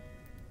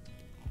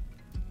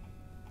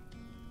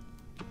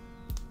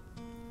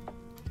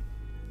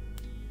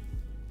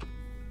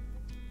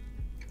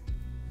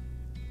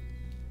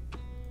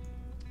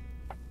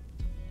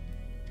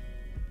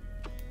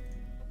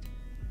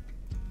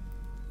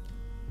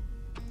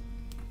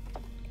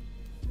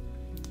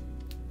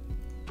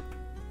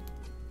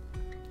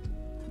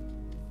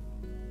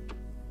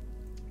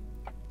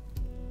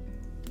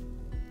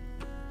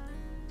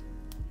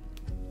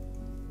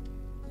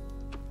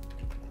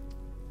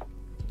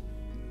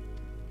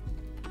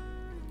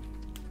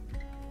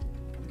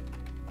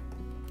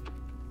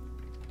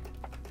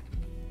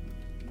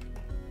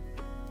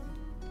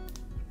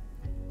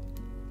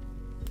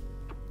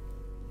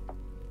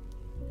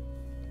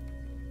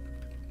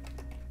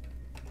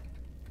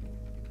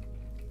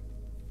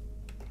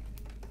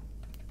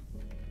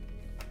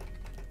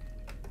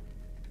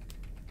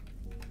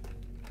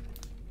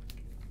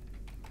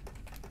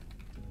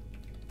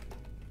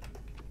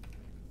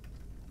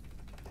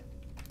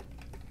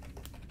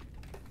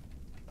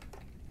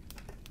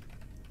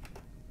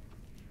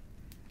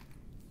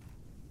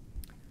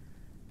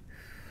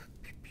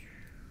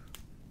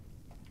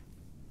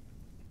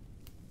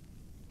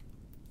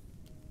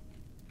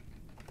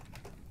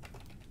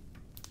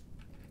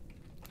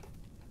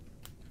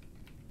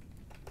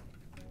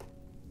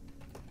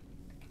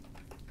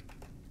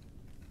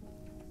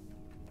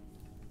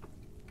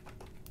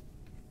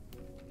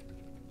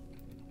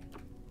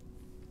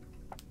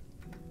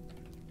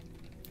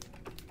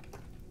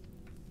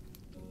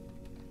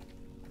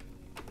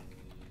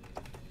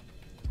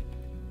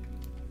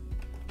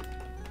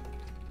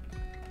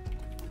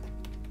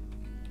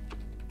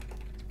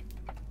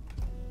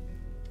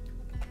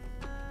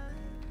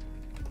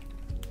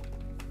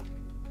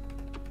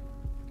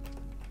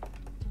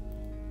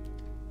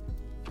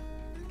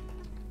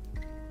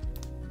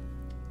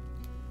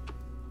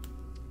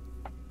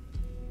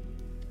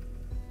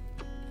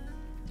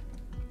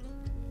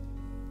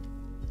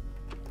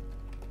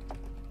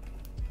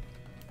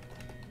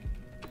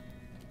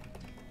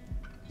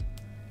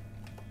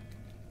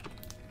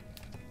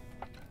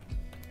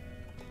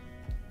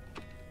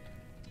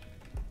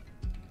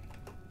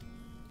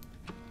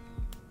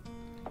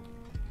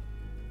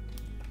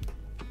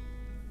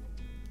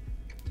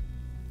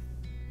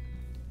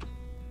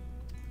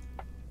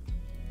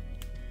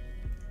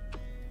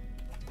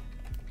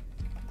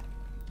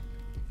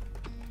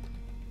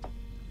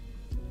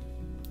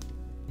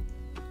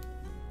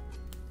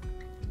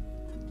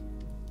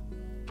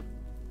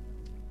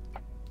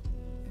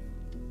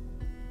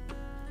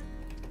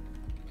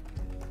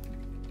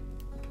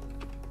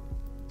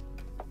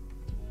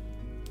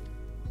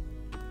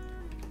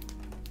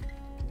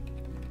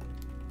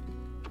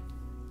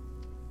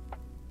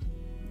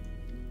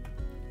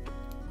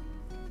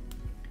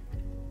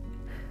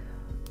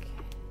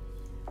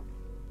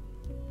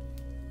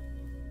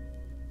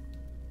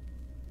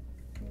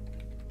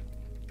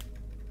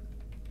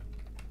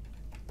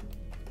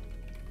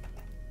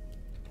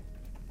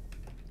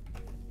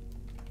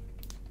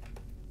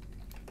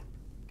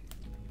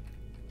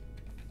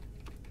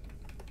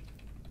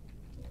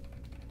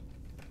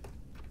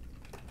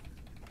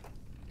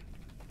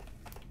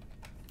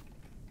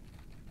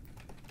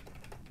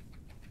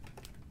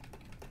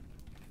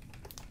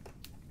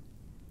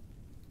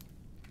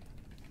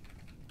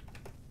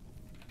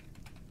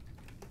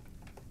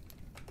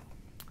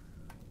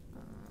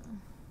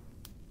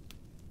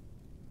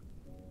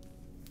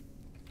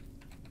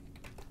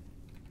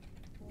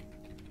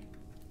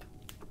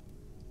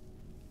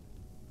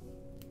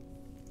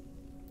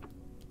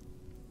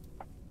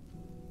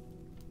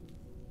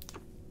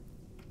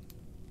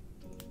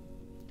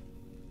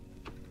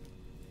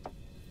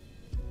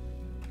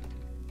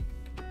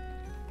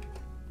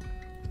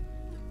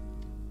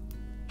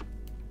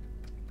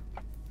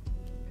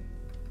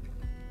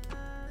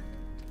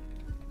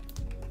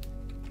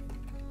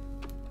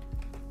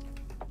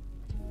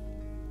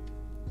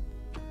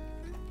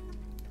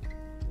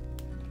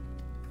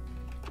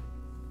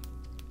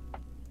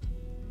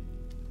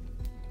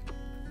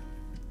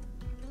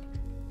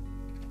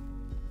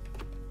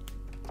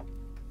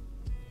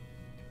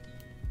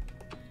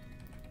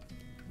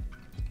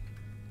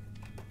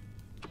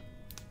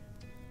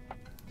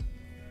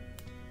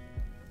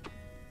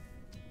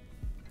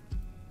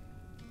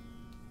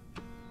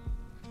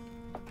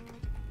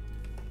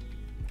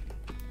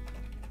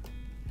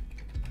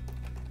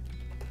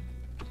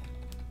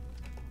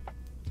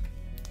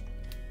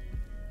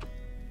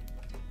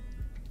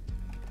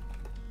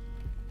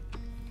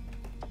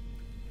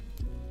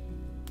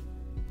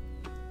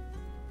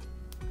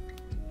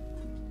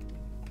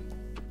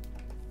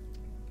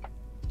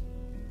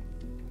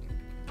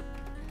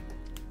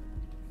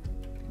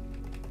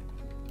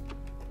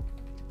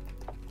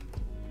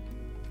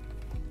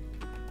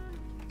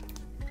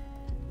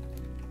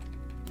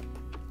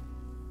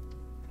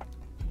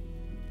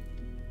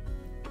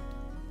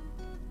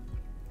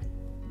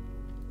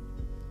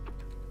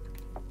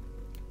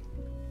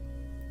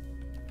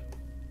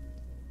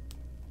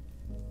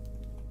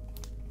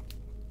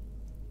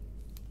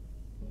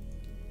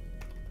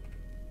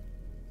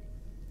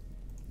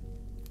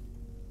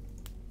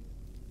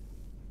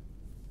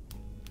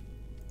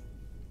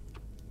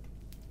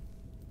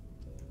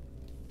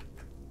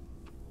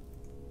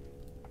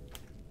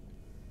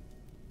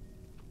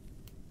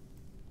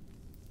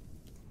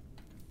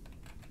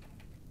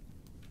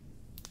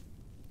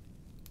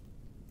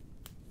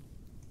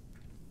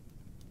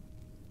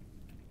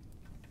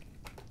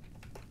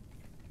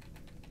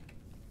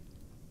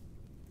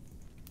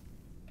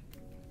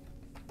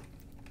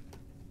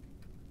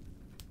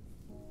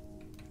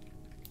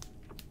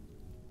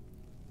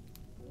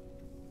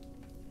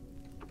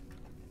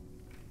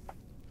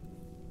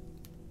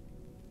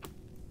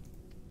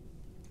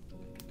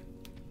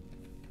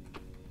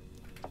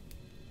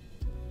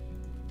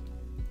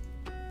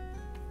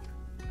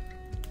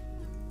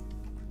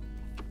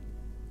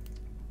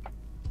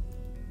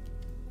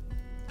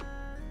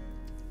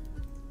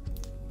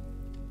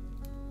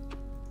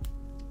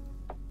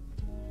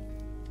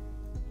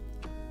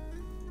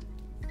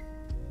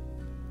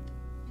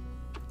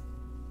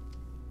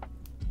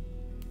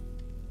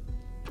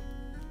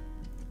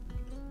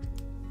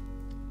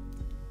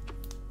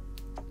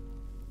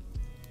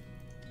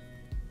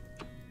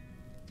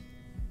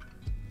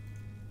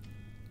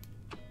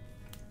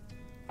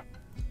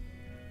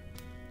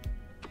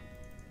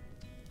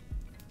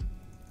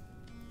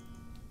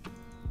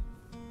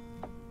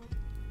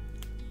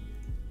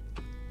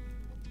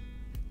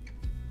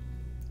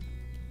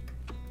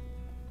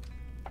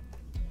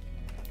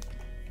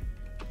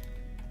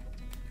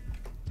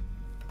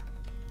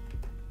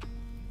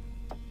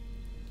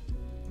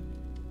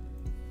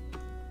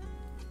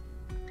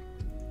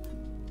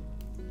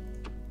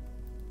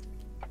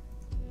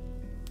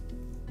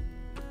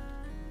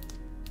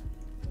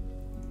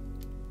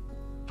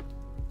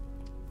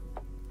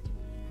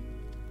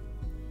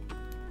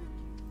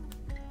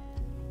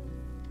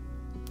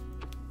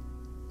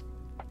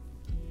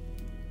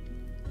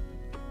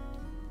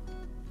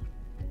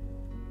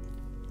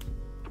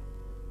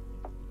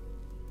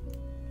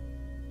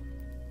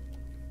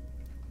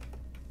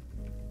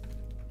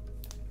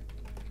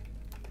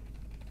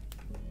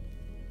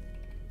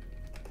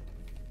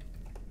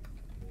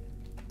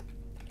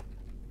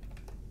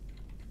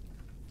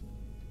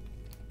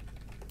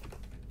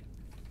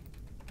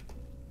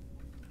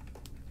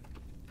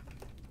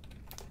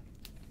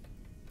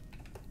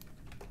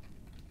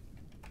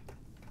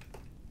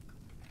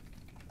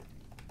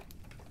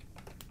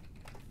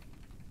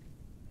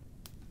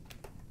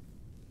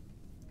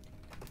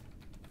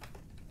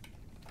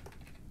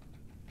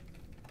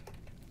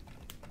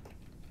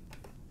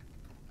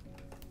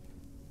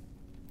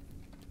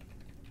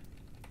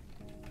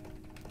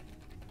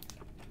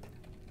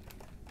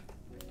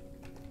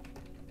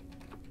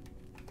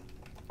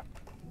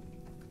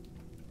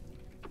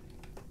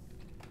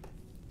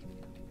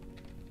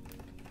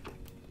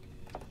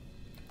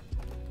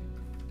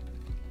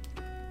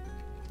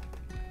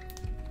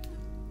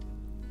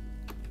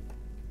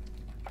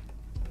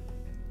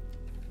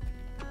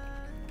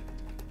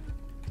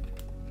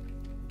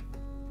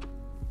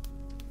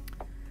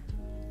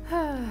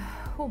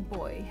 Oh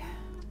boy.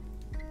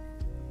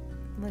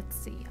 Let's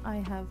see, I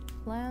have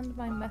planned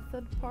my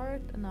method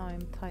part and now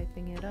I'm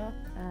typing it up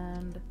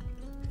and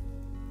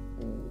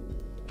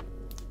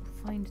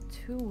find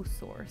 2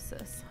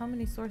 sources. How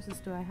many sources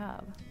do I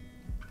have?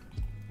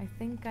 I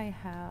think I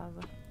have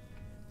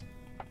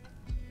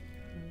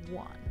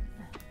 1.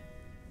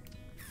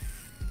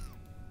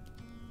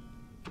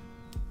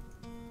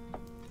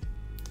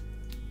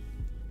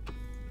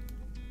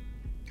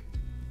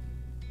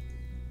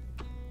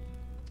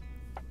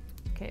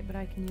 Okay, but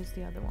I can use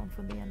the other one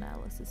for the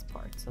analysis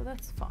part, so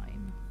that's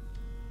fine.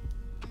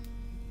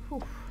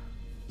 Whew.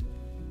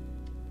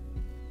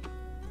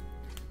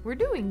 We're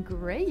doing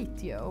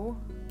great, yo.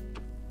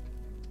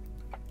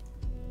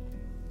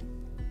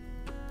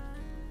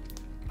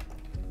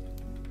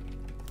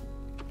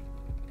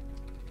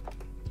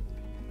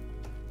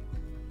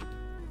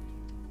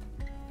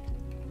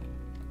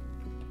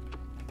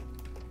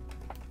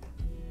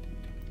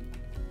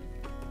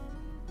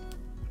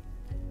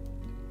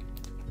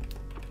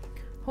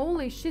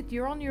 Holy shit,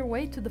 you're on your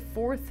way to the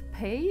 4th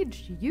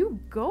page? You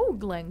go,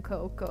 Glen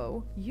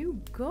Coco.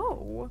 You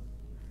go.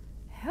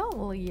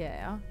 Hell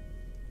yeah.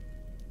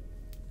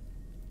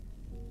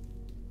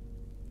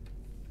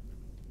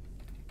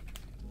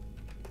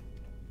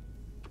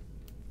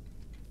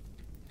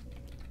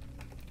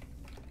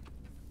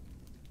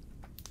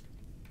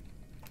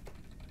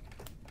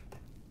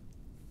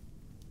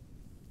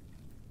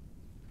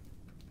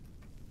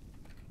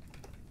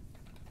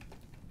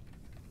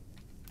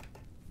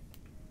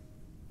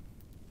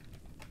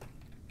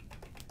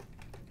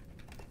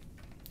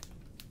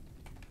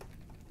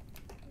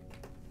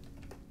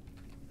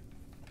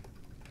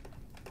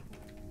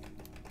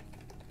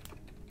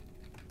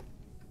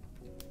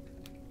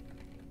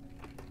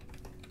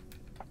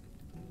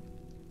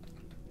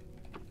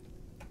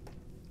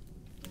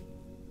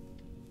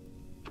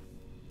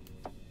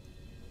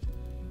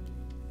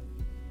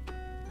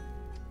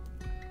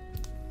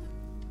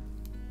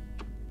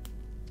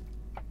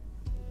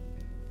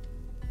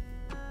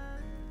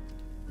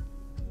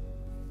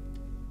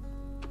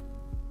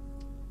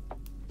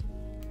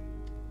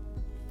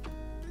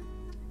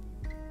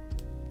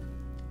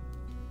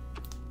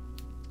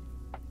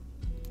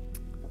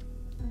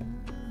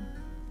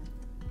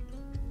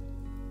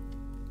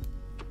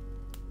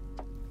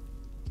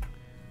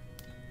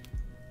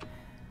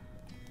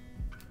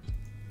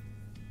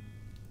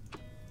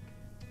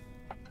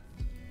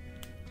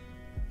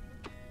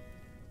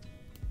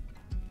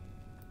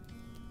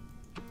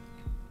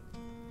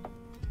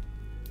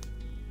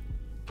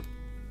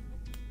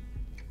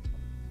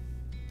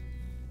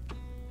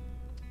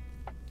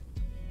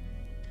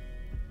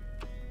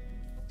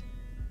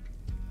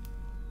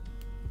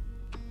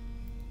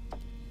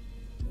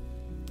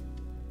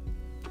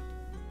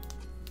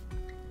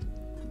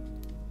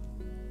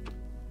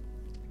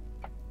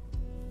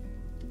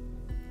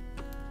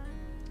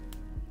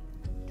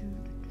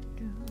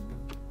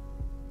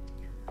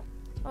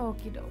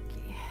 Okie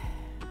dokie.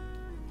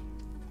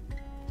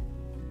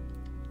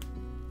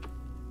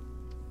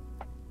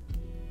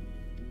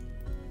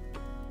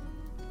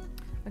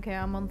 Okay,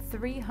 I'm on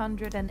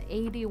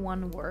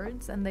 381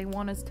 words and they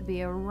want us to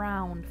be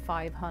around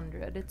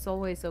 500. It's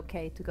always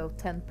okay to go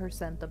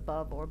 10%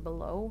 above or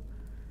below.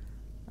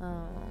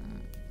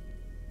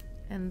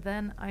 And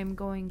then I'm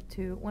going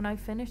to, when I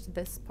finish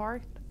this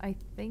part, I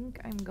think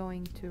I'm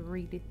going to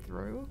read it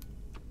through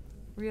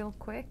real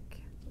quick.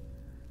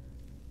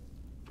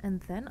 And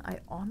then I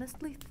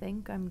honestly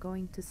think I'm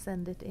going to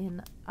send it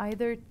in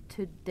either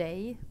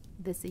today,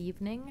 this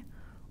evening,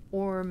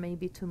 or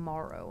maybe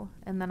tomorrow.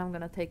 And then I'm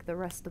gonna take the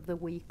rest of the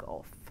week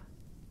off.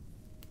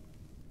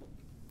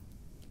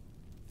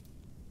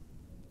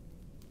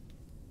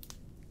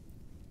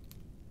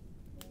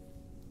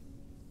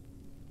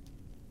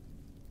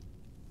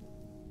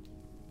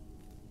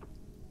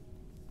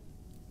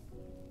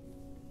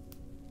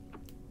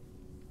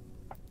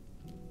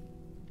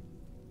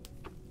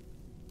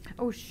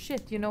 Oh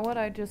shit, you know what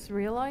I just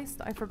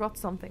realized? I forgot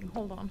something.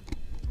 Hold on.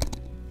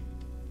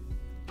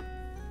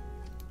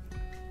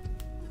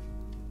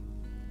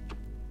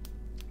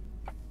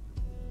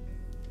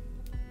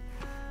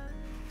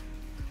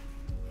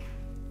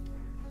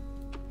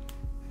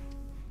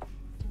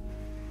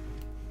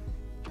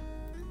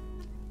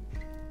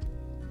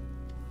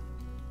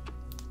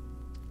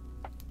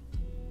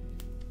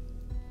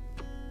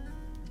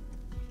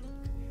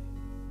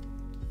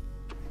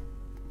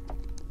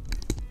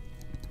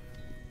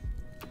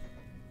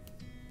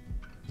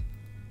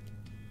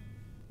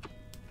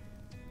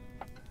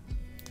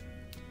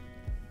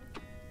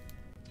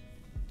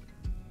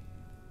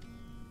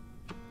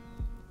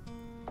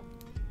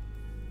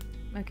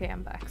 Okay,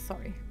 I'm back,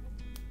 sorry.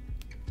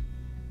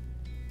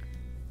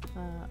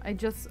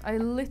 I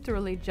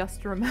literally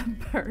just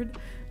remembered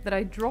that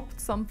I dropped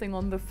something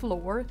on the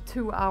floor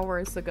 2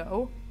 hours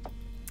ago.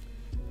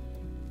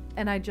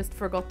 And I just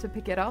forgot to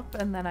pick it up,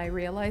 and then I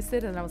realized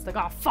it and I was like,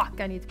 oh fuck,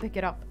 I need to pick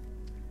it up.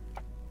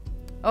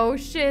 Oh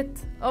shit,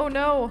 oh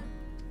no.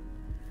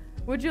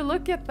 Would you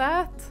look at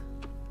that?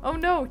 Oh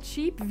no,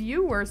 cheap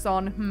viewers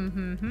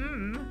on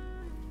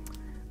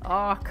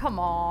Oh, come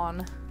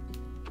on.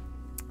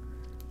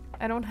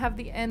 I don't have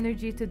the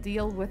energy to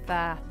deal with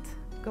that.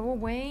 Go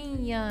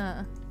away.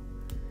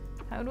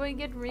 How do I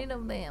get rid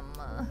of them?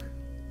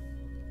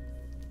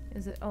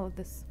 Is it... Oh,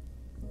 this...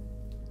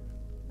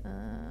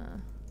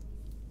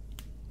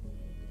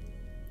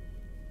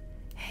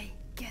 Hey,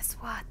 guess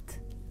what?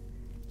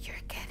 You're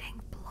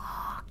getting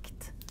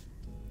blocked.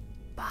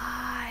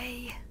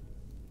 Bye.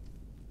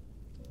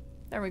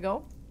 There we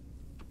go.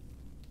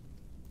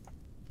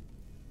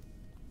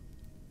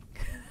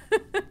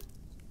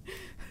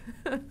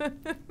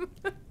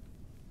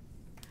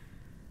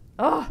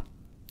 Oh.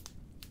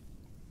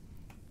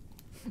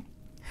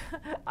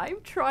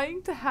 I'm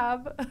trying to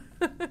have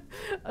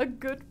a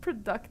good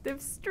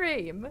productive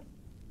stream.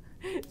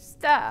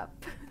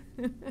 Stop.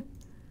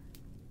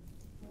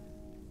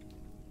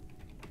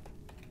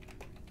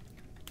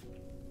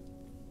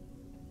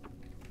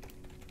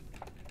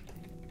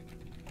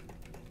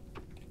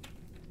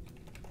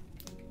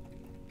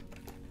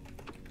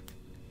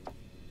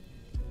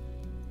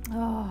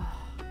 Oh.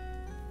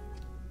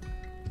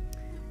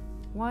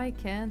 Why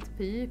can't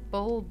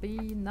people be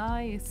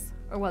nice?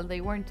 Or well, they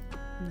weren't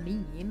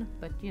mean,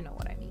 but you know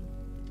what I mean.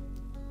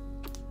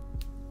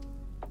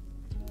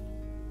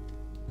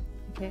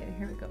 Okay,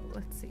 here we go.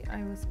 Let's see.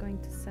 I was going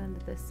to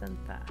send this and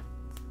that.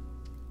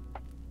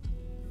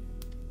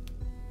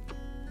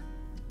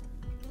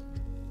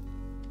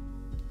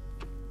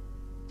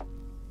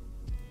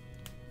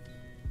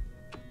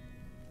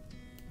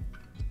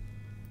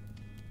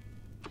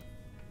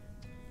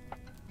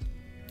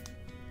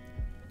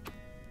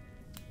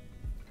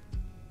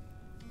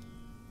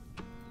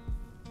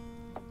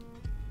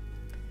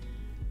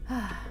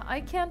 I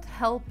can't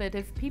help it.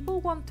 If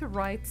people want to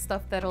write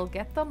stuff that'll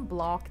get them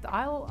blocked,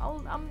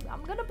 I'm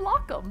gonna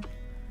block them.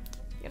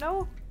 You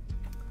know?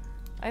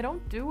 I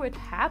don't do it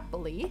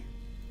happily.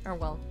 Or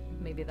well,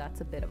 maybe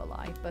that's a bit of a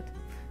lie, but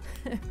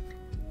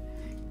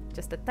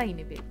just a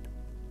tiny bit.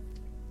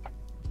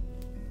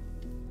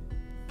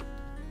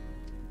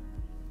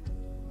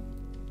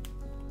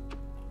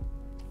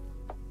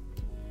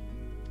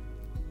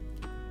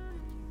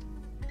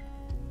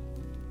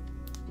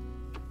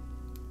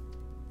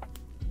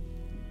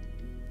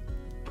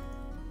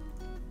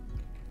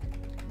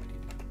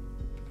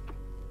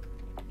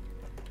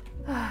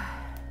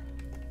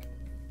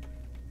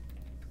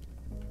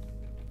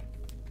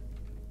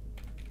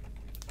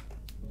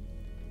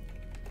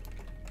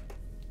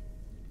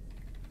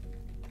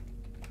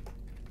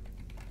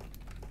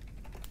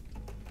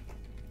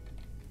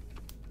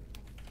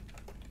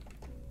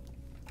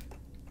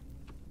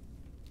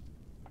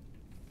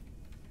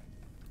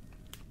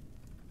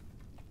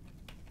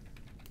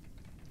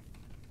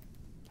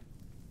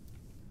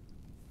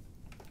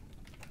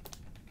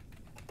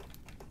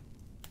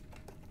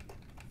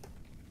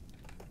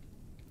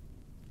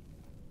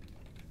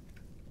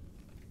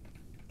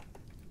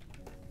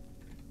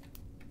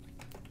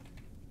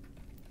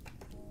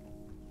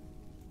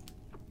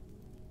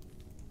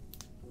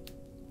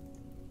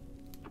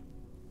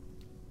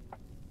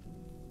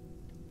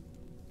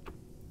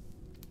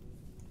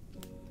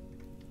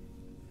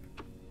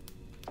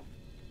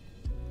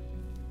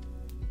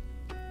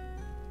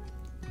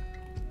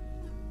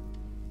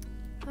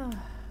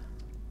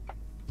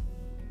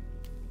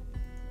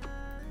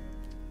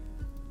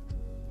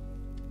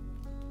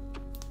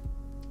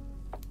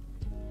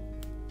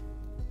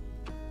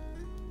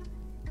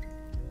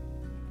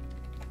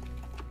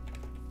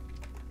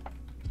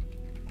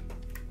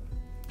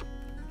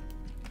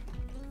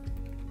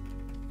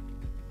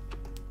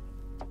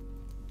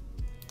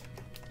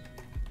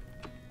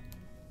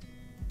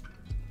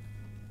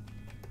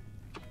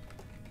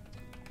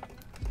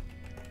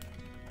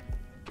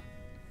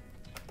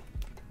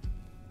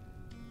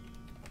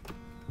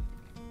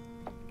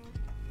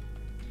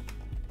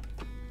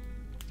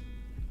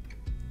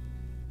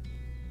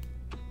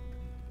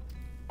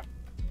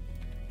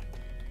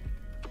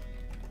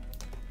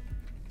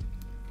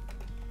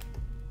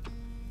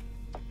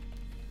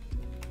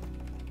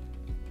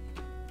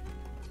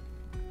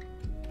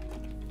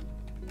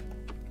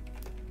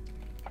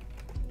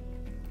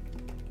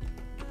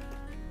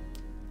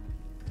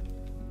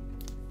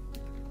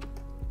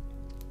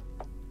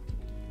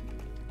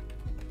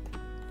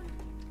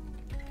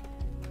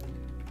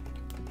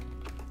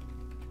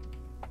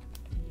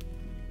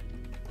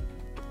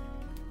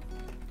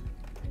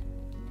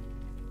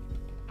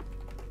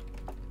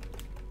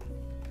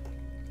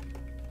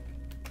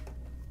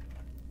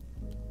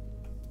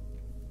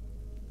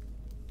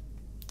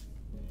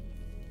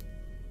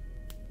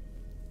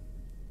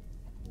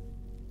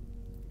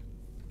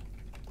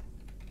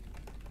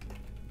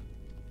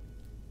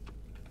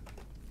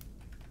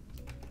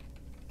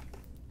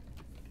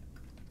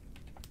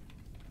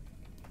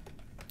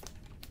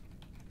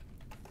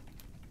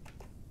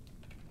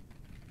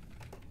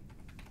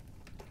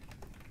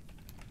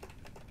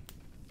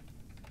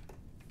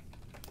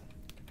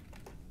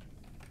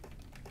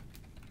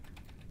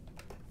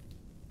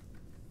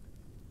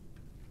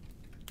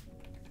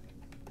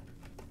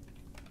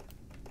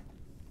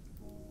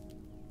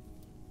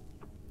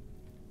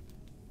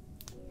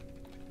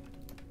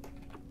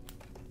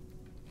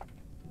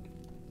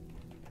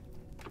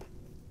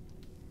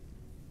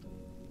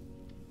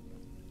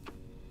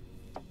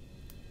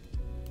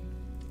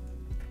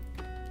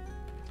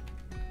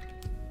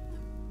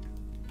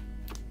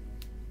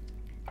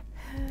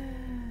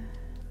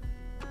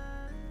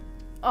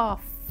 Oh,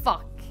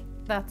 fuck.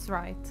 That's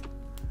right.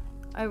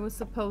 I was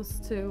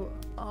supposed to...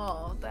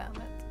 Oh, damn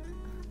it.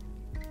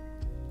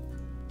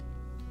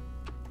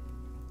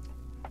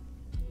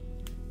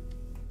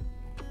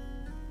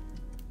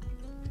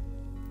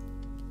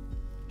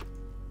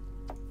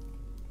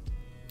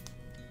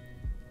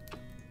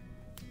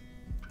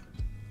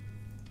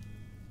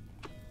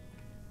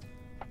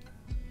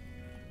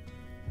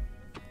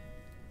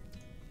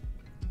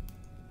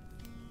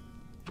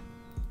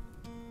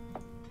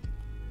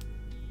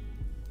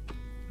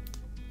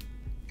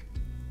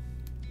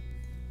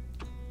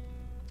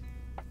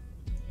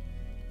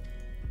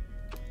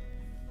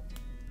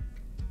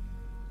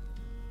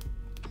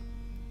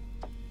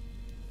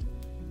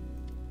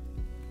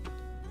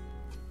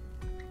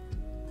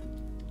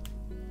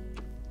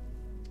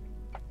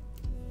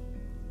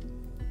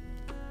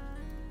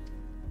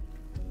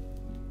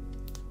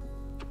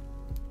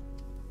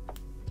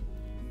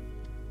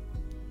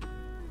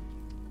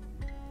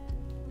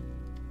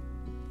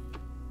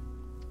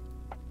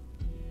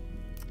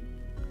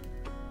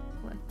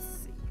 Let's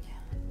see.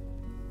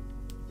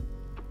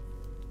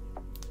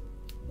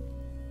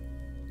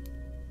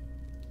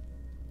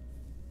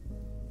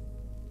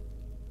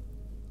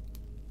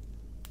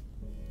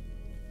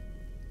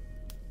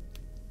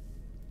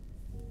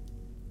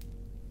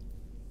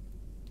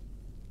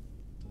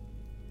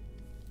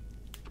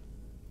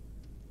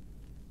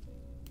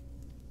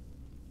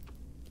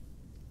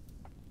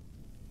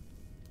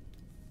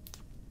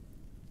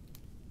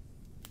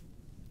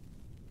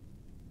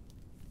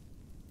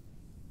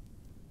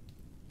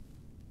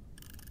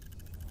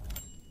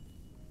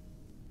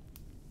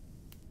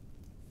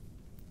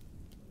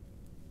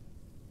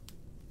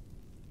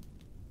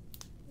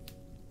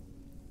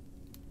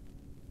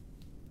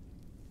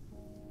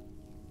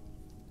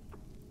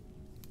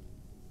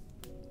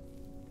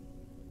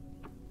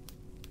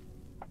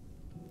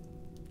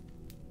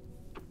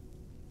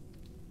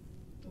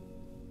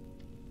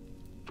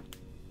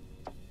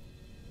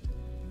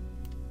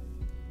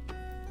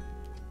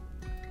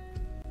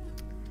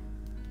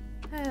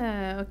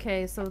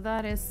 Okay, so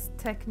that is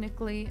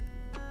technically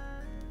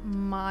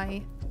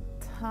my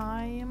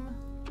time.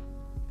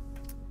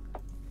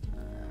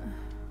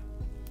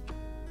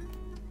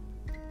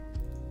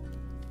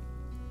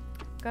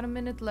 Got a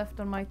minute left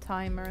on my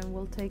timer and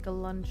we'll take a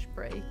lunch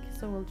break,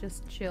 so we'll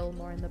just chill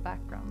more in the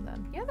background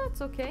then. Yeah,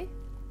 that's okay.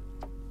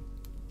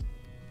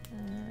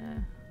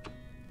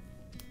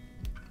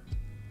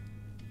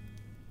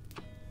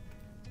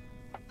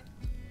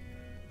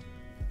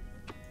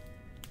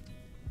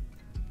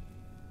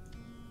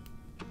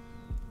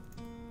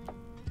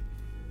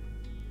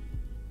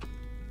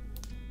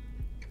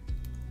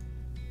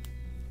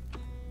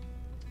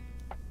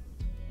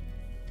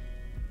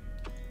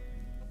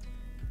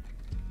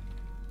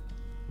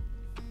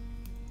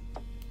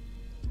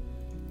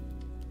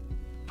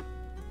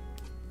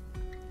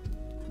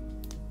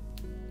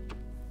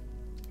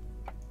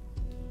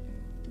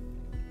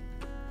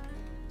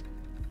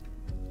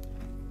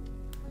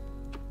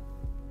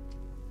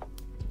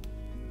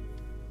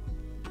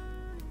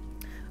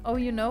 Oh,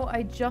 you know,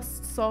 I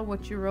just saw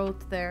what you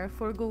wrote there.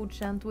 For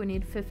Godkänt we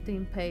need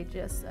 15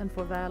 pages, and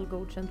for Väl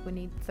Godkänt we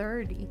need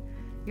 30.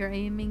 You're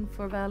aiming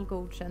for Väl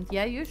Godkänt.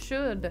 Yeah, you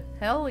should.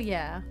 Hell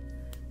yeah.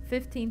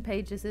 15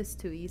 pages is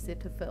too easy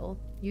to fill.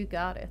 You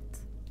got it.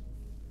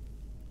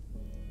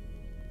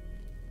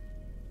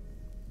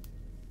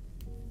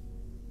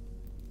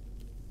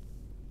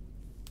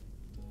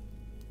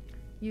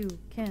 You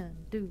can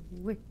do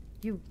it.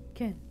 You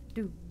can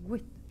do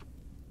it.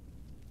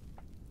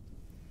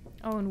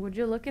 Oh, and would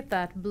you look at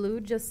that?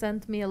 Blue just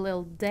sent me a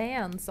little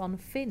dance on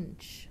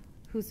Finch,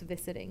 who's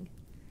visiting.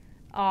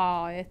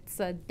 Ah, it's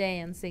a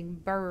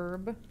dancing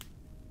burb.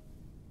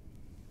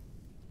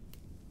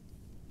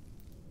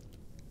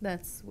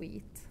 That's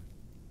sweet.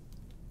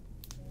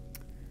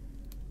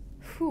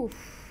 Whew.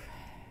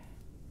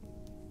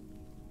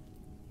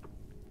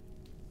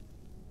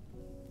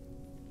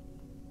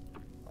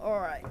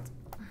 All right.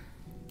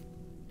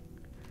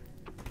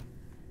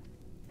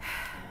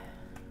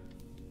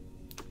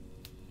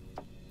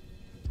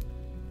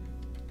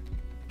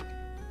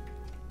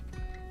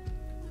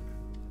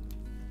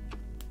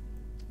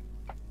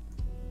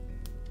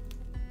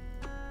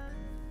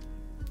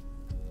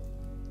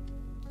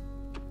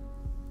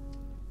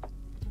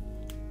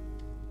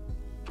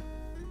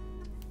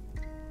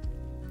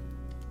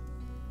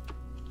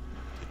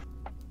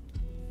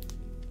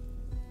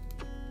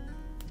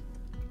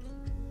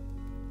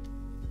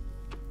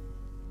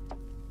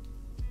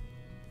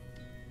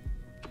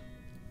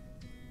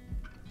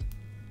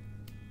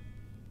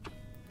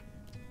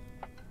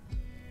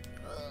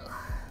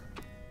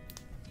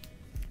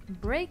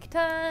 Break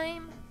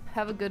time!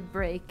 Have a good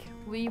break.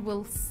 We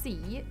will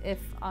see if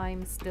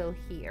I'm still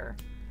here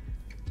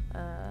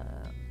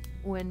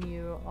when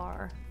you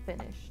are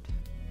finished.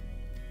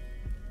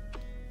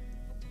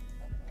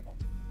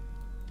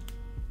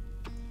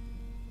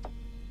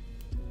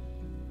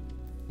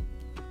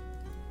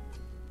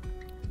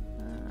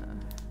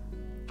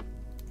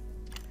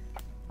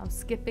 I'm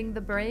skipping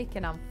the break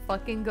and I'm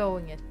fucking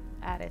going it.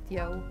 at it,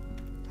 yo.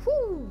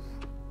 Whew.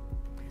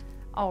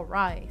 All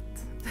right.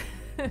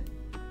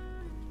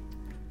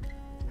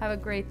 Have a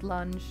great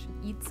lunch.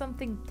 Eat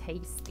something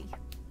tasty.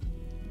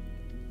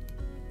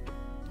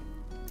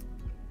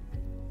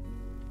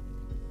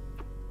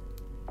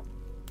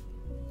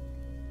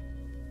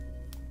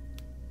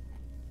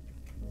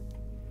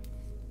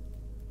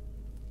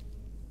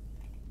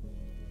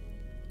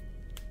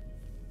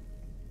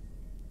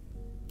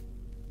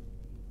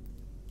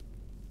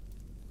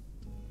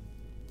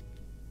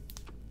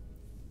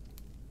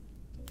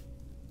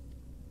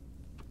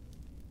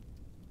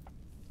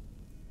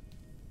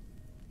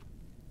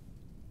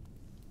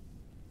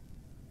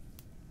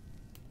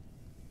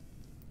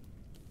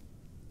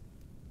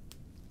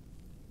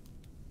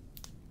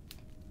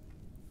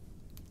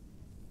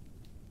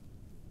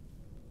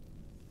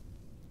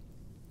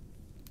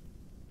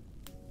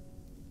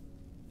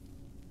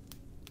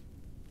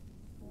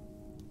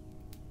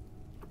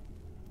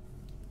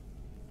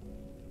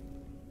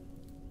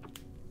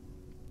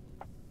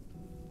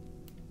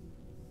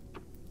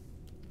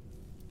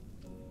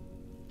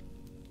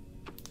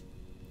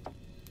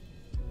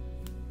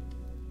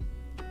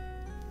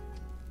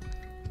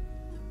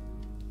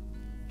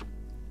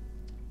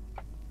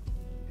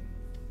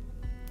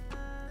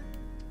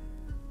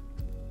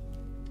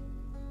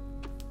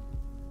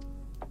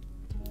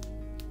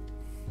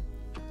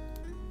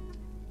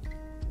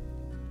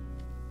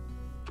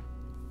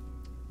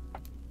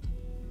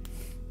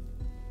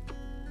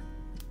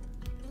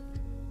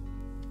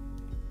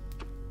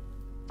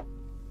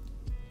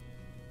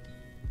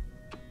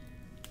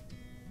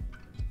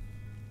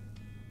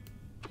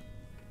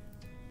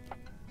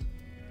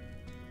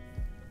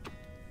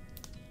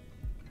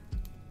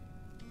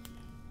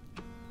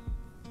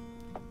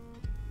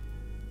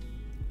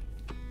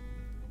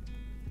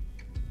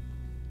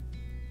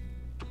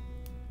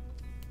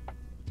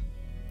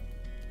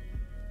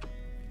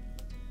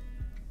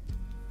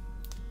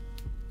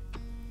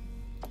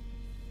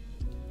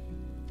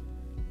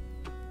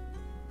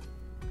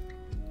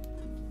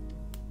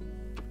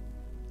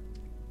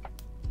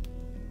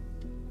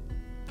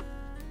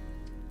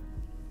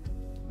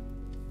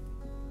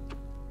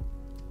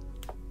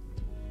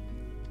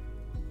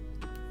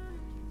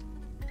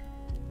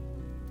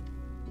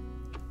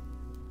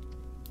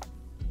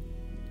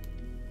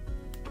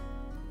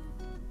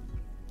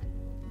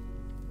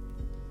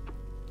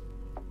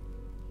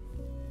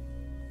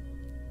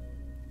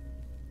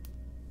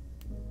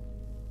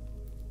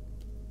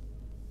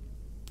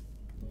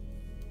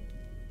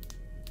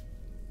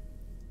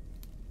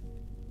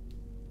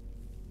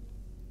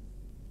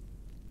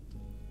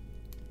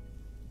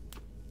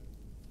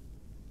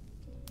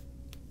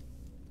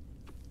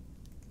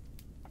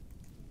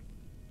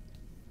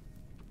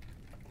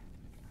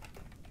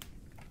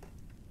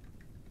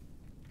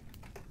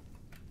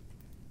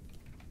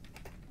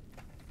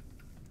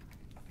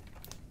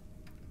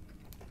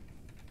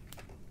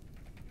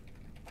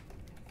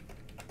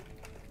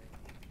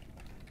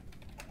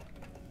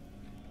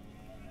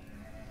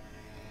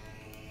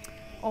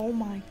 Oh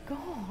my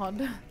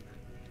god.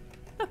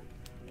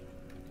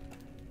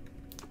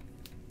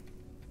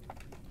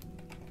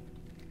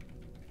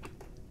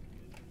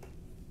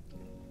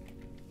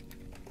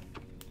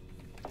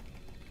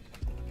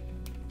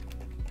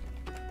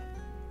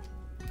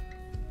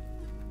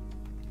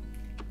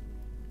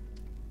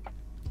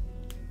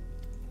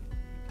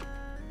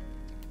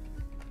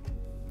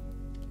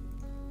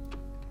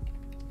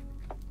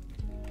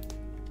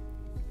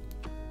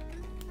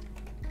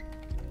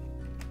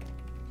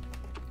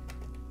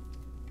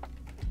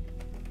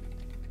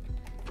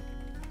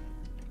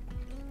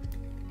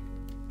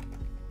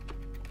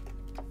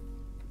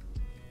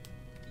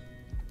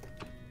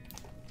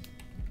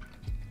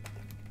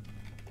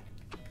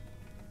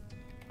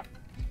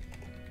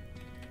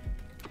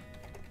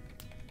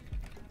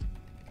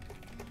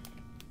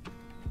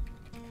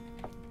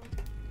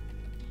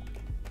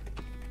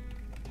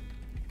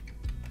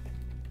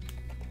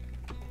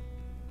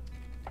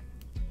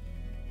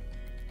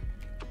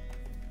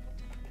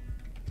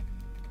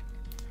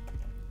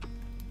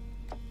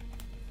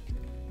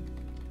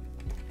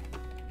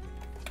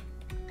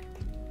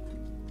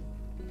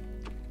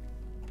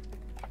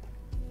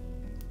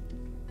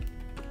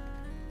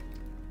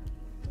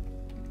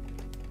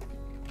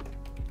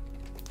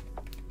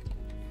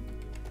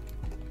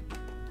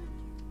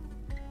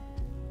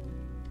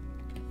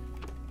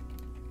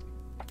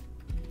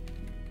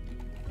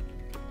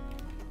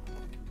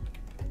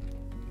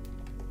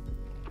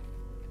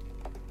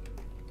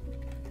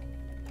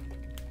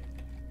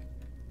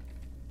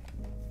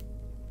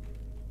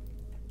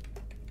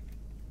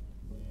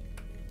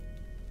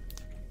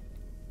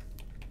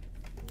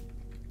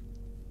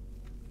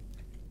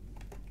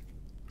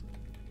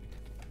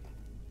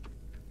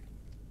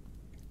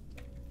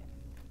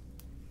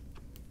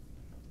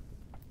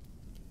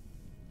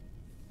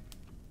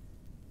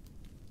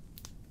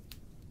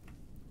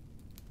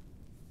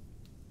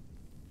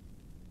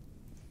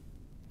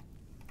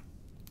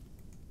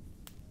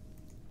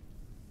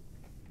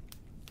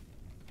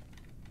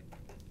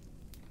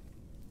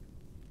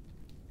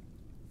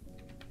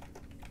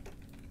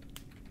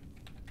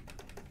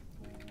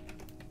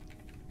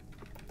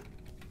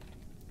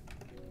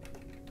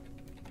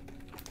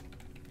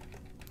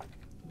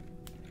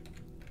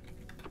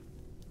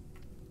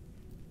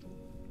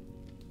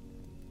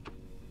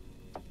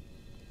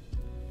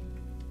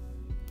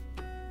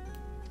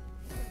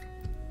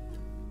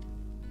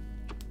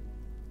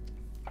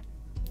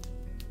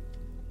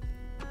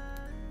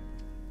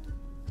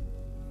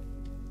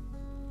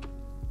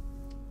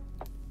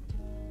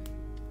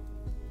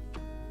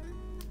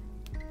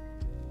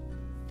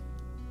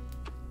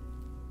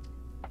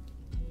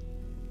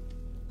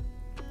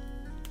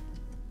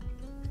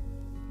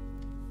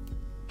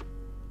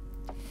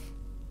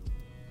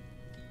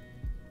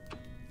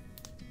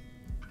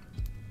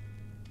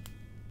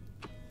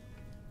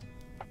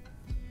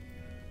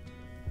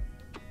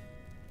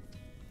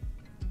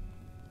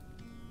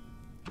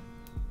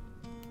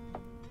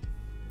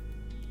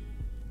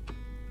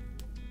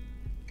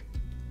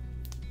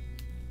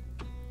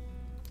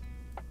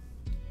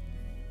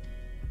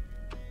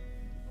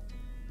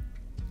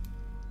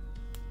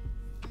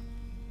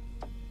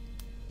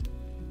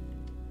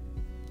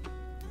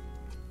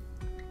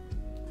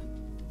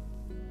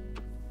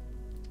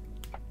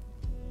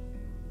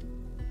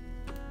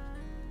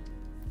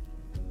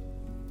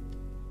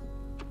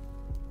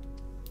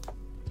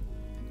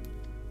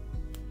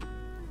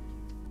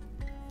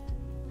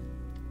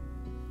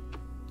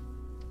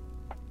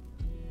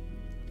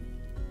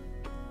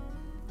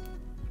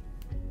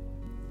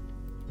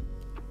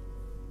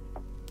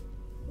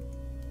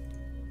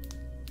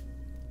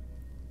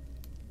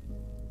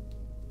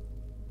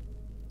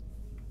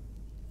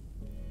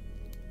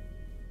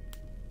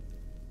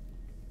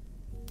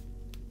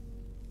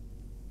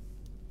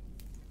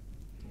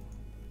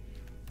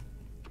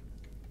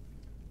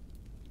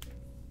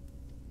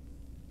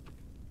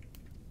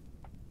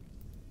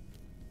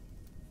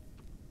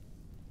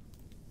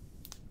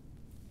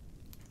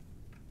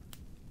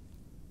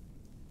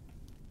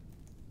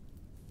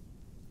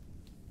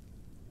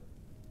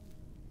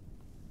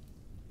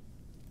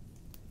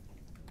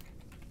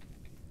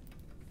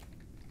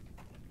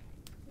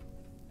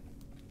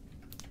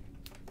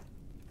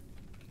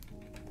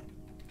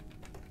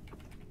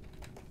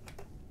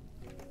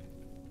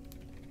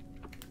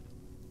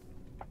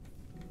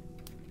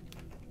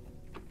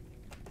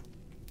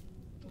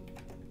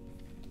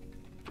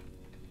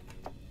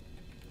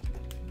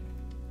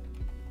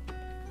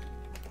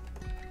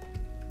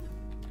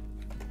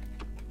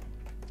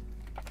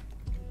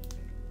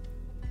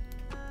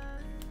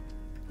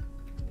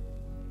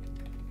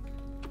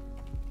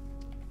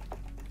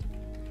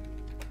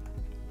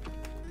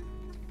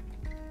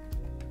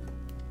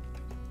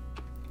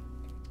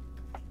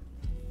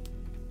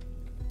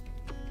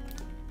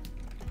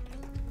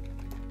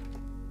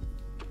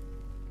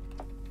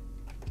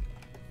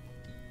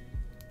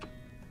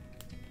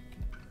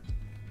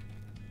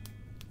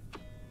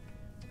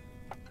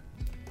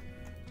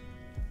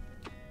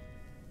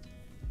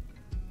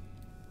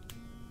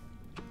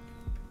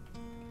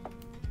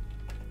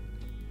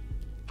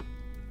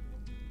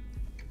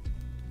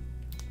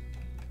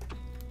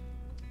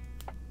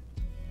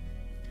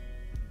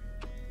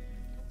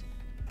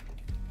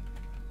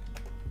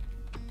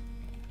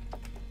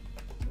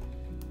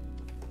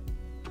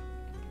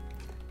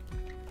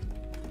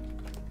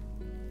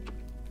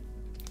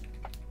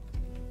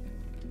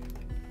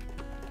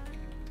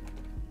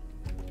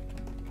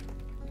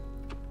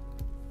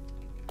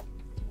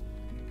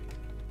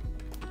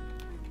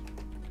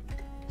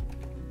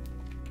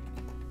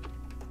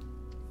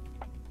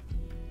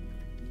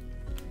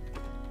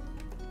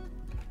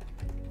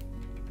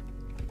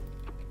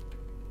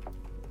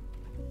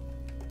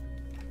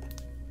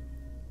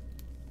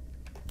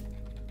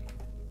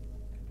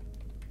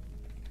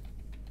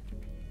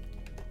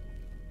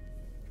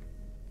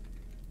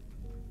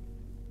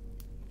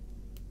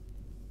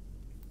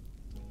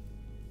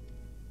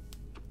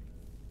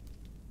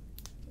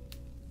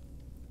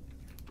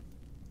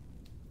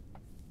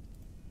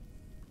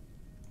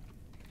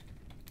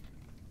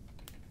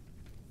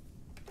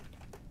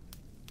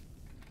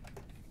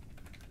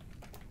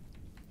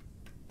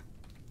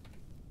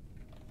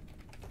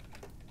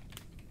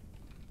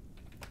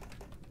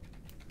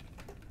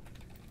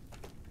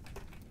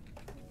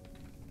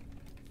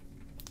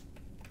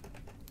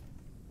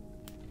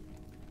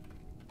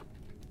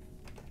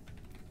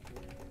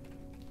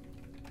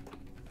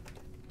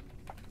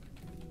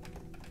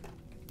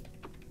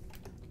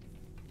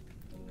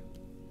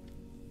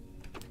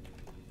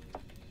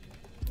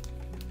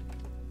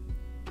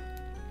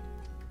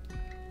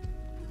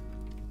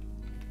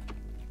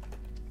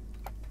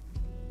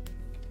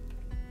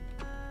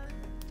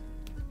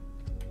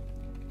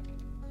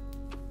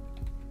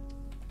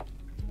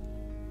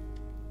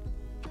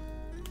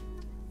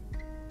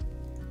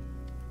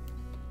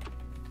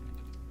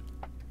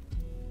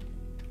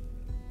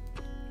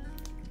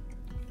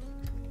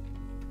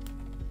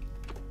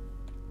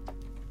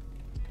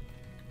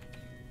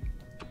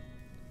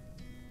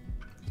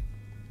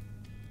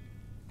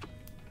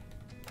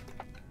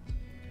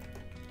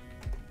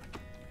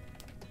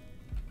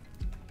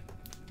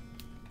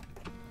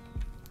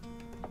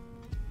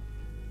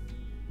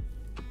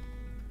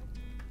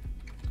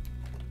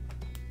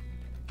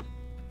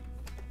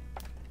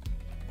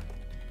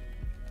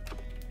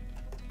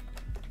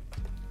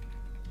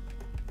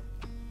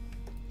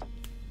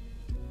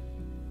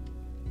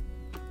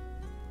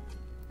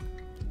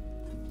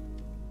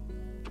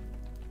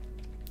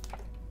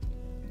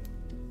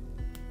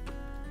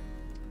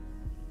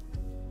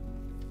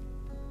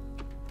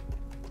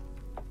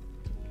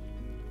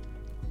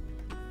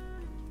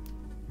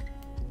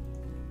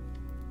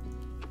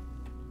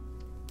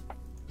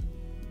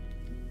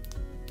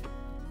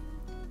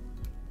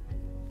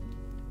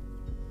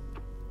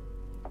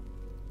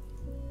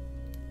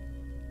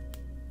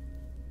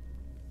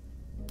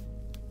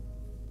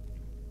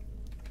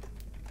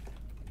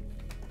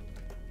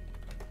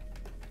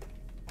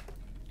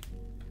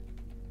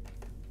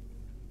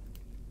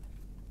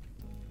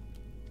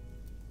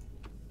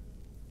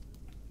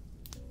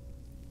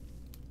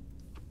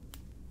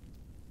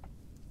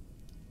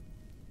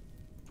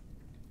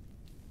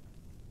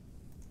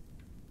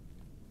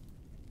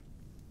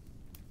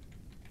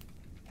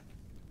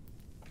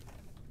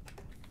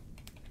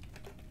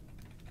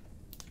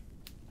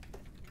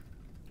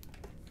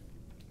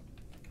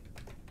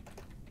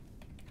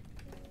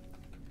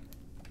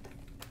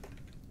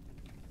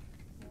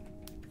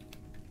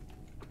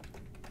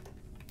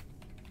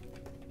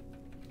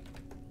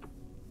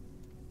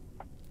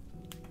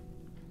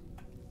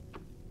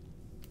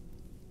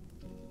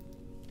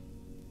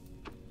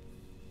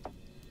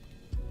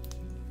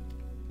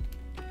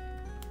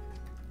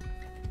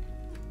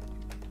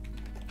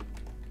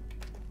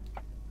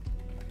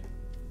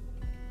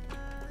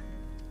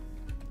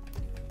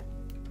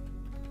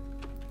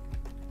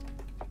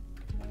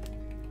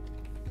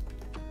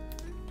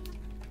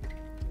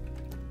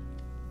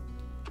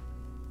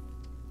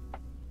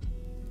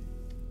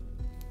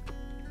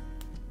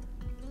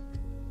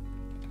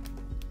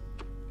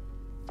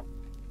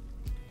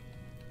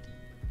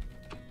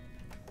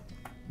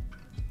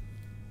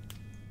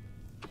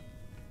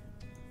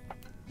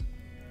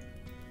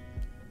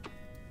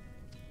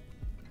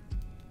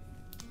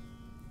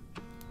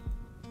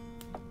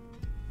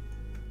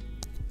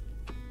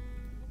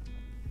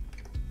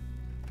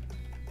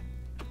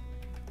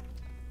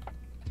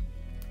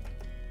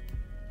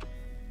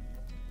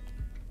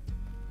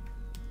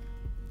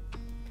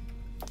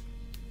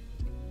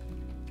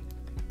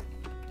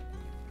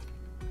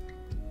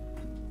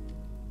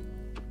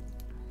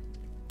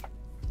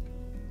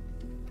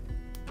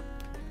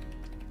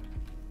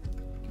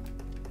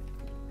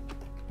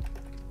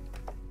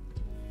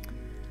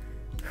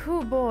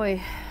 Oh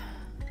boy.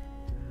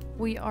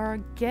 We are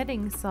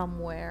getting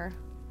somewhere.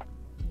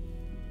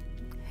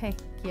 Heck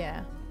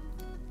yeah.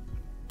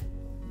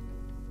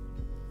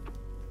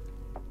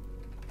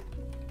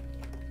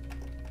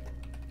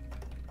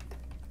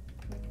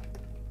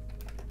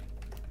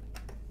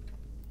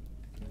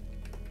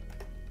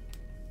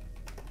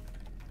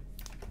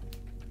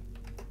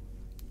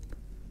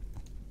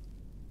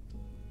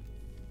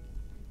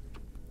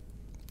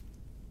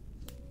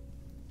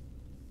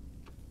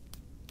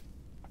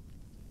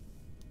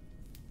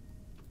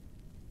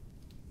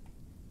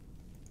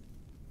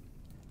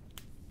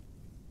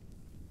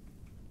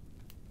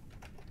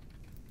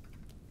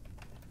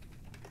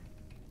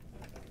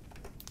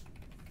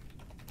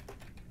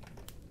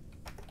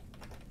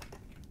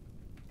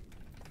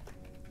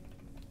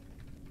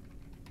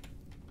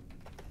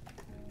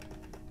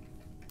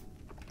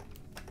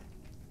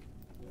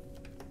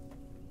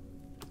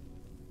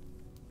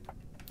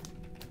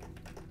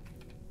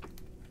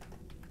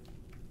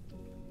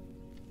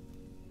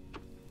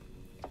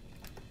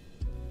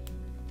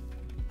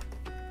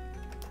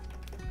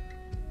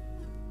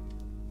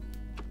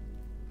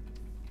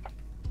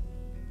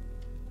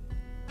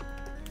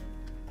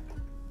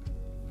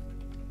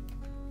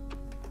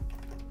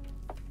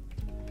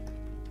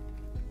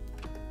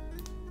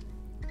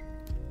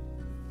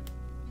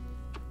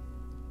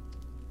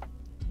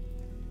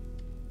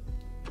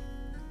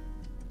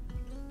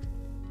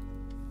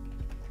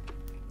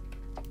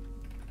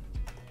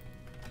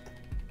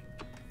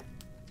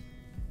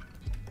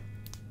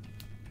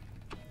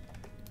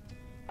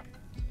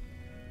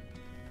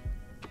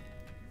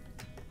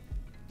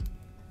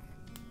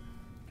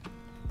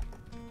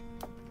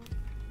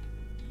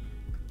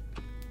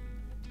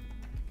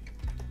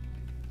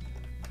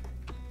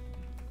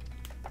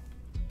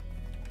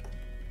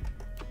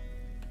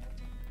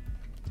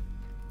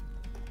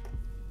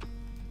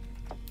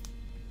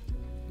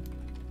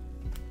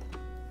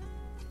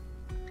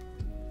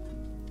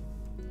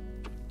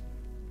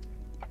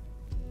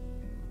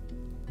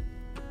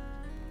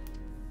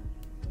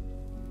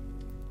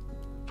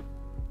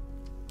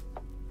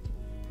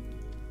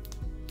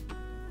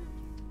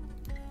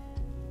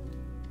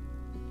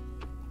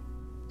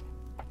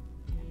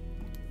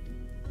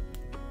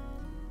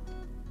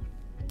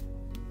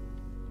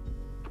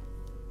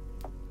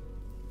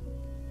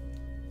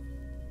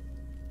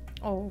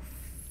 Oh,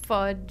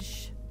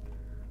 fudge.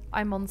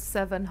 I'm on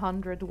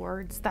 700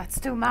 words. That's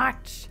too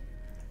much.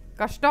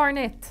 Gosh darn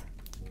it.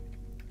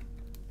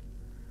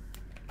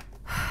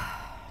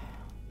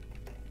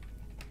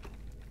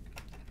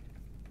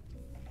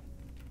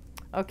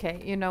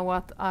 Okay, you know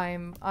what? I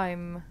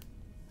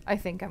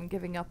think I'm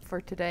giving up for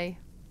today.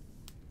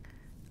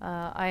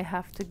 I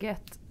have to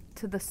get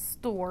to the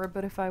store,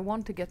 but if I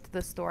want to get to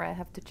the store, I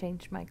have to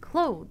change my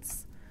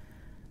clothes.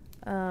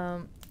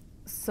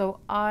 So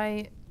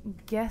I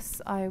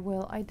guess I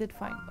will. I did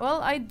fine.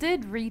 Well, I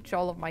did reach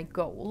all of my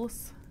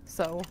goals,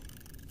 so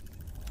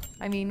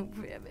I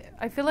mean,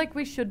 I feel like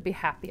we should be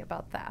happy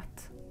about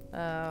that.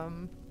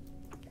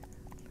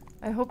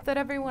 I hope that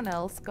everyone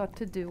else got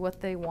to do what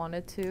they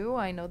wanted to.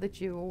 I know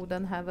that you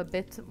then have a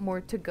bit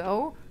more to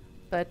go,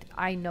 but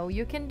I know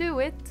you can do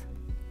it.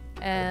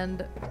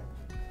 And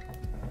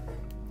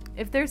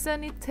if there's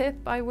any tip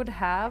I would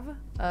have,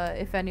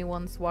 if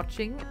anyone's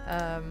watching,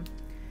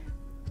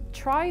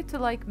 try to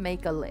like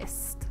make a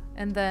list,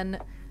 and then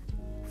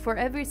for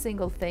every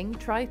single thing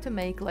try to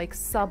make like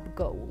sub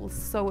goals.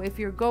 So if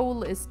your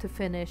goal is to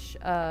finish,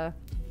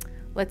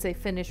 let's say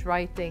finish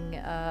writing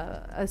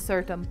a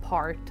certain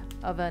part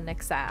of an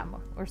exam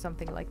or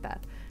something like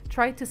that,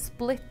 try to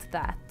split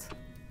that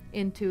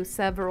into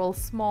several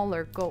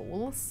smaller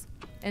goals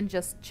and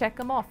just check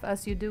them off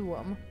as you do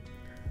them.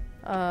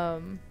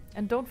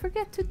 And don't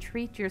forget to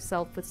treat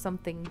yourself with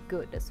something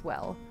good as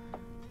well.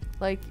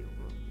 Like,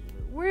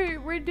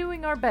 we're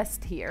doing our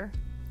best here,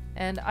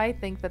 and I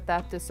think that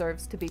that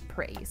deserves to be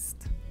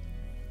praised.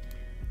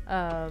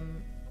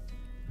 And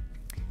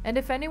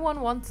if anyone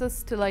wants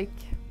us to like,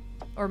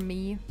 or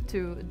me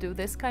to do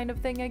this kind of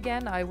thing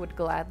again, I would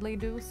gladly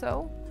do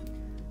so.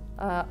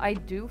 I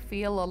do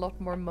feel a lot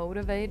more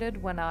motivated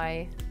when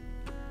I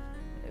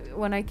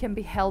can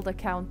be held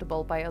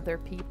accountable by other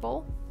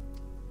people.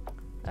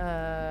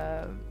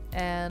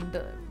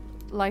 And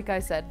like I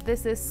said,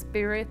 this is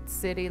Spirit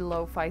City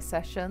Lofi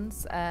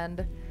Sessions,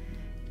 and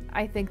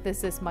I think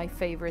this is my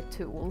favorite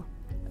tool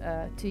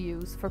to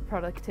use for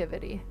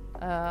productivity.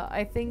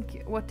 I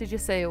think, what did you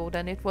say,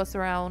 Odin? It was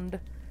around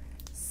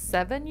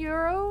 7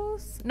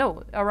 euros?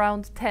 No,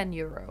 around 10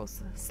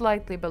 euros.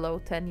 Slightly below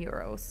 10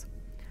 euros.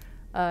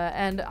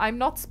 And I'm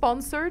not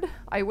sponsored,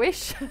 I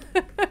wish.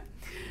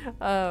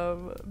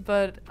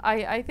 But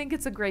I think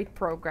it's a great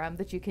program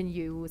that you can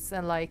use,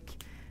 and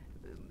like,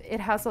 it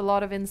has a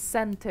lot of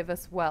incentive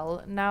as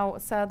well. Now,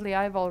 sadly,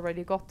 I've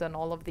already gotten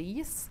all of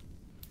these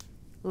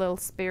little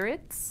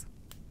spirits.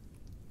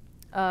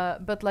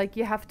 But like,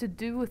 you have to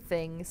do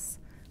things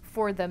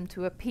for them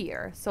to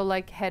appear. So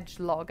like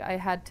Hedgelog, I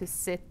had to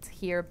sit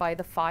here by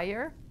the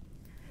fire,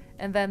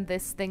 and then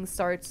this thing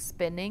starts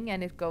spinning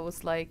and it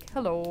goes like,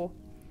 hello,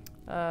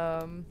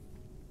 And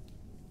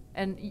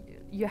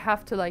you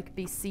have to like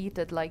be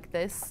seated like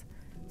this.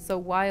 So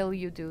while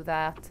you do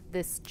that,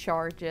 this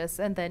charges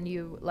and then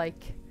you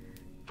like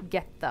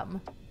get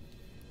them.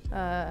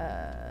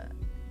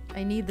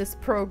 I need this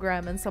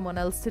program and someone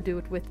else to do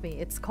it with me.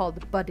 It's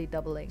called buddy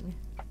doubling.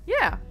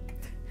 Yeah,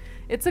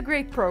 it's a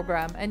great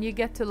program and you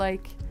get to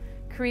like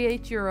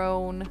create your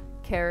own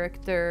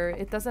character.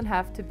 It doesn't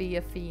have to be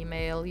a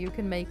female. You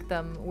can make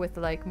them with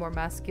like more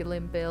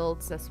masculine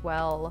builds as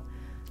well.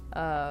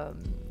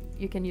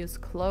 You can use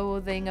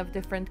clothing of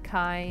different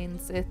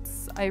kinds.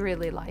 I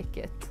really like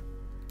it.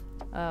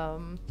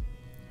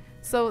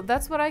 So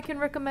that's what I can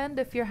recommend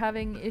if you're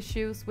having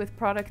issues with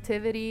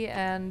productivity,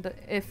 and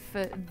if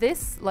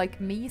this,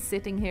 like me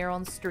sitting here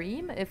on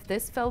stream, if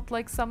this felt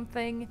like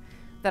something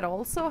that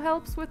also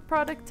helps with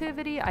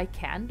productivity, I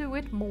can do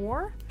it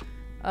more.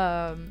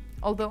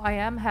 Although I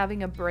am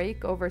having a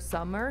break over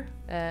summer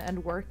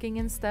and working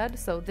instead,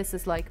 so this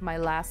is like my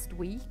last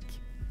week.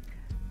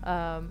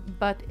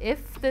 But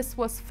if this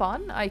was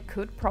fun, I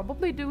could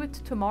probably do it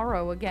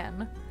tomorrow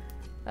again,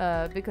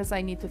 because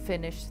I need to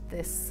finish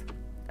this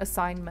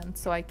assignment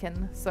so I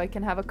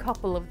can have a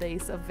couple of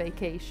days of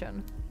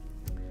vacation.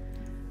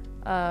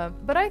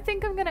 But I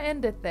think I'm gonna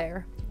end it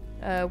there.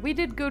 We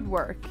did good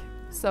work,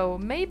 so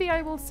maybe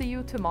I will see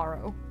you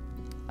tomorrow.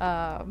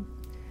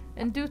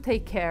 And do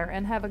take care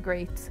and have a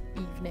great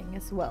evening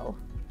as well.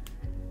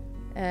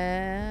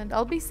 And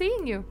I'll be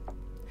seeing you.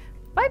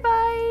 Bye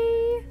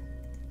bye!